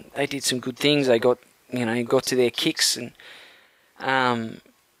they did some good things. They got to their kicks, and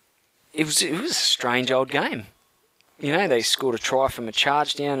it was a strange old game. You know, they scored a try from a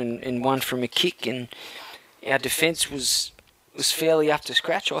charge down and one from a kick, and our defence was fairly up to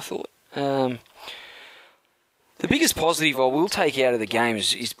scratch, I thought. The biggest positive I will take out of the game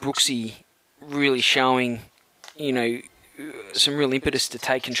is Brooksy really showing, you know, some real impetus to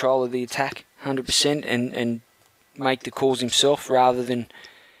take control of the attack 100% and make the calls himself rather than...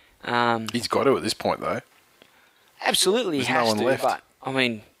 He's got to at this point, though. Absolutely, he has to, but, I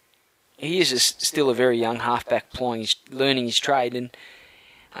mean, he is still a very young halfback learning his trade,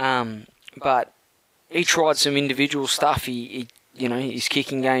 and but he tried some individual stuff. He you know, his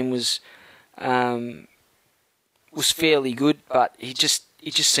kicking game was fairly good, but he just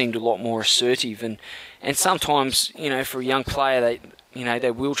seemed a lot more assertive, and sometimes, you know, for a young player,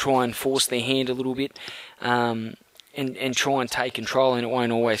 they will try and force their hand a little bit, and try and take control, and it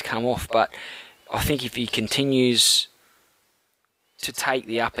won't always come off. But I think if he continues to take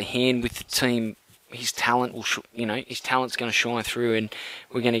the upper hand with the team, his talent his talent's going to shine through, and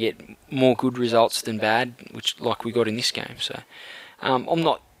we're going to get more good results than bad, which like we got in this game. So I'm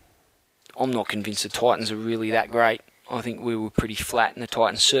not convinced the Titans are really that great. I think we were pretty flat, and the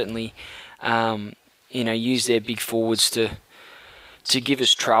Titans certainly, used their big forwards to give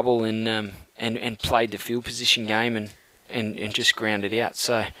us trouble and played the field position game and just ground it out.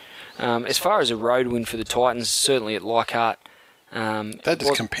 So as far as a road win for the Titans, certainly at Leichhardt. That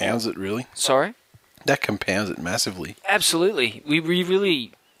just compounds it, really. Sorry? That compounds it massively. Absolutely. We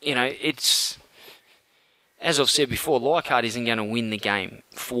really, it's... As I've said before, Leichhardt isn't going to win the game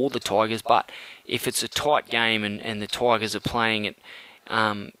for the Tigers, but if it's a tight game and the Tigers are playing it,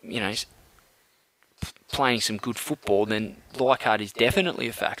 playing some good football, then Leichhardt is definitely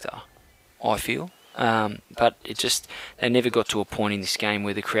a factor, I feel. But they never got to a point in this game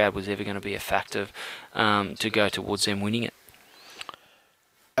where the crowd was ever going to be a factor to go towards them winning it.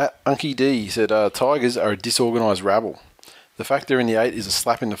 Unky D said, Tigers are a disorganised rabble. The fact they're in the 8 is a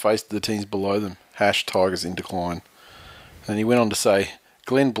slap in the face to the teams below them. Tigers in decline. And he went on to say,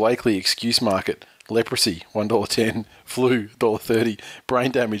 Glenn Blakely excuse market. Leprosy, $1.10. Flu, $1.30.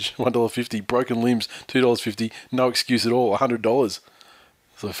 Brain damage, $1.50. Broken limbs, $2.50. No excuse at all, $100.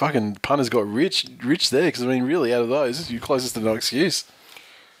 So fucking punters got rich there, because, I mean, really, out of those, you're closest to no excuse.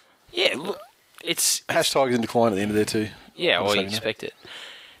 Yeah, look, it's... Tigers in decline at the end of there too. Yeah, well, you expect it.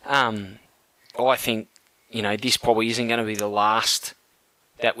 I think, this probably isn't going to be the last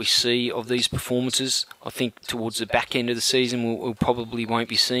that we see of these performances. I think towards the back end of the season, we'll probably won't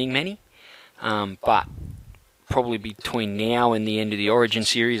be seeing many. But probably between now and the end of the Origin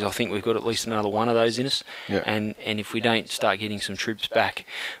series, I think we've got at least another one of those in us. Yeah. And if we don't start getting some troops back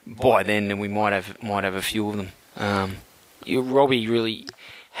by then we might have a few of them. Robbie really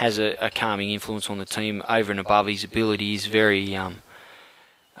has a calming influence on the team over and above his ability. He's very, he's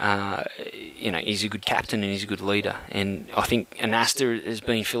a good captain and he's a good leader. And I think Anasta has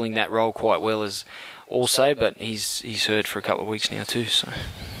been filling that role quite well as also, but he's hurt for a couple of weeks now too. So,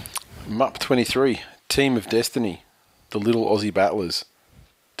 MUP 23, Team of Destiny, the little Aussie battlers,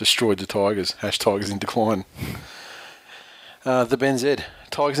 destroyed the Tigers. Tigers in decline. The Ben Z,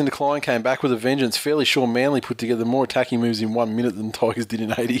 Tigers in decline came back with a vengeance. Fairly sure Manly put together more attacking moves in 1 minute than Tigers did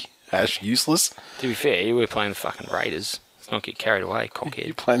in 80. Useless. To be fair, you were playing the fucking Raiders. Let's not get carried away, cockhead.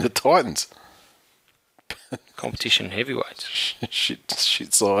 You're playing the Titans. Competition heavyweights. Shit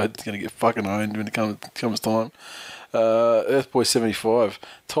side. It's going to get fucking owned when it comes time. Earthboy 75.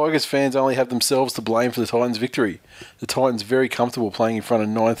 Tigers fans only have themselves to blame for the Titans' victory. The Titans very comfortable playing in front of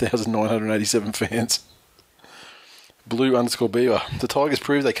 9,987 fans. Blue_Beaver. The Tigers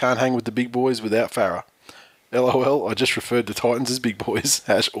prove they can't hang with the big boys without Farah. LOL, I just referred to Titans as big boys.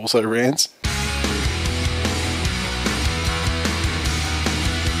 Also rants.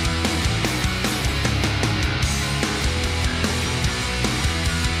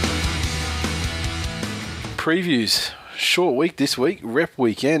 Previews. Short week this week. Rep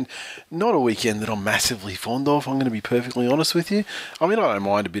weekend. Not a weekend that I'm massively fond of. I'm going to be perfectly honest with you. I mean, I don't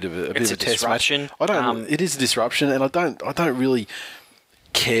mind a bit of a test match. I don't. It is a disruption, and I don't really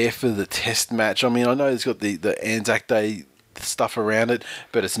care for the test match. I mean, I know it's got the Anzac Day stuff around it,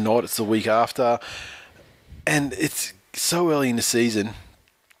 but it's not. It's the week after, and it's so early in the season.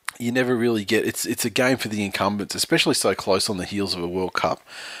 You never really get. It's a game for the incumbents, especially so close on the heels of a World Cup.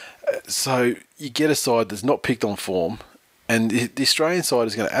 So you get a side that's not picked on form, and the Australian side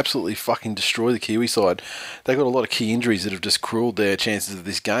is going to absolutely fucking destroy the Kiwi side. They've got a lot of key injuries that have just cruelled their chances of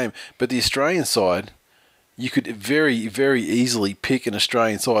this game. But the Australian side, you could very, very easily pick an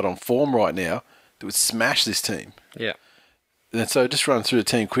Australian side on form right now that would smash this team. Yeah. And so just run through the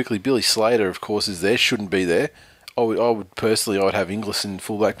team quickly. Billy Slater, of course, is there. Shouldn't be there. I would personally, I'd have Inglis in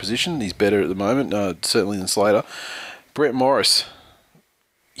fullback position. He's better at the moment, certainly than Slater. Brett Morris.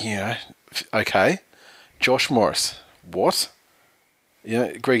 Okay. Josh Morris, what?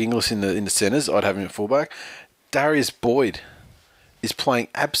 Greg Inglis in the centres, I'd have him at fullback. Darius Boyd is playing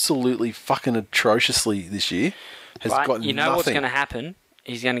absolutely fucking atrociously this year. Got what's nothing. going to happen?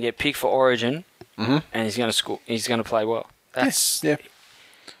 He's going to get picked for Origin, and he's going to score. He's going to play well. That's I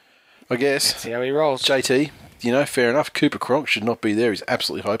guess. That's how he rolls. JT, fair enough. Cooper Cronk should not be there. He's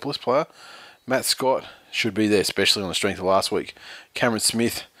absolutely hopeless player. Matt Scott should be there, especially on the strength of last week. Cameron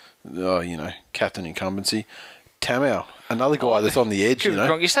Smith, captain incumbency. Tamau, another guy that's on the edge. Cooper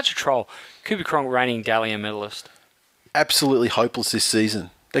Cronk, you're such a troll. Cooper Cronk, reigning Dally medalist. Absolutely hopeless this season,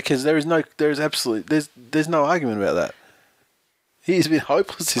 because there's no argument about that. He's been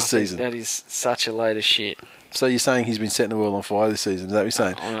hopeless this season. That is such a load of shit. So you're saying he's been setting the world on fire this season? Is that what you're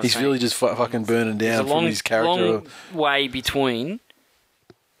saying? He's really just fucking burning down from his character. There's a long way between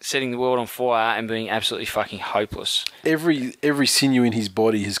setting the world on fire and being absolutely fucking hopeless. Every sinew in his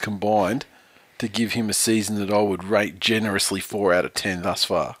body has combined to give him a season that I would rate generously 4 out of 10 thus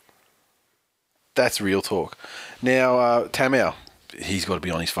far. That's real talk. Now, Tamau, he's got to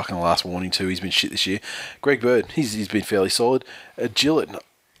be on his fucking last warning too. He's been shit this year. Greg Bird, he's been fairly solid. Gillett,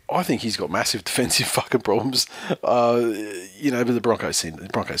 I think he's got massive defensive fucking problems. But the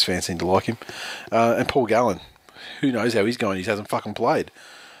Broncos fans seem to like him. And Paul Gallen, who knows how he's going? He hasn't fucking played.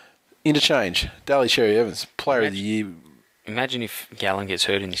 Interchange, Daly Cherry Evans, player of the year. Imagine if Gallen gets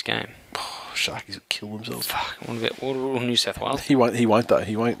hurt in this game. Sharkies will kill themselves. Fuck, what about New South Wales? He won't though.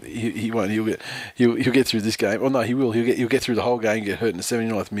 He won't. He'll get through this game. Oh no, he will. He'll get through the whole game, get hurt in the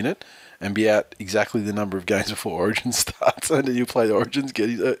 79th minute, and be out exactly the number of games before Origin starts. And then he'll play the Origins, get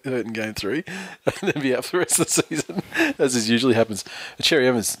hurt in game 3, and then be out for the rest of the season, as is usually happens. Cherry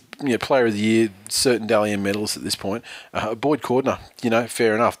Evans, player of the year, certain Dally M medalist at this point. Boyd Cordner,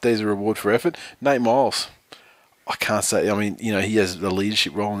 fair enough. There's a reward for effort. Nate Miles. I can't say. I mean, he has the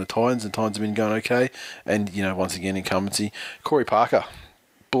leadership role in the Titans, and Titans have been going okay. And once again, incumbency. Corey Parker,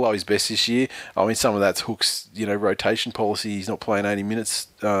 below his best this year. I mean, some of that's Hook's rotation policy. He's not playing 80 minutes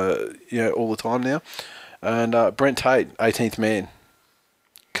all the time now. And Brent Tate, 18th man.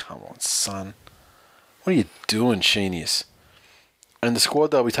 Come on, son. What are you doing, Sheenius? And the squad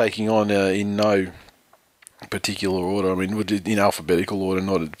they'll be taking on in no particular order. I mean, in alphabetical order,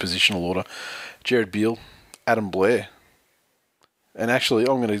 not in positional order. Jared Beale, Adam Blair, and actually,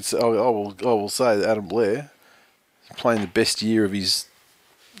 I will say that Adam Blair is playing the best year of his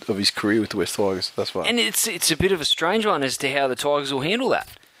career with the West Tigers. That's fine. And it's a bit of a strange one as to how the Tigers will handle that.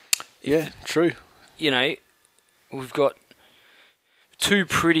 Yeah, true. We've got two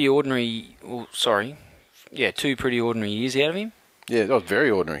pretty ordinary years out of him. Yeah, that was very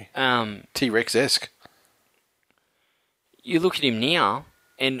ordinary. T-Rex-esque. You look at him now,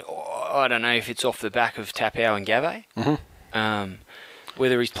 and I don't know if it's off the back of Tapau and Gabbe. Mm-hmm.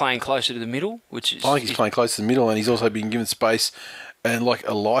 Whether he's playing closer to the middle, which is... I think he's playing close to the middle, and he's also been given space and like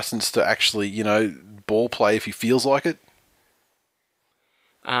a license to actually, ball play if he feels like it.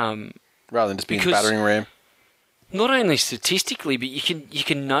 Rather than just being a battering ram. Not only statistically, but you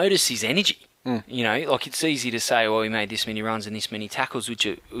can notice his energy. Like it's easy to say, well, he made this many runs and this many tackles, which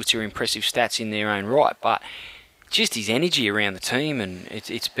are impressive stats in their own right, but just his energy around the team, and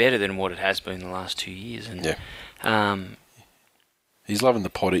it's better than what it has been the last 2 years. And he's loving the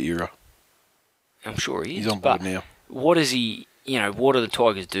Potter era. I'm sure he is. He's on board now. What does he? What do the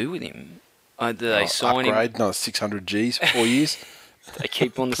Tigers do with him? Do they sign upgrade, him? Another 600 Gs for 4 years. They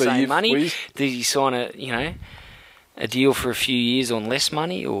keep on the same money. Please. Does he sign a deal for a few years on less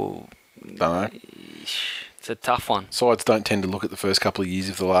money, or? Don't know. It's a tough one. Sides don't tend to look at the first couple of years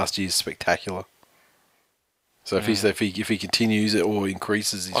if the last year is spectacular. So if he continues it or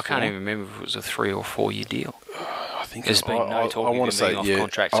increases his I can't even remember if it was a 3 or 4 year deal. I think there's been no talk of him being off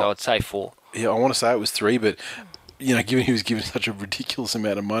contract, so I'd say 4. Yeah, I want to say it was 3, but given he was given such a ridiculous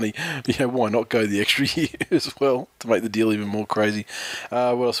amount of money, why not go the extra year as well to make the deal even more crazy?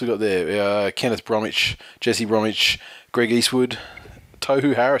 What else we got there? Kenneth Bromwich, Jesse Bromwich, Greg Eastwood,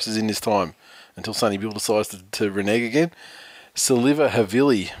 Tohu Harris is in this time until Sonny Bill decides to renege again. Saliva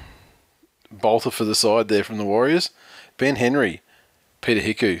Havili, bolter for the side there from the Warriors. Ben Henry, Peter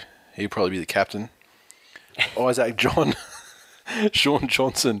Hiku, he'll probably be the captain. Isaac John, Sean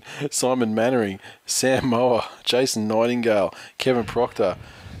Johnson, Simon Mannering, Sam Moa, Jason Nightingale, Kevin Proctor,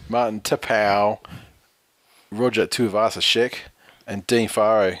 Martin Tapau, Roger Tuivasa-Sheck, and Dean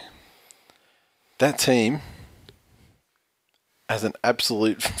Farrow. That team has an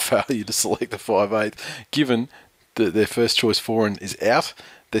absolute failure to select the 5'8", given that their first choice foreign is out.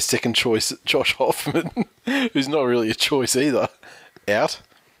 Their second choice, Josh Hoffman, who's not really a choice either, out.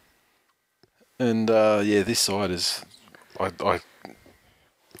 And this side is, I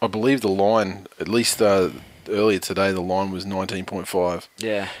believe the line, at least earlier today, the line was 19.5.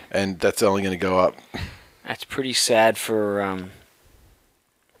 Yeah. And that's only going to go up. That's pretty sad for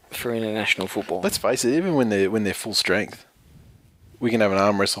international football. Let's face it, even when they're full strength, we can have an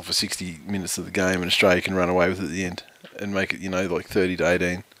arm wrestle for 60 minutes of the game and Australia can run away with it at the end and make it, like 30 to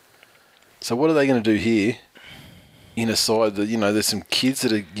 18. So what are they going to do here in a side that, there's some kids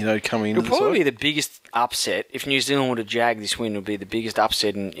that are, coming into the side? It'll probably be the biggest upset. If New Zealand were to jag this win, it'll be the biggest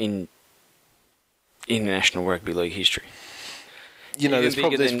upset in international rugby league history. There's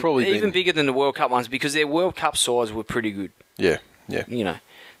probably even bigger than the World Cup ones, because their World Cup sides were pretty good. Yeah.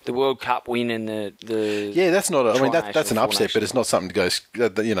 The World Cup win and the that's not. That's an upset, but it's not something to go.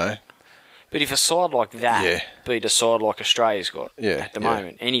 But if a side like that beat a side like Australia's got at the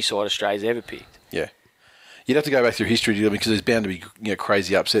moment, any side Australia's ever picked. Yeah, you'd have to go back through history because there's bound to be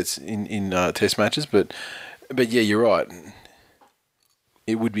crazy upsets in Test matches. But yeah, you're right.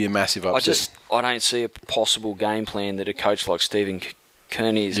 It would be a massive upset. I don't see a possible game plan that a coach like Stephen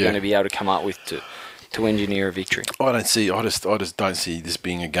Kearney is going to be able to come up with to engineer a victory. I just don't see this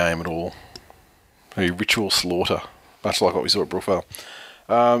being a game at all. A ritual slaughter, much like what we saw at Brookvale.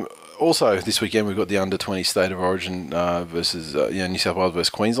 Also, this weekend we've got the under-20 State of Origin versus New South Wales versus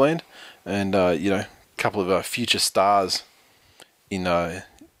Queensland, and a couple of future stars in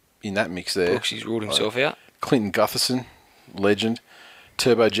that mix there. Brooksy's ruled himself out. Clinton Gutherson, legend.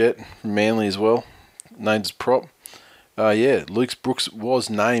 Turbojet from Manly as well, named as prop. Luke Brooks was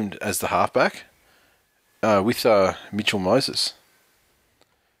named as the halfback with Mitchell Moses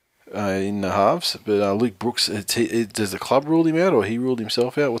in the halves. But Luke Brooks, does the club rule him out or he ruled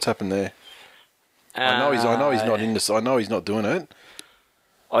himself out? What's happened there? I know he's not in this. I know he's not doing it.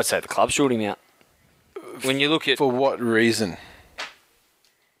 I'd say the club's ruled him out. When you look at for what reason?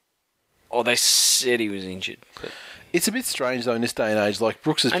 Oh, they said he was injured. But... It's a bit strange, though, in this day and age. Like,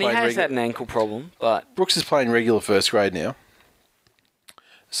 Brooks is and playing... he has had an ankle problem, but... Brooks is playing regular first grade now.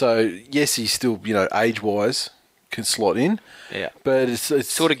 So, yes, he's still, age-wise, can slot in. Yeah. But it's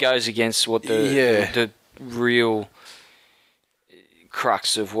sort of goes against what the real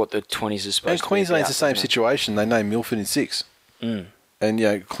crux of what the 20s is supposed to be. And Queensland's the same situation. They named Milford in 6.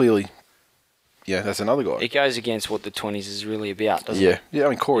 And, clearly... Yeah, that's another guy. It goes against what the 20s is really about, doesn't it? Yeah, I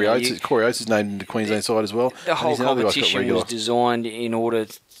mean, Corey Oates is named in the Queensland side as well. The whole competition was designed in order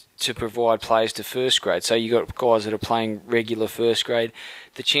to provide players to first grade. So you got guys that are playing regular first grade.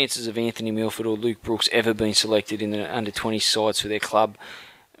 The chances of Anthony Milford or Luke Brooks ever being selected in the under-20 sides for their club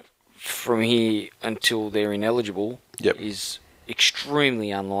from here until they're ineligible is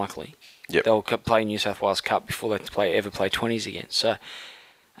extremely unlikely. Yep. They'll play New South Wales Cup before they ever play 20s again. So...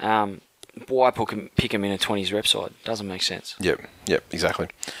 why pick him in a 20s rep side? Doesn't make sense. Yep, exactly.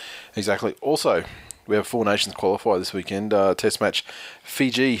 Also, we have 4 nations qualify this weekend. Test match,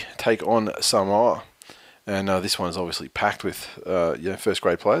 Fiji take on Samoa. And this one's obviously packed with first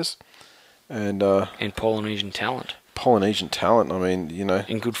grade players. And Polynesian talent. I mean,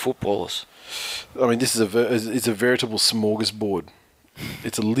 And good footballers. I mean, this is it's a veritable smorgasbord.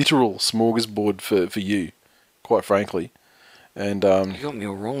 It's a literal smorgasbord for you, quite frankly. And you got me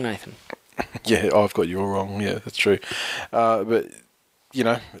all wrong, Nathan. Yeah, I've got you all wrong. Yeah, that's true. But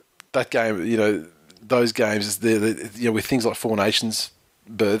that game, those games, with things like 4 nations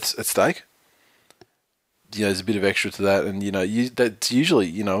berths at stake. There's a bit of extra to that, and that's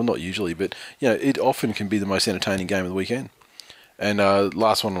usually, not usually, but it often can be the most entertaining game of the weekend. And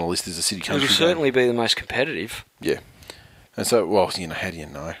last one on the list is the City Country. It'll certainly be the most competitive. Yeah, and so how do you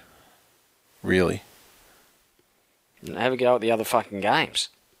know? Really. Have a go at the other fucking games.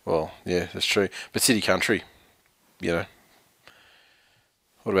 Well, yeah, that's true. But City Country, what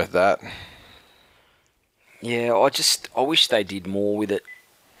about that? Yeah, I wish they did more with it.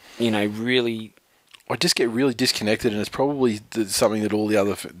 Really. I just get really disconnected, and it's probably something that all the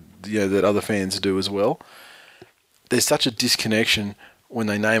other, that other fans do as well. There's such a disconnection when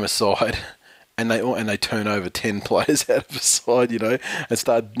they name a side, and they turn over 10 players out of a side, and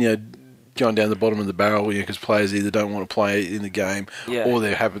start, going down the bottom of the barrel, because players either don't want to play in the game, or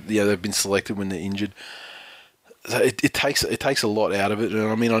they've been selected when they're injured. So it takes a lot out of it, and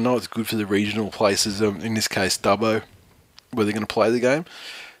I mean, I know it's good for the regional places. In this case, Dubbo, where they're going to play the game,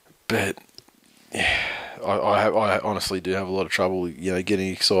 but yeah, I honestly do have a lot of trouble, getting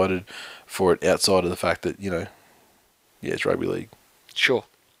excited for it outside of the fact that it's rugby league. Sure.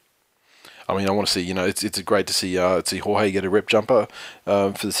 I mean, I want to see, it's great to see Jorge get a rep jumper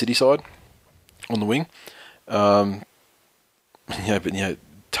for the City side on the wing. But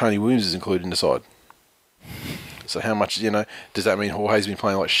Tony Williams is included in the side. So how much, does that mean Jorge's been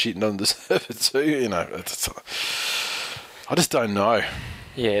playing like shit and doesn't deserve it too? I just don't know.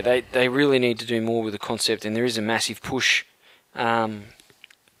 Yeah, they really need to do more with the concept, and there is a massive push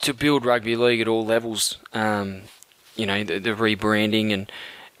to build rugby league at all levels. The rebranding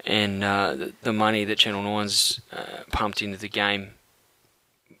and the money that Channel 9's pumped into the game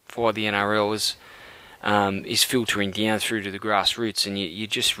via the NRL is filtering down through to the grassroots, and you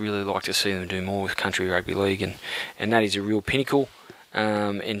just really like to see them do more with country rugby league, and that is a real pinnacle,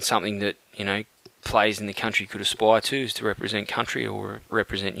 and something that players in the country could aspire to, is to represent country or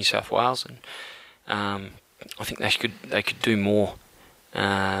represent New South Wales, and I think they could do more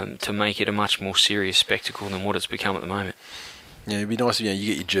to make it a much more serious spectacle than what it's become at the moment. Yeah, it'd be nice if you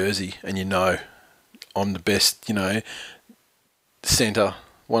get your jersey and I'm the best, centre,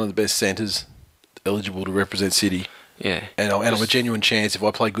 one of the best centres eligible to represent City. Yeah. And I'm a genuine chance, if I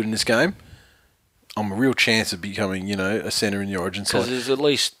play good in this game, I'm a real chance of becoming, a centre in the Origin side. Because there's at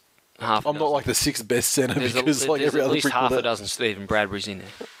least half I'm not like the 6th best centre because like every other at least half a dozen Stephen Bradbury's in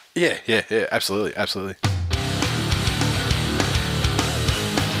there. Yeah, absolutely.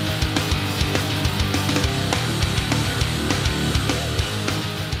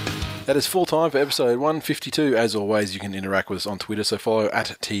 That is full time for episode 152. As always, you can interact with us on Twitter, so follow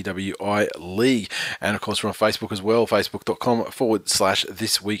at TWI League. And of course, we're on Facebook as well,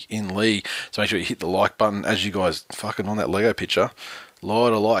 facebook.com/This Week in League. So make sure you hit the like button as you guys fucking on that Lego picture.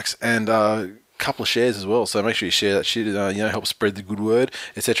 Lot of likes and a couple of shares as well. So make sure you share that shit, help spread the good word,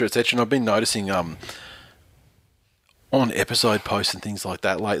 etc., etc. And I've been noticing on episode posts and things like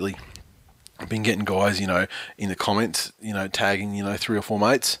that lately, I've been getting guys, in the comments, tagging, 3 or 4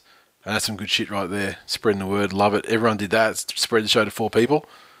 mates. And that's some good shit right there. Spreading the word. Love it. Everyone did that. Spread the show to 4 people.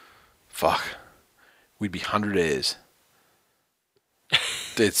 Fuck. We'd be 100 heirs.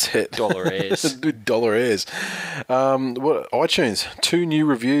 Dead set. Dollar heirs. Dollar heirs. iTunes, 2 new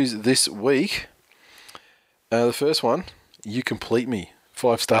reviews this week. The first one, You Complete Me,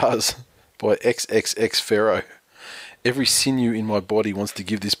 5 stars, by XXX Pharaoh. Every sinew in my body wants to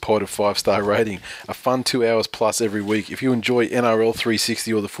give this pod a 5-star rating. A fun 2 hours plus every week. If you enjoy NRL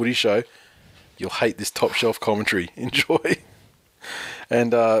 360 or The Footy Show, you'll hate this top shelf commentary. Enjoy.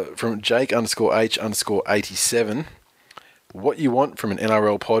 And from Jake_H_87, what you want from an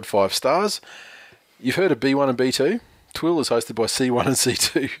NRL pod, 5 stars. You've heard of B1 and B2. TWiL is hosted by C1 and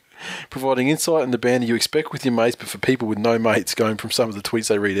C2, providing insight and the banter you expect with your mates, but for people with no mates, going from some of the tweets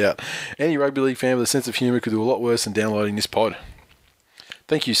they read out. Any rugby league fan with a sense of humour could do a lot worse than downloading this pod.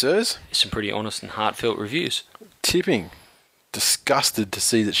 Thank you, sirs. Some pretty honest and heartfelt reviews. Tipping. Disgusted to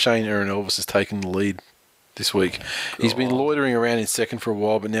see that Shane Aaron Elvis has taken the lead this week. He's been loitering around in second for a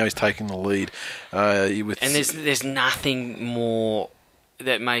while, but now he's taking the lead. And there's nothing more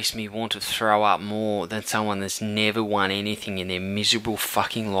that makes me want to throw up more than someone that's never won anything in their miserable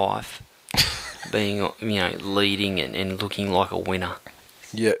fucking life being, leading and looking like a winner.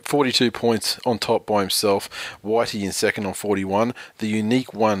 Yeah, 42 points on top by himself. Whitey in second on 41. The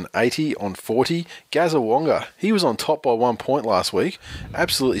unique 180 on 40. Gazawonga, he was on top by 1 point last week.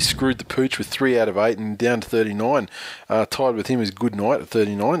 Absolutely screwed the pooch with 3 out of 8 and down to 39. Tied with him is Goodnight at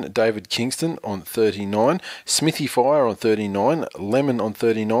 39. David Kingston on 39. Smithy Fire on 39. Lemon on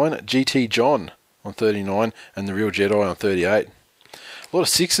 39. GT John on 39. And The Real Jedi on 38. A lot of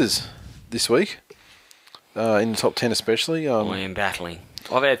sixes this week. In the top 10 especially. I am battling.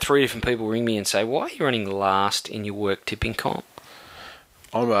 I've had 3 different people ring me and say, why are you running last in your work tipping comp?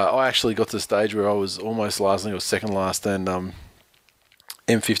 I actually got to the stage where I was almost last. I think I was second last. And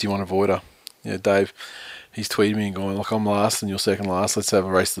M51 Avoider. Yeah, Dave, he's tweeted me and going, look, I'm last and you're second last. Let's have a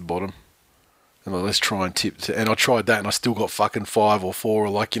race to the bottom. And let's try and tip. And I tried that and I still got fucking 5 or 4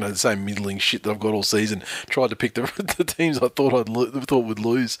 or the same middling shit that I've got all season. Tried to pick the teams I thought would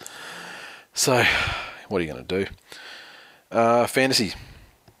lose. So, what are you going to do? Fantasy.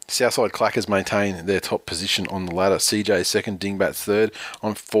 Southside Clackers maintain their top position on the ladder. CJ is second, Dingbats third.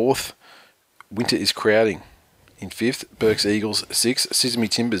 I'm fourth. Winter is crowding in fifth. Burks Eagles sixth. Sesame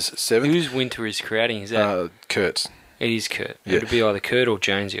Timbers seventh. Whose Winter is crowding? Is that Kurt's? It is Kurt. Yeah. It would be either Kurt or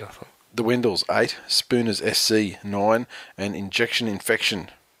Jonesy, I thought. The Wendells 8. Spooners SC 9. And Injection Infection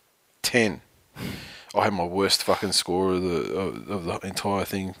 10. I had my worst fucking score of the entire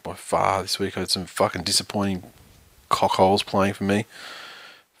thing by far this week. I had some fucking disappointing cockholes playing for me.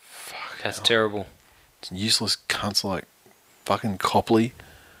 That's terrible. Some useless cunts like fucking Copley.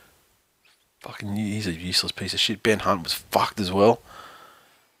 He's a useless piece of shit. Ben Hunt was fucked as well.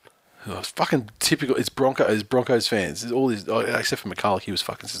 It was fucking typical. It's Broncos fans. It's all these, except for McCulloch, he was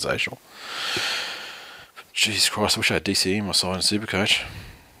fucking sensational. Jesus Christ, I wish I had DCE in my side in Supercoach.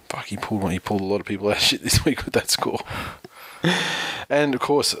 Fuck, he pulled a lot of people out of shit this week with that score. And of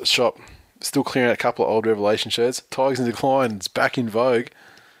course, Shop still clearing out a couple of old Revelation shirts. Tigers in Decline, it's back in vogue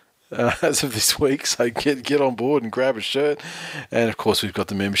as of this week, so get on board and grab a shirt. And of course, we've got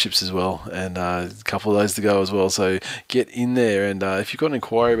the memberships as well, and a couple of those to go as well. So get in there, and if you've got an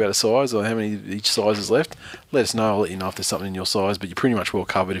inquiry about a size or how many each size is left, let us know. I'll let you know if there's something in your size, but you're pretty much well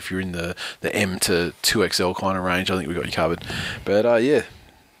covered if you're in the M to 2XL kind of range. I think we've got you covered. But yeah,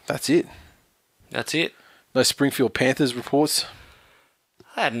 that's it. That's it. No Springfield Panthers reports.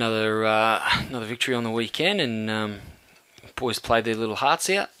 I had another victory on the weekend, and boys played their little hearts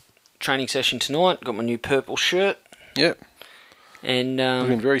out. Training session tonight. Got my new purple shirt. Yep. And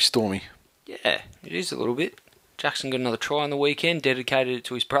looking very stormy. Yeah, it is a little bit. Jackson got another try on the weekend. Dedicated it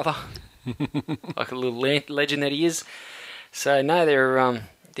to his brother, like a little legend that he is. So no,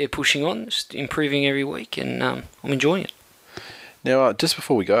 they're pushing on, just improving every week, and I'm enjoying it. Now, just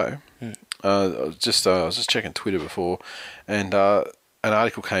before we go, I was just checking Twitter before, and an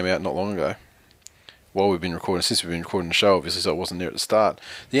article came out not long ago. Since we've been recording the show, obviously, so it wasn't there at the start.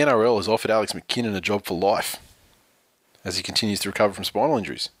 The NRL has offered Alex McKinnon a job for life as he continues to recover from spinal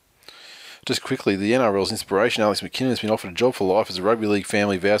injuries. Just quickly, the NRL's inspiration, Alex McKinnon, has been offered a job for life as a rugby league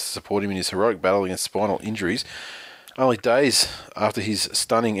family vows to support him in his heroic battle against spinal injuries. Only days after his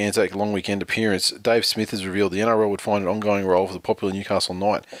stunning Anzac long weekend appearance, Dave Smith has revealed the NRL would find an ongoing role for the popular Newcastle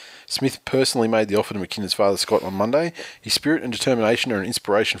Knight. Smith personally made the offer to McKinnon's father, Scott, on Monday. His spirit and determination are an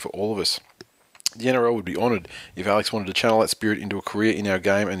inspiration for all of us. The NRL would be honoured if Alex wanted to channel that spirit into a career in our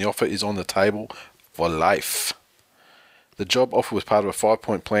game, and the offer is on the table for life. The job offer was part of a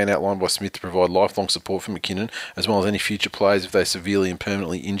 5-point plan outlined by Smith to provide lifelong support for McKinnon, as well as any future players if they're severely and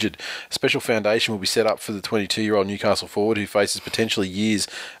permanently injured. A special foundation will be set up for the 22-year-old Newcastle forward who faces potentially years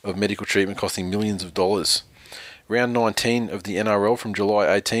of medical treatment costing millions of dollars. Round 19 of the NRL from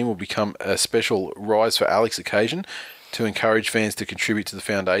July 18 will become a special Rise for Alex occasion to encourage fans to contribute to the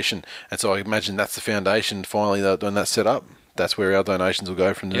foundation. And so I imagine that's the foundation. Finally, when that's set up, that's where our donations will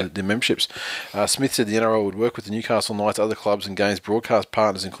go from the memberships. Smith said the NRL would work with the Newcastle Knights, other clubs and games broadcast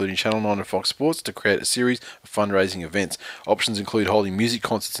partners, including Channel 9 and Fox Sports, to create a series of fundraising events. Options include holding music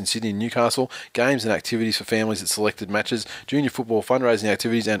concerts in Sydney and Newcastle, games and activities for families at selected matches, junior football fundraising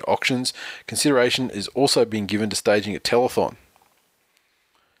activities and auctions. Consideration is also being given to staging a telethon.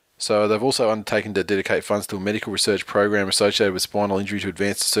 So they've also undertaken to dedicate funds to a medical research program associated with spinal injury to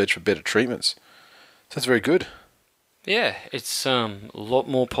advance the search for better treatments. Sounds very good. Yeah, it's a lot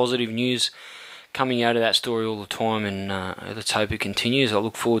more positive news coming out of that story all the time, and let's hope it continues. I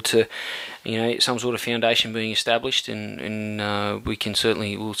look forward to, some sort of foundation being established, and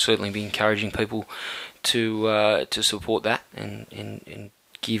we'll certainly be encouraging people to support that and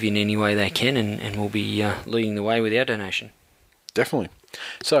give in any way they can, and we'll be leading the way with our donation. Definitely.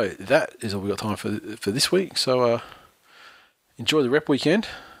 So that is all we've got time for this week. So enjoy the rep weekend.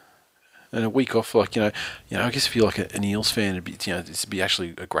 And a week off, I guess if you're like an Eels fan, this would be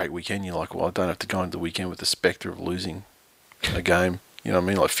actually a great weekend. You're like, well, I don't have to go into the weekend with the spectre of losing a game. You know what I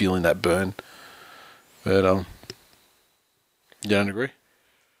mean? Like feeling that burn. But you don't agree?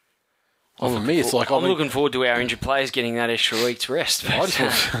 Well, for me, it's like I'm looking forward to our injured players getting that extra week's rest.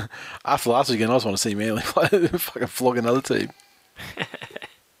 After last weekend, I just want to see Manly fucking flog another team.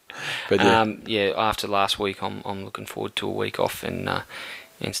 But after last week, I'm looking forward to a week off and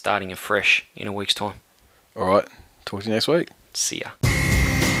starting afresh in a week's time. All right. Talk to you next week. See ya.